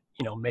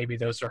 Maybe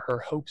those are her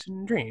hopes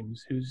and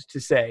dreams. Who's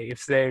to say?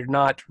 If they're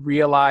not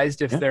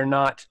realized, if they're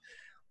not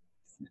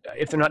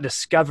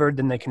discovered,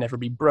 then they can never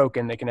be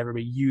broken. They can never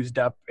be used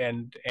up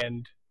and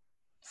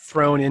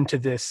thrown into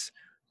this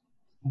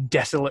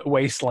desolate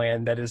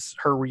wasteland that is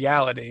her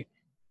reality.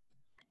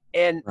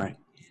 And Right.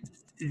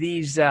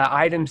 these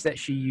items that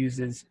she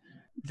uses,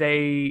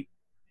 they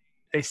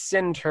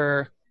send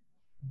her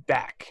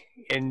back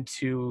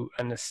into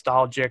a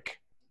nostalgic,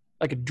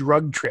 like a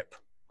drug trip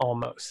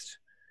almost.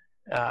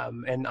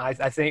 And I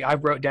think I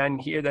wrote down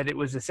here that it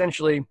was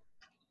essentially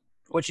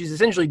what she's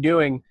essentially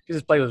doing, because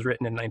this play was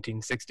written in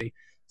 1960.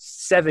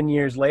 7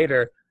 years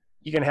later,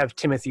 you're going to have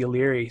Timothy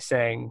Leary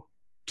saying,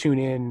 tune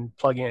in,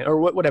 plug in, or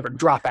whatever,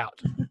 drop out.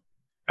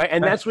 Right?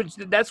 And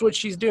that's what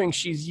she's doing.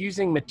 She's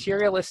using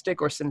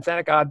materialistic or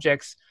synthetic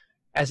objects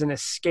as an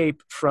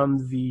escape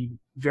from the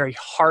very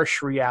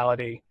harsh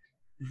reality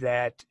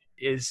that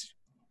is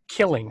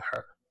killing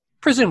her,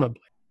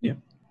 presumably. Yeah.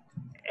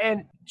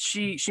 And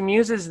she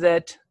muses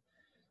that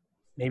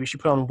maybe she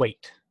put on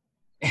weight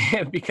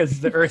because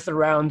the earth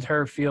around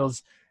her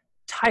feels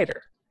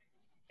tighter.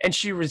 And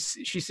she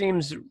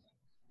seems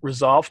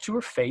resolved to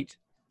her fate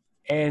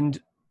and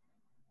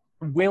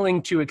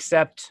willing to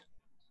accept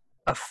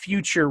a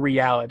future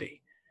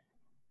reality,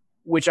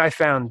 which I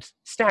found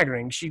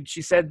staggering. She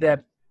said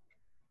that,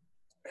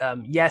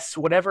 yes,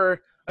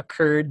 whatever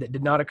occurred that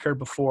did not occur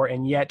before,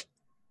 and yet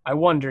I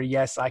wonder,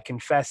 yes, I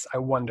confess, I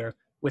wonder,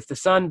 with the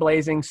sun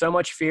blazing so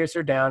much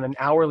fiercer down and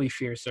hourly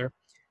fiercer,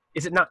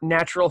 is it not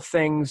natural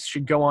things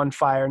should go on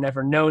fire,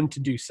 never known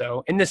to do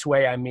so? In this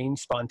way, I mean,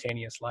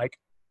 spontaneous-like.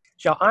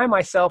 Shall I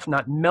myself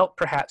not melt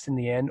perhaps in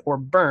the end, or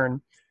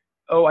burn?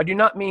 Oh, I do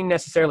not mean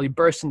necessarily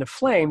burst into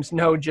flames.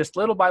 No, just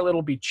little by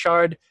little be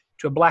charred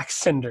to a black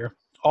cinder,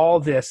 all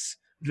this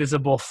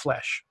visible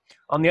flesh.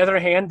 On the other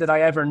hand, did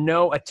I ever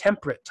know a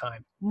temperate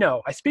time?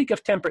 No, I speak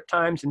of temperate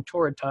times and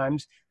torrid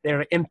times. They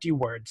are empty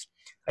words.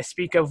 I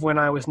speak of when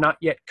I was not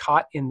yet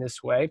caught in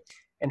this way,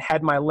 and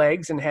had my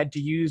legs and had the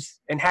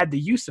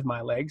use of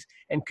my legs,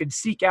 and could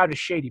seek out a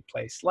shady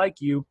place, like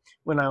you,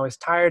 when I was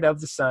tired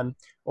of the sun,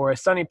 or a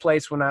sunny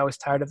place when I was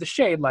tired of the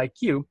shade, like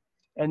you,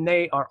 and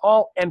they are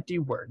all empty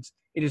words.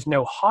 It is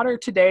no hotter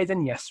today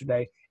than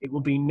yesterday. It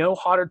will be no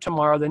hotter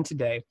tomorrow than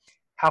today.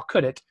 How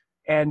could it?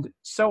 And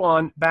so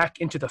on, back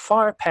into the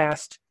far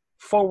past,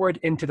 forward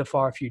into the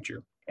far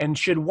future. And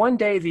should one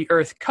day the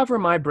earth cover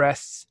my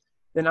breasts,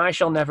 then I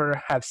shall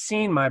never have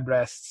seen my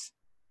breasts.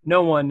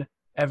 No one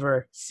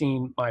ever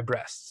seen my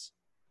breasts.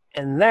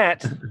 And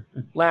that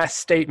last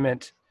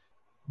statement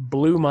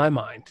blew my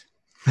mind.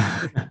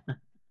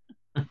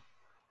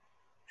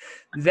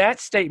 That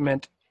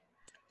statement,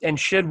 and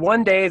should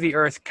one day the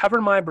earth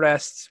cover my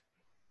breasts,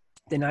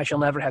 then I shall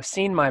never have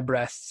seen my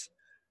breasts.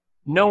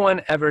 No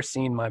one ever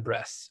seen my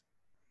breasts.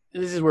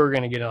 This is where we're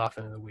going to get off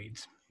into the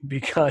weeds,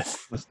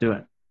 because Let's do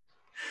it.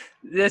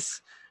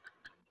 This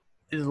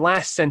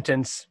last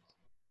sentence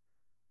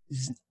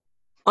is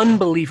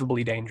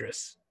unbelievably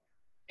dangerous,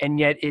 and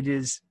yet it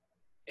is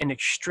an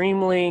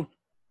extremely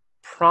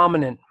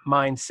prominent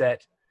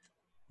mindset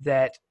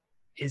that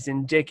is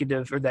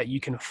indicative, or that you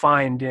can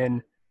find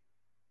in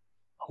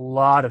a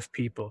lot of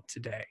people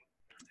today.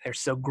 They're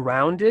so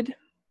grounded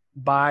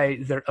by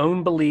their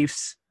own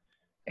beliefs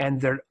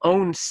and their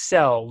own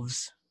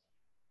selves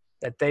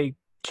that they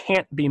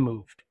can't be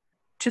moved,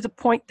 to the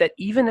point that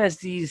even as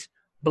these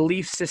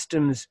belief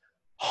systems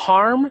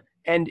harm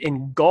and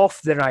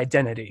engulf their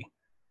identity,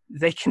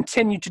 they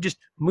continue to just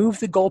move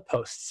the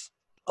goalposts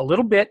a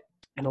little bit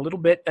and a little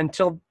bit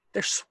until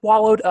they're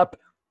swallowed up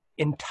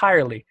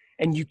entirely,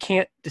 and you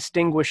can't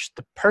distinguish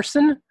the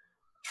person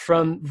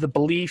from the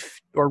belief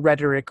or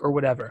rhetoric or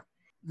whatever.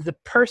 The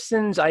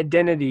person's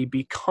identity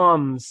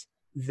becomes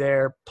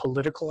their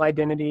political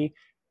identity.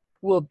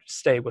 We'll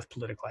stay with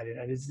political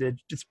identity.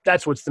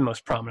 That's what's the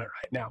most prominent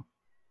right now.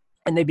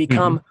 And they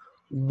become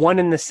one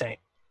and the same.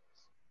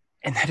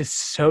 And that is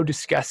so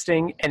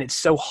disgusting, and it's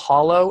so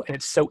hollow, and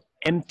it's so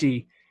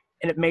empty,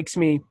 and it makes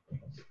me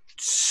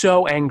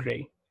so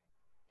angry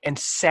and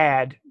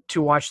sad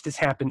to watch this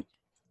happen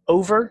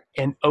over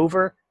and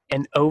over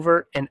and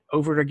over and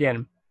over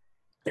again.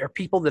 There are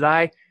people that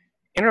I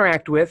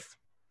interact with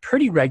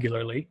pretty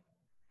regularly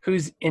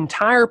whose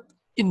entire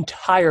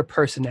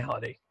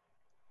personality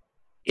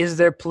is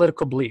their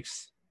political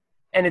beliefs.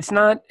 And it's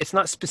not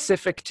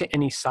specific to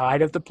any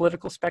side of the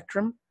political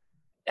spectrum.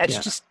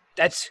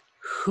 That's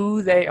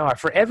who they are.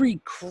 For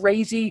every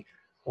crazy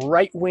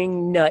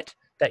right-wing nut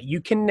that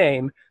you can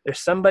name, there's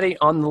somebody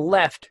on the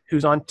left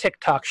who's on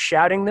TikTok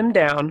shouting them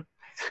down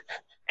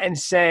and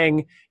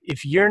saying,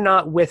 if you're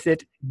not with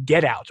it,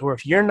 get out. Or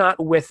if you're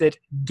not with it,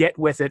 get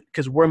with it,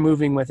 because we're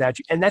moving without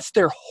you. And that's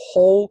their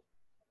whole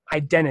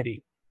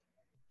identity.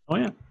 Oh,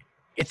 yeah.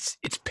 It's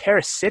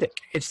parasitic.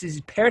 It's this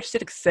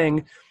parasitic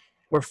thing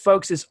where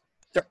folks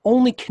their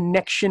only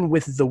connection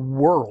with the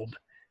world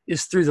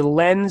is through the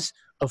lens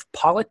of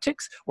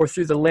politics or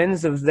through the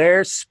lens of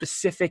their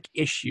specific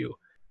issue.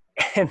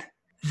 And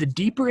the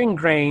deeper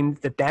ingrained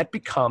that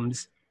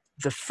becomes,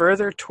 the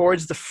further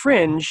towards the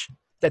fringe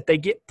that they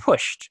get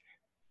pushed,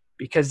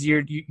 because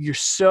you're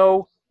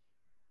so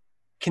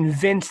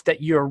convinced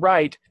that you're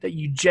right that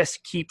you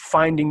just keep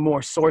finding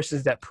more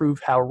sources that prove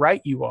how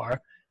right you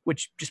are,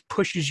 which just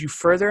pushes you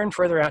further and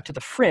further out to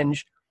the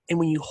fringe. And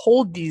when you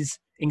hold these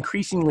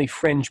increasingly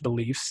fringe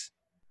beliefs,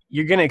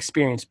 you're going to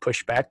experience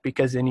pushback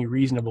because any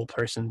reasonable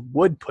person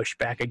would push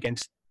back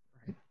against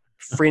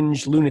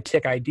fringe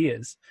lunatic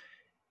ideas.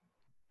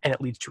 And it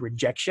leads to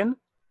rejection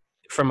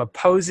from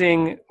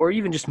opposing or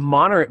even just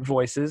moderate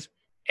voices.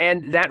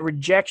 And that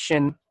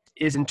rejection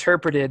is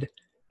interpreted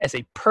as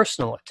a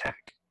personal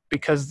attack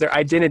because their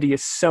identity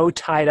is so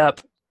tied up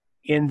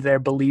in their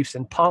beliefs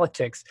and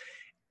politics.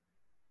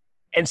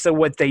 And so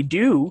what they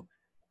do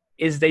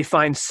is they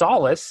find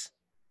solace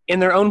in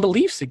their own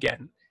beliefs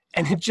again.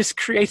 And it just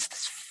creates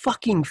this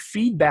fucking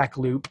feedback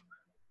loop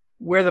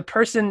where the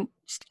person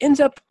just ends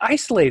up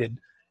isolated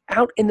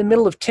out in the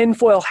middle of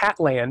tinfoil hat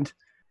land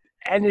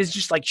and is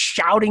just like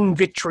shouting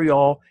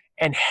vitriol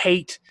and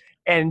hate,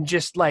 and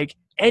just like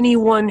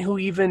anyone who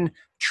even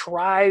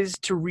tries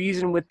to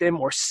reason with them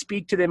or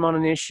speak to them on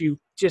an issue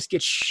just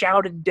gets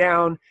shouted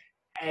down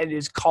and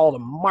is called a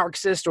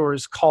Marxist or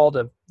is called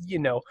a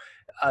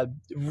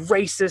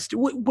racist,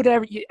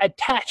 whatever. You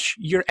attach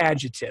your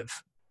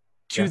adjective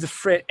to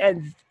the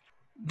and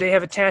they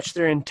have attached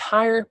their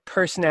entire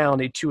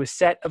personality to a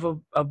set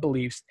of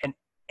beliefs, and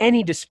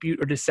any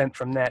dispute or dissent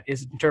from that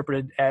is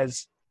interpreted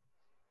as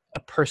a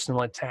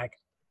personal attack.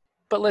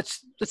 But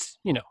let's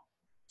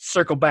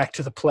circle back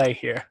to the play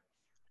here,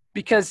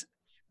 because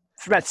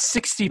for about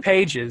 60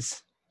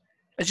 pages,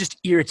 I was just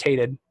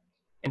irritated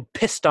and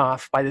pissed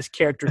off by this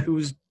character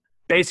who's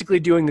basically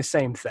doing the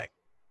same thing,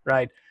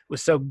 right?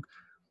 So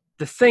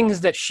the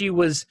things that she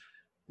was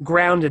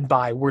grounded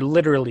by were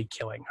literally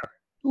killing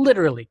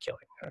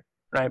her,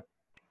 right?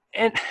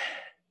 And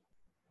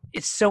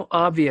it's so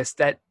obvious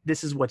that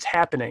this is what's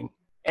happening.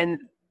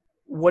 And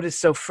what is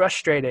so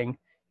frustrating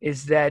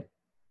is that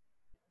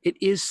it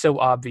is so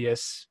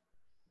obvious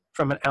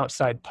from an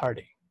outside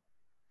party.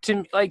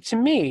 To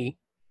me,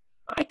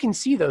 I can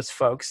see those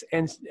folks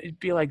and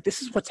be like,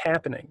 this is what's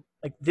happening.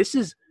 Like, this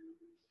is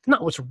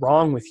not what's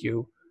wrong with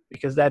you,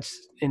 because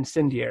that's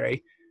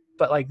incendiary,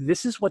 but like,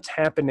 this is what's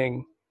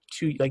happening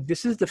to, like,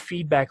 this is the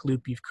feedback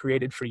loop you've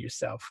created for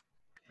yourself.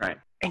 Right.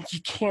 And you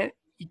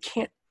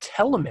can't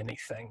tell them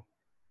anything.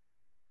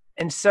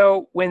 And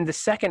so when the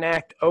second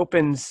act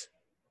opens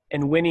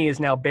and Winnie is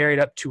now buried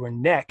up to her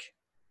neck,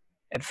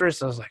 at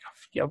first I was like,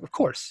 yeah, of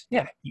course.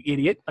 Yeah, you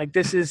idiot. Like,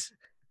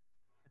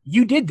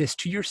 you did this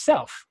to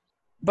yourself.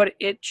 But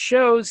it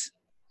shows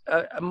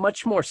a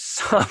much more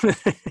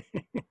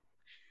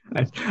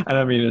I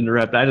don't mean to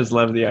interrupt. I just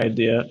love the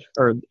idea,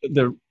 or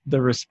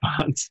the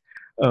response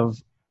of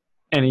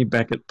any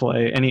Beckett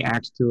play, any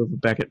act two of a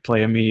Beckett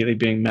play immediately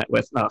being met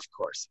with, oh, of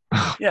course.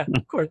 Yeah,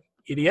 of course,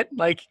 idiot.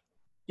 Like,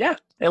 yeah,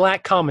 they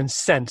lack common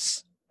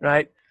sense,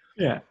 right?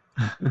 Yeah.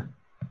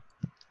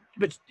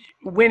 But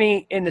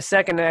Winnie in the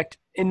second act,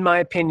 in my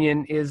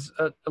opinion, is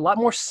a lot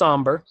more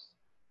somber.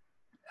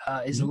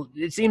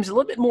 It seems a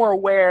little bit more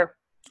aware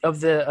of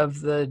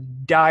the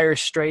dire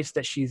straits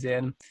that she's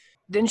in.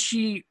 Then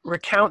she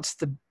recounts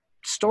the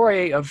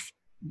story of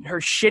her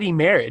shitty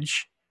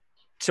marriage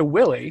to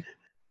Willie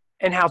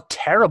and how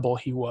terrible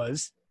he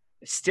was,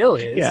 still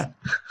is. Yeah.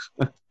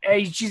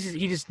 And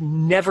he just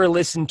never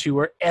listened to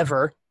her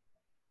ever,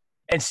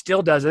 and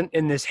still doesn't,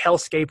 in this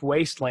hellscape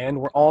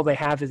wasteland where all they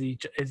have is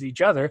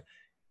each other.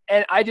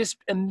 And I just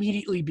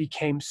immediately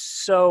became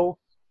so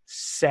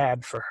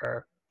sad for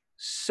her.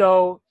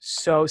 So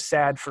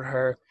sad for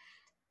her,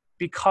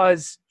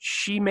 because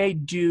she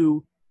made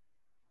do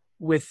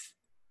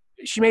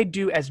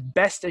as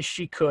best as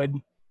she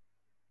could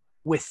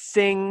with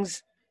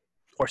things,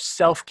 or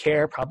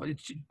self-care, probably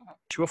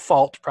to a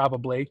fault,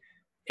 probably.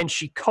 And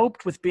she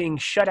coped with being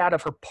shut out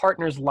of her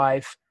partner's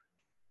life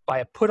by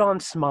a put-on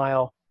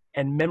smile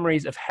and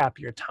memories of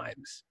happier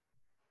times.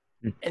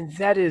 And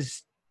that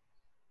is,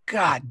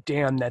 god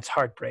damn, that's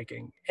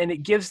heartbreaking. And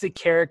it gives the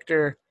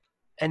character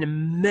an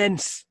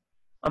immense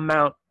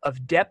amount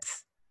of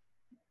depth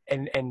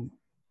and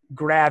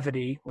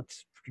gravity.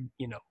 Let's,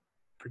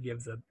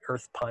 forgive the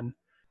earth pun.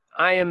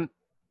 I am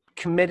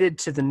committed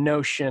to the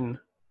notion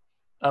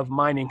of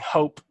mining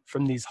hope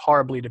from these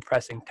horribly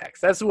depressing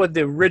texts. That's what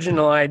the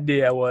original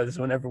idea was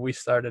whenever we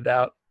started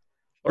out.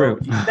 Or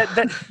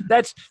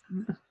that's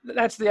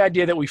the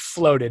idea that we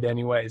floated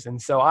anyways.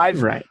 And so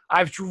I've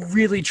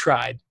really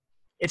tried.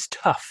 It's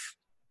tough.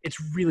 It's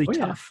really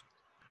tough.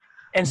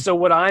 Yeah. And so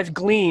what I've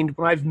gleaned,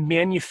 what I've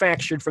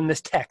manufactured from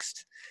this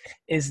text,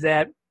 is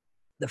that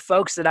the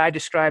folks that I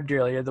described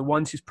earlier, the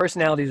ones whose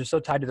personalities are so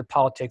tied to the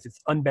politics, it's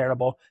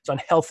unbearable, it's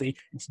unhealthy,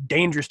 it's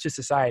dangerous to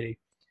society.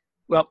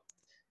 Well,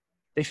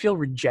 they feel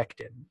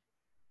rejected.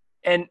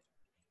 And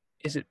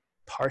is it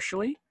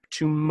partially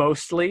to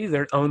mostly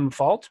their own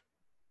fault?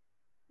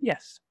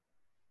 Yes,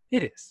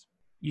 it is.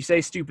 You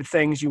say stupid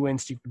things, you win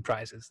stupid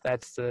prizes.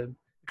 That's the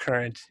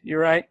current, you're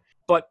right.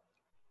 But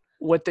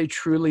what they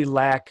truly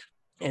lack,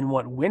 and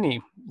what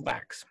Winnie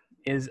lacks,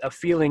 is a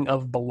feeling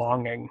of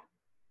belonging.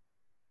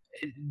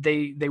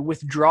 They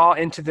withdraw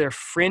into their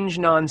fringe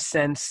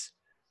nonsense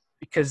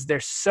because they're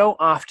so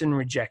often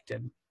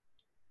rejected.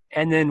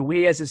 And then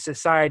we as a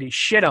society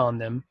shit on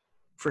them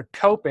for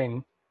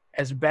coping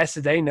as best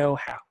as they know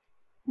how.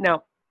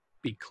 Now,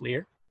 be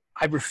clear,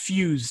 I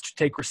refuse to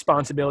take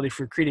responsibility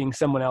for creating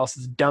someone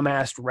else's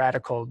dumbass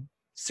radical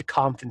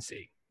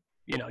sycophancy.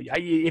 You know,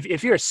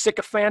 if you're a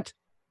sycophant,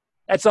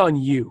 that's on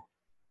you.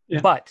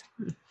 Yeah. But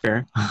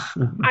Fair.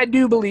 I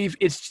do believe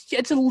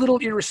it's a little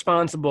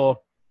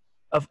irresponsible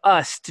of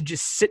us to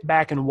just sit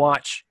back and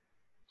watch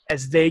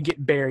as they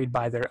get buried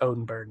by their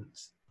own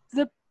burdens.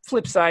 The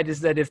flip side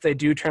is that if they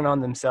do turn on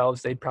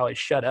themselves, they'd probably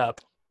shut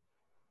up.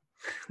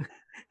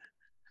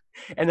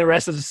 And the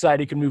rest of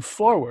society can move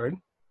forward.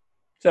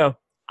 So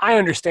I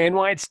understand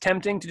why it's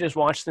tempting to just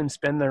watch them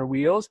spin their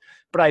wheels,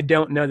 but I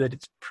don't know that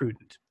it's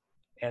prudent.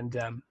 And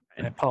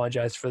I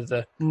apologize for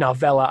the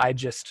novella I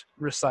just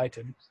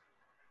recited.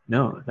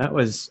 No, that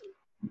was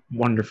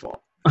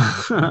wonderful.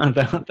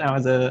 that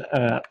was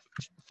a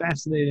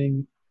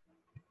fascinating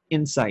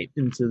insight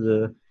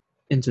into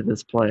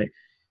this play.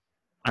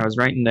 I was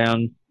writing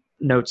down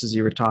notes as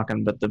you were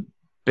talking, but the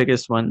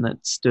biggest one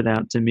that stood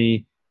out to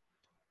me,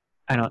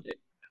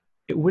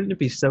 wouldn't it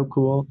be so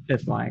cool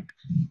if, like,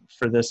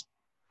 for this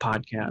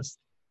podcast,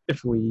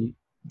 if we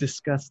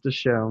discussed the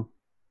show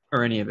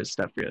or any of his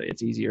stuff, really,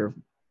 it's easier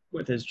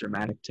with his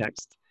dramatic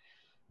text.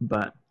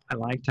 But I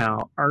liked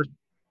how our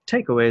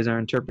takeaways, our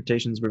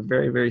interpretations were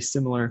very, very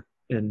similar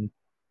in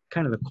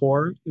kind of the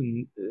core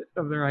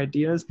of their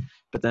ideas,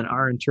 but then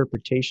our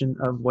interpretation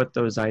of what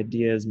those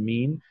ideas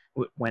mean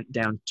went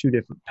down two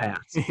different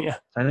paths. Yeah.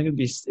 I think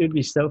it'd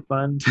be so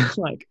fun to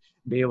like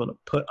be able to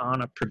put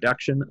on a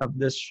production of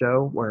this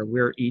show where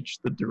we're each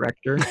the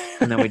director,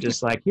 and then we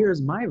just like,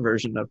 here's my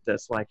version of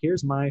this, like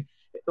here's my,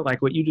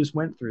 like what you just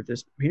went through,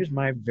 this here's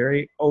my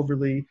very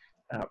overly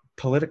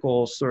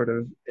political sort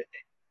of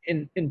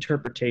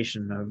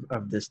interpretation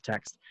of this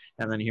text,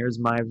 and then here's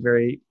my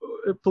very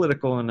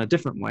political in a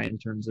different way in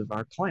terms of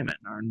our climate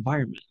and our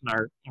environment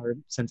and our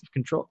sense of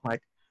control. Like,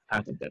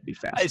 I think that'd be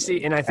fascinating. I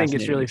see, and I think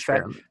it's really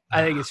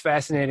I think it's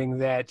fascinating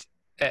that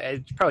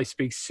it probably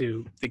speaks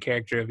to the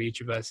character of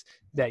each of us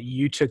that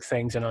you took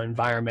things in an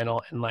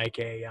environmental and like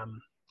a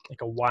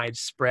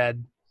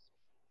widespread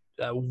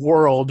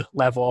world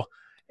level,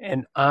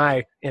 and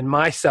I, in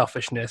my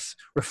selfishness,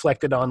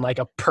 reflected on like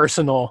a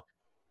personal,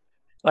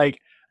 like,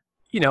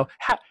 you know,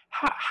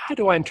 how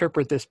do I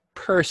interpret this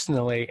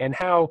personally, and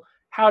how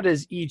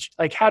does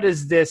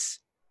this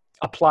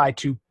apply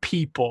to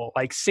people,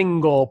 like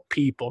single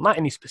people, not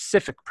any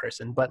specific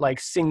person, but like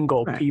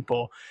single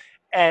people.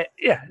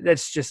 Yeah,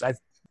 that's just, I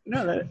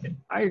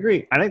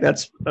agree. I think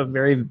that's a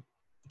very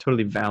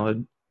totally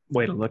valid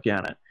way to look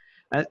at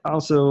it. I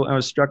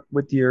was struck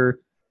with your,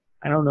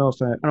 I don't know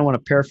if I don't want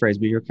to paraphrase,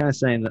 but you're kind of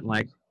saying that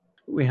like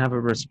we have a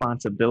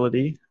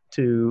responsibility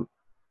to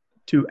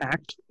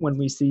act when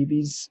we see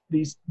these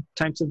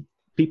types of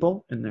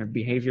people and their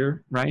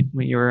behavior, right?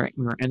 We were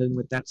ending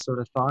with that sort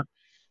of thought.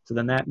 So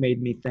then that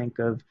made me think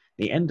of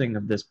the ending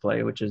of this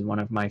play, which is one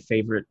of my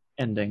favorite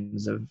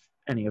endings of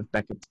any of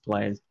Beckett's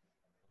plays.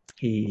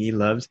 He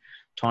loves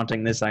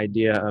taunting this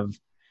idea of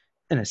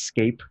an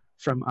escape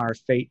from our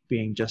fate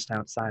being just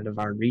outside of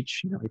our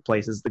reach. You know, he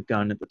places the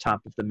gun at the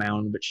top of the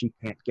mound, but she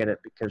can't get it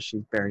because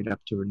she's buried up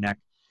to her neck.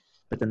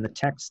 But then the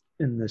text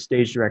in the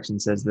stage direction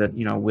says that,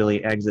 you know,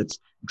 Willie exits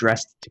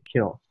dressed to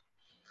kill.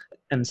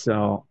 And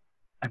so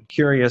I'm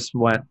curious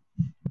what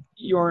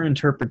your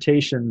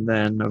interpretation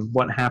then of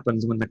what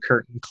happens when the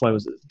curtain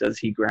closes. Does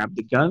he grab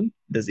the gun?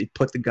 Does he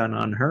put the gun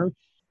on her?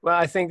 Well,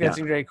 I think that's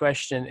a great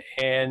question.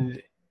 And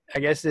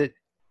I guess it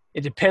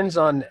depends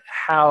on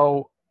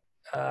how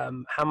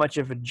much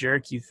of a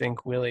jerk you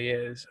think Willie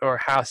is, or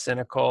how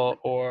cynical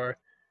or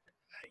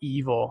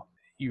evil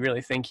you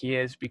really think he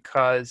is.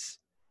 Because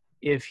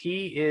if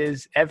he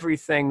is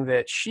everything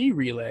that she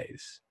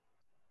relays,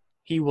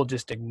 he will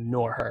just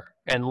ignore her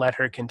and let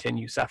her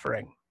continue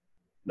suffering.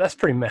 That's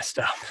pretty messed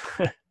up.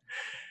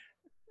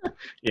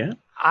 Yeah.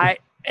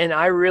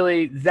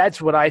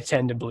 That's what I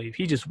tend to believe.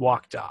 He just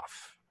walked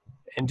off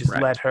and just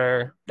let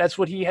her, that's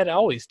what he had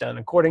always done,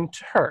 according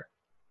to her.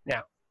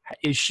 Now,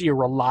 is she a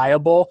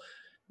reliable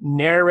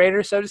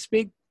narrator, so to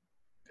speak?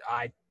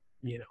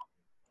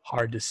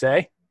 Hard to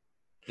say.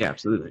 Yeah,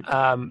 absolutely.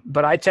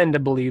 But I tend to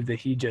believe that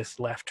he just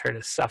left her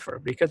to suffer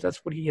because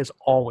that's what he has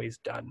always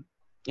done.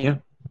 Yeah.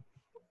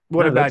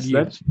 What about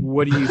you?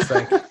 What do you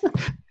think?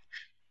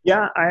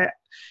 Yeah,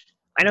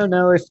 I don't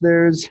know if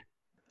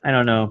I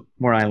don't know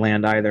where I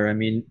land either. I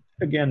mean,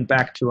 again,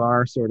 back to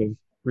our sort of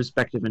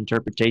respective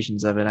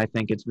interpretations of it, I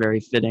think it's very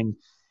fitting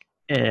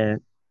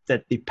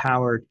that the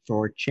power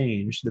for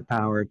change, the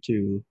power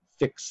to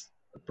fix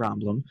the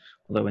problem,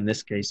 although in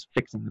this case,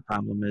 fixing the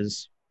problem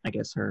is, I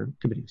guess, her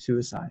committing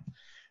suicide.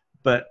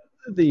 But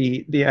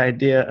the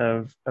idea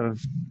of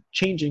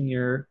changing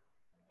your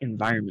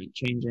environment,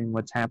 changing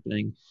what's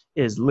happening,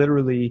 is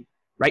literally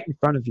right in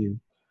front of you,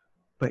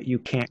 but you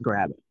can't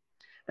grab it.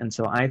 And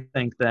so I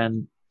think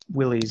then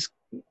Willie's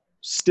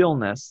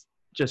stillness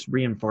just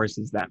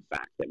reinforces that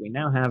fact that we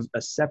now have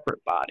a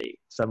separate body,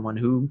 someone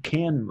who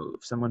can move,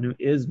 someone who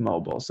is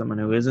mobile, someone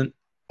who isn't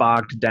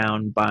bogged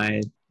down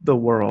by the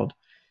world,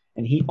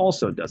 and he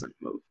also doesn't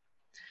move.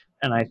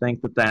 And I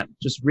think that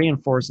just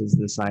reinforces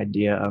this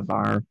idea of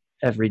our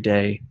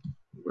everyday,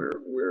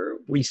 we're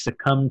we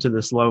succumb to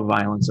the slow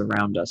violence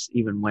around us,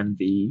 even when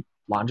the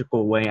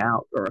logical way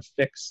out or a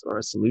fix or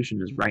a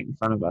solution is right in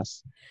front of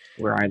us.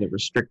 We're either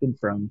restricted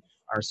from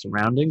our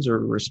surroundings or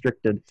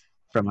restricted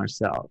from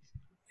ourselves.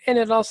 And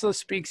it also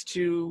speaks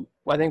to,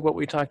 I think, what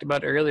we talked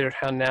about earlier,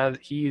 how now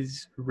that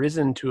he's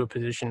risen to a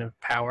position of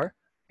power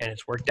and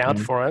it's worked out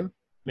for him,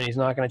 and he's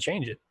not going to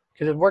change it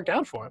because it worked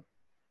out for him.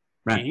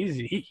 Right.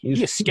 He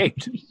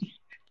escaped.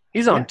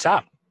 He's on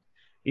top.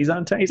 He's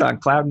on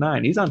cloud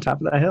nine. He's on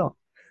top of that hill.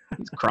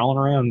 He's crawling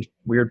around,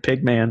 weird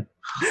pig man.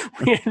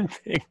 Weird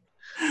pig.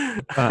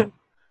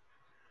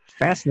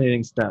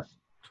 Fascinating stuff.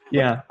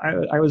 Yeah,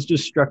 I was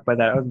just struck by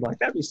that. I was like,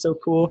 that'd be so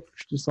cool.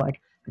 Just like,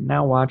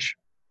 now watch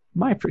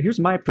here's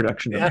my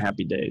production of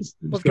Happy Days.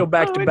 Let's go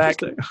back to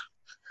back.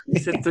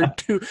 Sit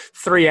through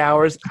 3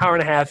 hours, hour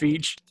and a half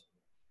each.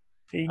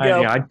 There you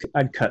go.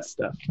 I'd cut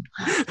stuff.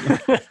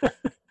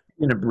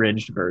 An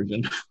abridged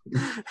version.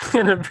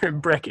 In a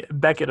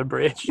Beckett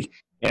abridged.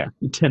 Yeah,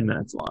 10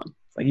 minutes long.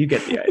 Like, you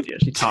get the idea.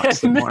 She talks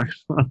some more.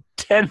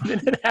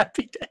 10-minute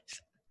Happy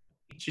Days.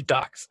 She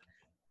talks.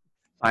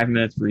 5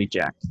 minutes for each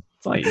act.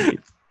 That's all you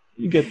need.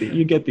 You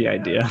get the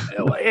idea.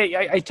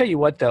 Hey, I tell you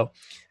what, though,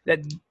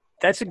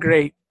 that's a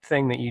great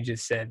thing that you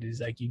just said.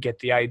 Is like, you get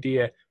the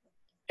idea,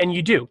 and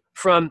you do.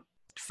 From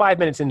 5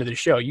 minutes into the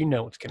show, you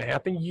know what's going to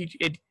happen.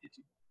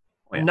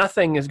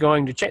 Nothing is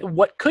going to change.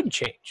 What could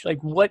change? Like,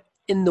 what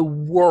in the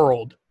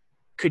world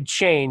could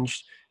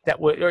change that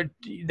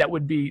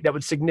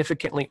would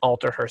significantly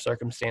alter her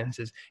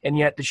circumstances? And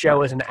yet the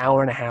show is an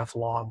hour and a half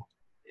long.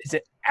 Is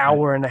it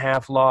hour and a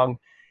half long?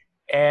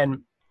 And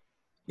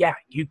yeah,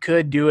 you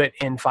could do it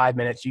in 5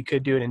 minutes. You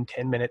could do it in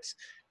 10 minutes,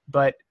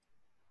 but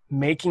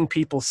making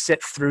people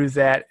sit through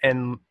that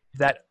and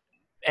that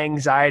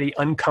anxiety,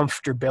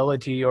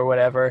 uncomfortability or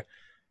whatever,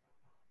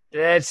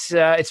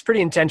 it's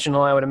pretty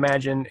intentional, I would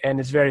imagine. And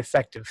it's very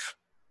effective.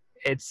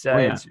 It's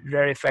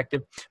very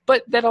effective,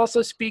 but that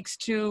also speaks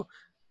to,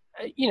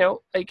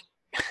 like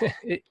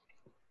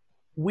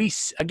we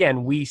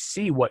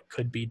see what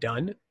could be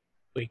done.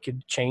 We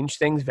could change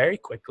things very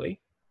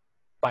quickly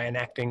by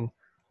enacting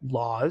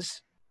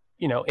laws,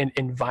 in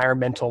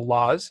environmental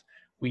laws,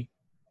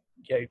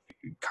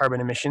 carbon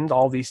emissions,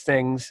 all these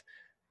things.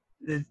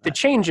 The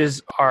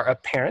changes are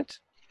apparent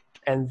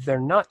and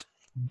they're not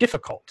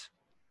difficult.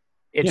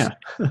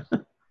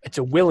 It's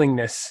a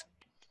willingness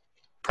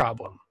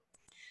problem.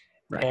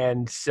 Right.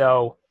 And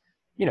so,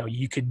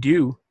 you could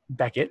do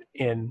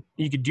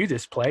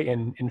this play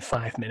in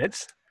 5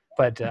 minutes,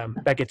 but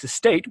Beckett's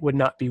estate would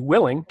not be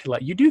willing to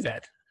let you do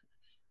that.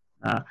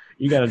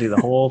 You got to do the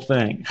whole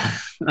thing.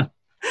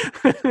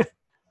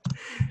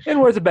 And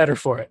we're the better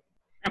for it.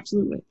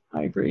 Absolutely.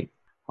 I agree.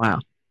 Wow.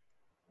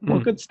 Well,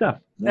 good stuff.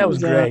 That was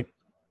great.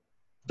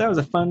 That was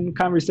a fun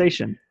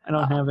conversation. I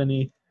don't have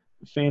any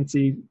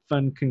fancy,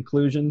 fun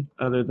conclusion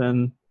other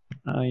than,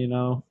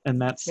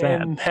 and that's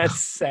sad. And that's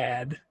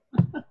sad.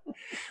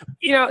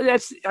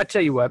 I'll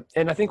tell you what,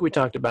 and I think we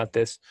talked about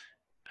this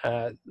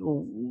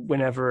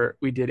whenever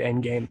we did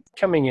Endgame,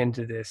 coming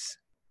into this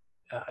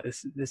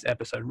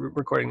episode,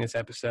 recording this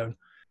episode.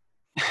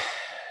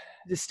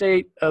 The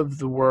state of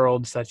the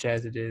world, such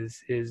as it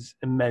is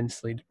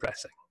immensely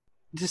depressing.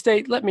 The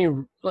state, let me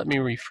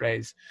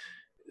rephrase.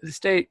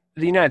 The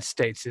United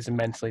States is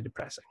immensely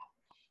depressing.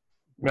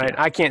 Right?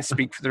 I can't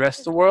speak for the rest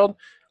of the world.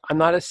 I'm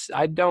not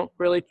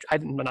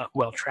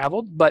well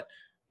traveled, but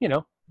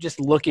just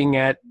looking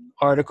at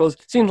articles,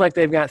 seems like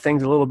they've got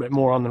things a little bit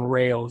more on the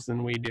rails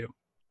than we do.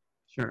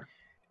 Sure.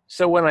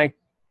 So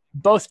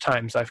both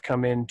times I've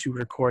come in to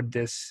record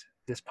this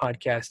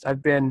podcast,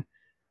 I've been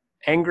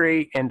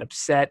angry and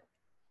upset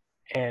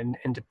and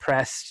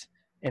depressed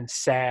and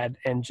sad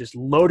and just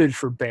loaded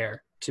for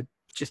bear to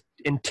just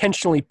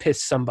intentionally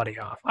piss somebody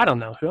off. I don't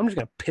know who. I'm just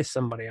going to piss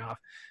somebody off.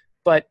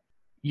 But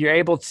you're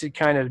able to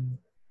kind of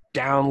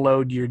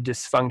download your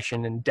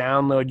dysfunction and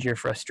download your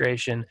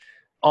frustration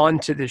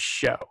onto this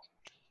show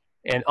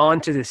and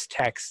onto this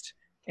text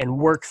and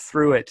work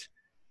through it.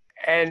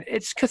 And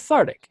it's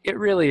cathartic. It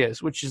really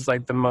is, which is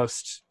like the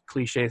most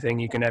cliche thing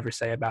you can ever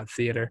say about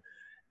theater.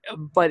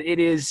 But it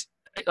is,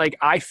 like,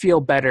 I feel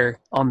better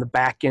on the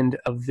back end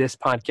of this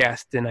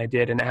podcast than I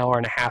did an hour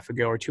and a half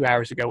ago or 2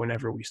 hours ago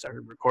whenever we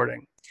started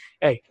recording.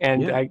 Hey,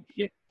 and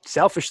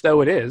selfish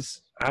though it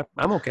is,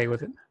 I'm okay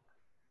with it.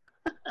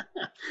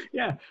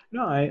 Yeah,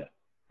 no,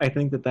 I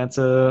think that's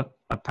a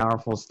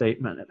powerful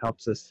statement. It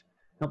helps us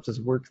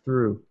work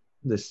through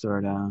this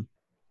sort of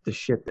the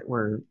shit that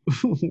we're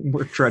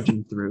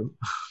trudging through.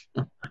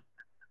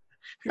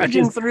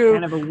 Trudging through,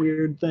 kind of a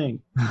weird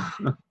thing.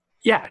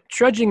 Yeah,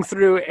 trudging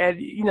through, and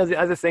the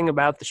other thing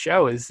about the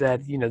show is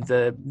that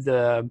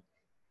the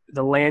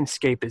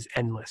landscape is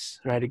endless,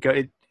 right?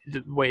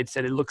 The way it's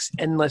said, it looks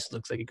endless,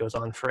 looks like it goes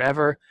on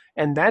forever,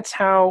 and that's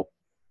how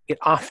it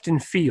often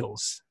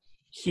feels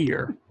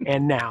here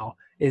and now.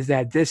 Is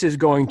that this is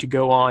going to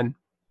go on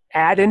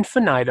ad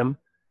infinitum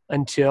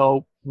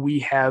until we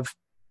have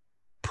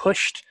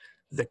pushed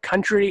the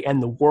country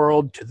and the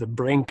world to the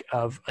brink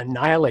of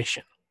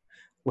annihilation,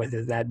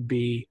 whether that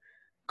be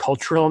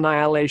cultural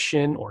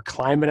annihilation or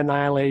climate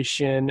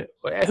annihilation.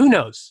 Who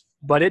knows?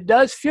 But it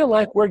does feel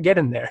like we're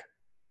getting there.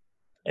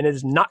 And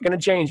it's not going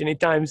to change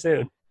anytime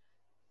soon.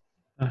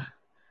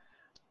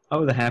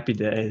 Oh, the happy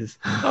days.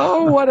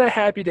 Oh, what a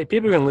happy day.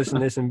 People are going to listen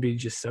to this and be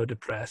just so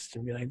depressed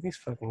and be like, these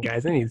fucking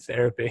guys, they need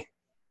therapy.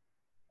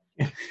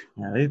 Yeah,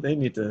 they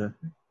need to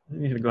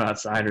go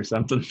outside or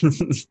something.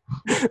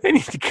 They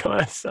need to go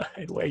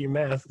outside, wear your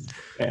mask.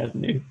 Bad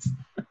news.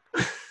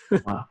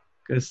 Wow,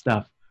 good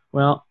stuff.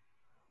 Well,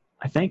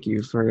 I thank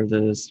you for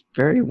this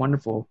very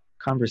wonderful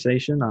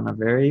conversation on a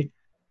very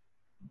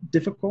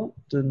difficult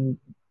and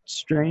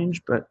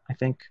strange, but I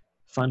think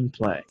fun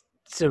play.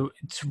 So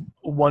it's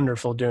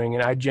wonderful doing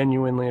it. I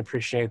genuinely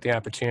appreciate the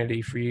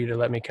opportunity for you to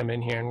let me come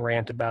in here and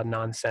rant about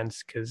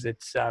nonsense, because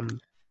it's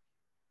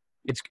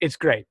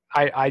great.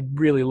 I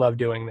really love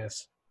doing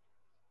this.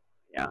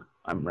 Yeah,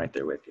 I'm right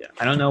there with you.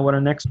 I don't know what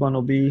our next one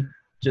will be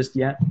just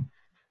yet.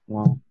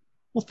 Well,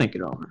 we'll think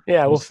it over.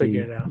 Yeah, we'll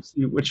figure it out. We'll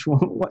see which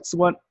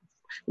one,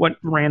 what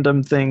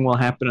random thing will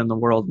happen in the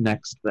world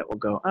next that will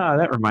go,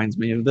 that reminds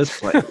me of this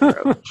play.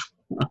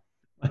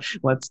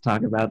 Let's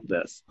talk about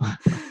this.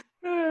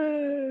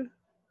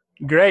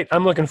 Great.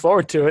 I'm looking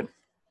forward to it.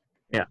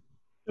 Yeah,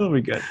 it'll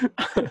be good.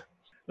 All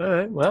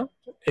right. Well,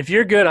 if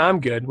you're good, I'm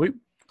good. We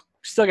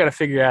still got to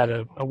figure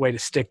out a way to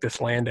stick this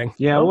landing.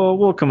 Yeah,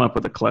 we'll come up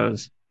with a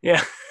close.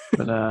 Yeah.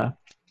 But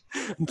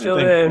until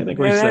then, I think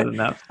we've said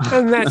enough.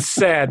 And that's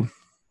sad.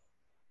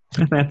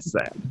 That's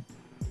sad.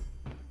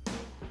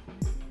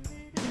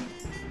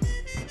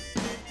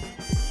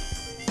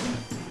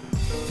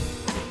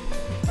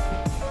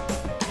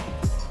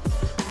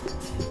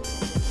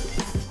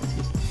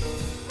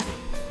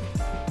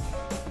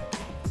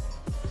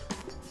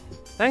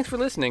 Thanks for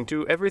listening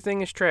to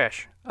Everything is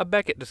Trash, a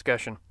Beckett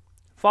discussion.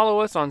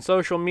 Follow us on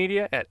social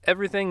media at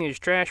Everything is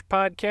Trash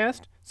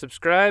Podcast.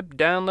 Subscribe,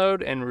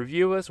 download, and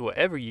review us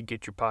wherever you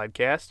get your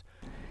podcasts.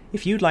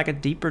 If you'd like a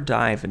deeper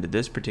dive into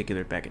this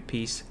particular Beckett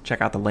piece,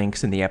 check out the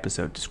links in the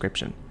episode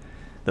description.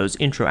 Those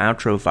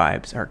intro-outro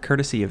vibes are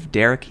courtesy of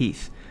Derek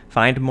Heath.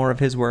 Find more of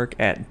his work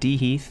at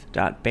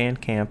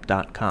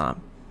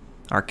dheath.bandcamp.com.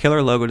 Our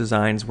killer logo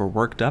designs were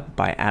worked up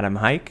by Adam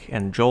Hike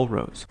and Joel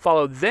Rose.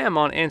 Follow them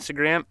on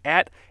Instagram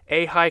at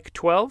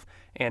ahike12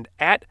 and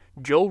at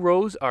Joel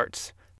Rose Arts.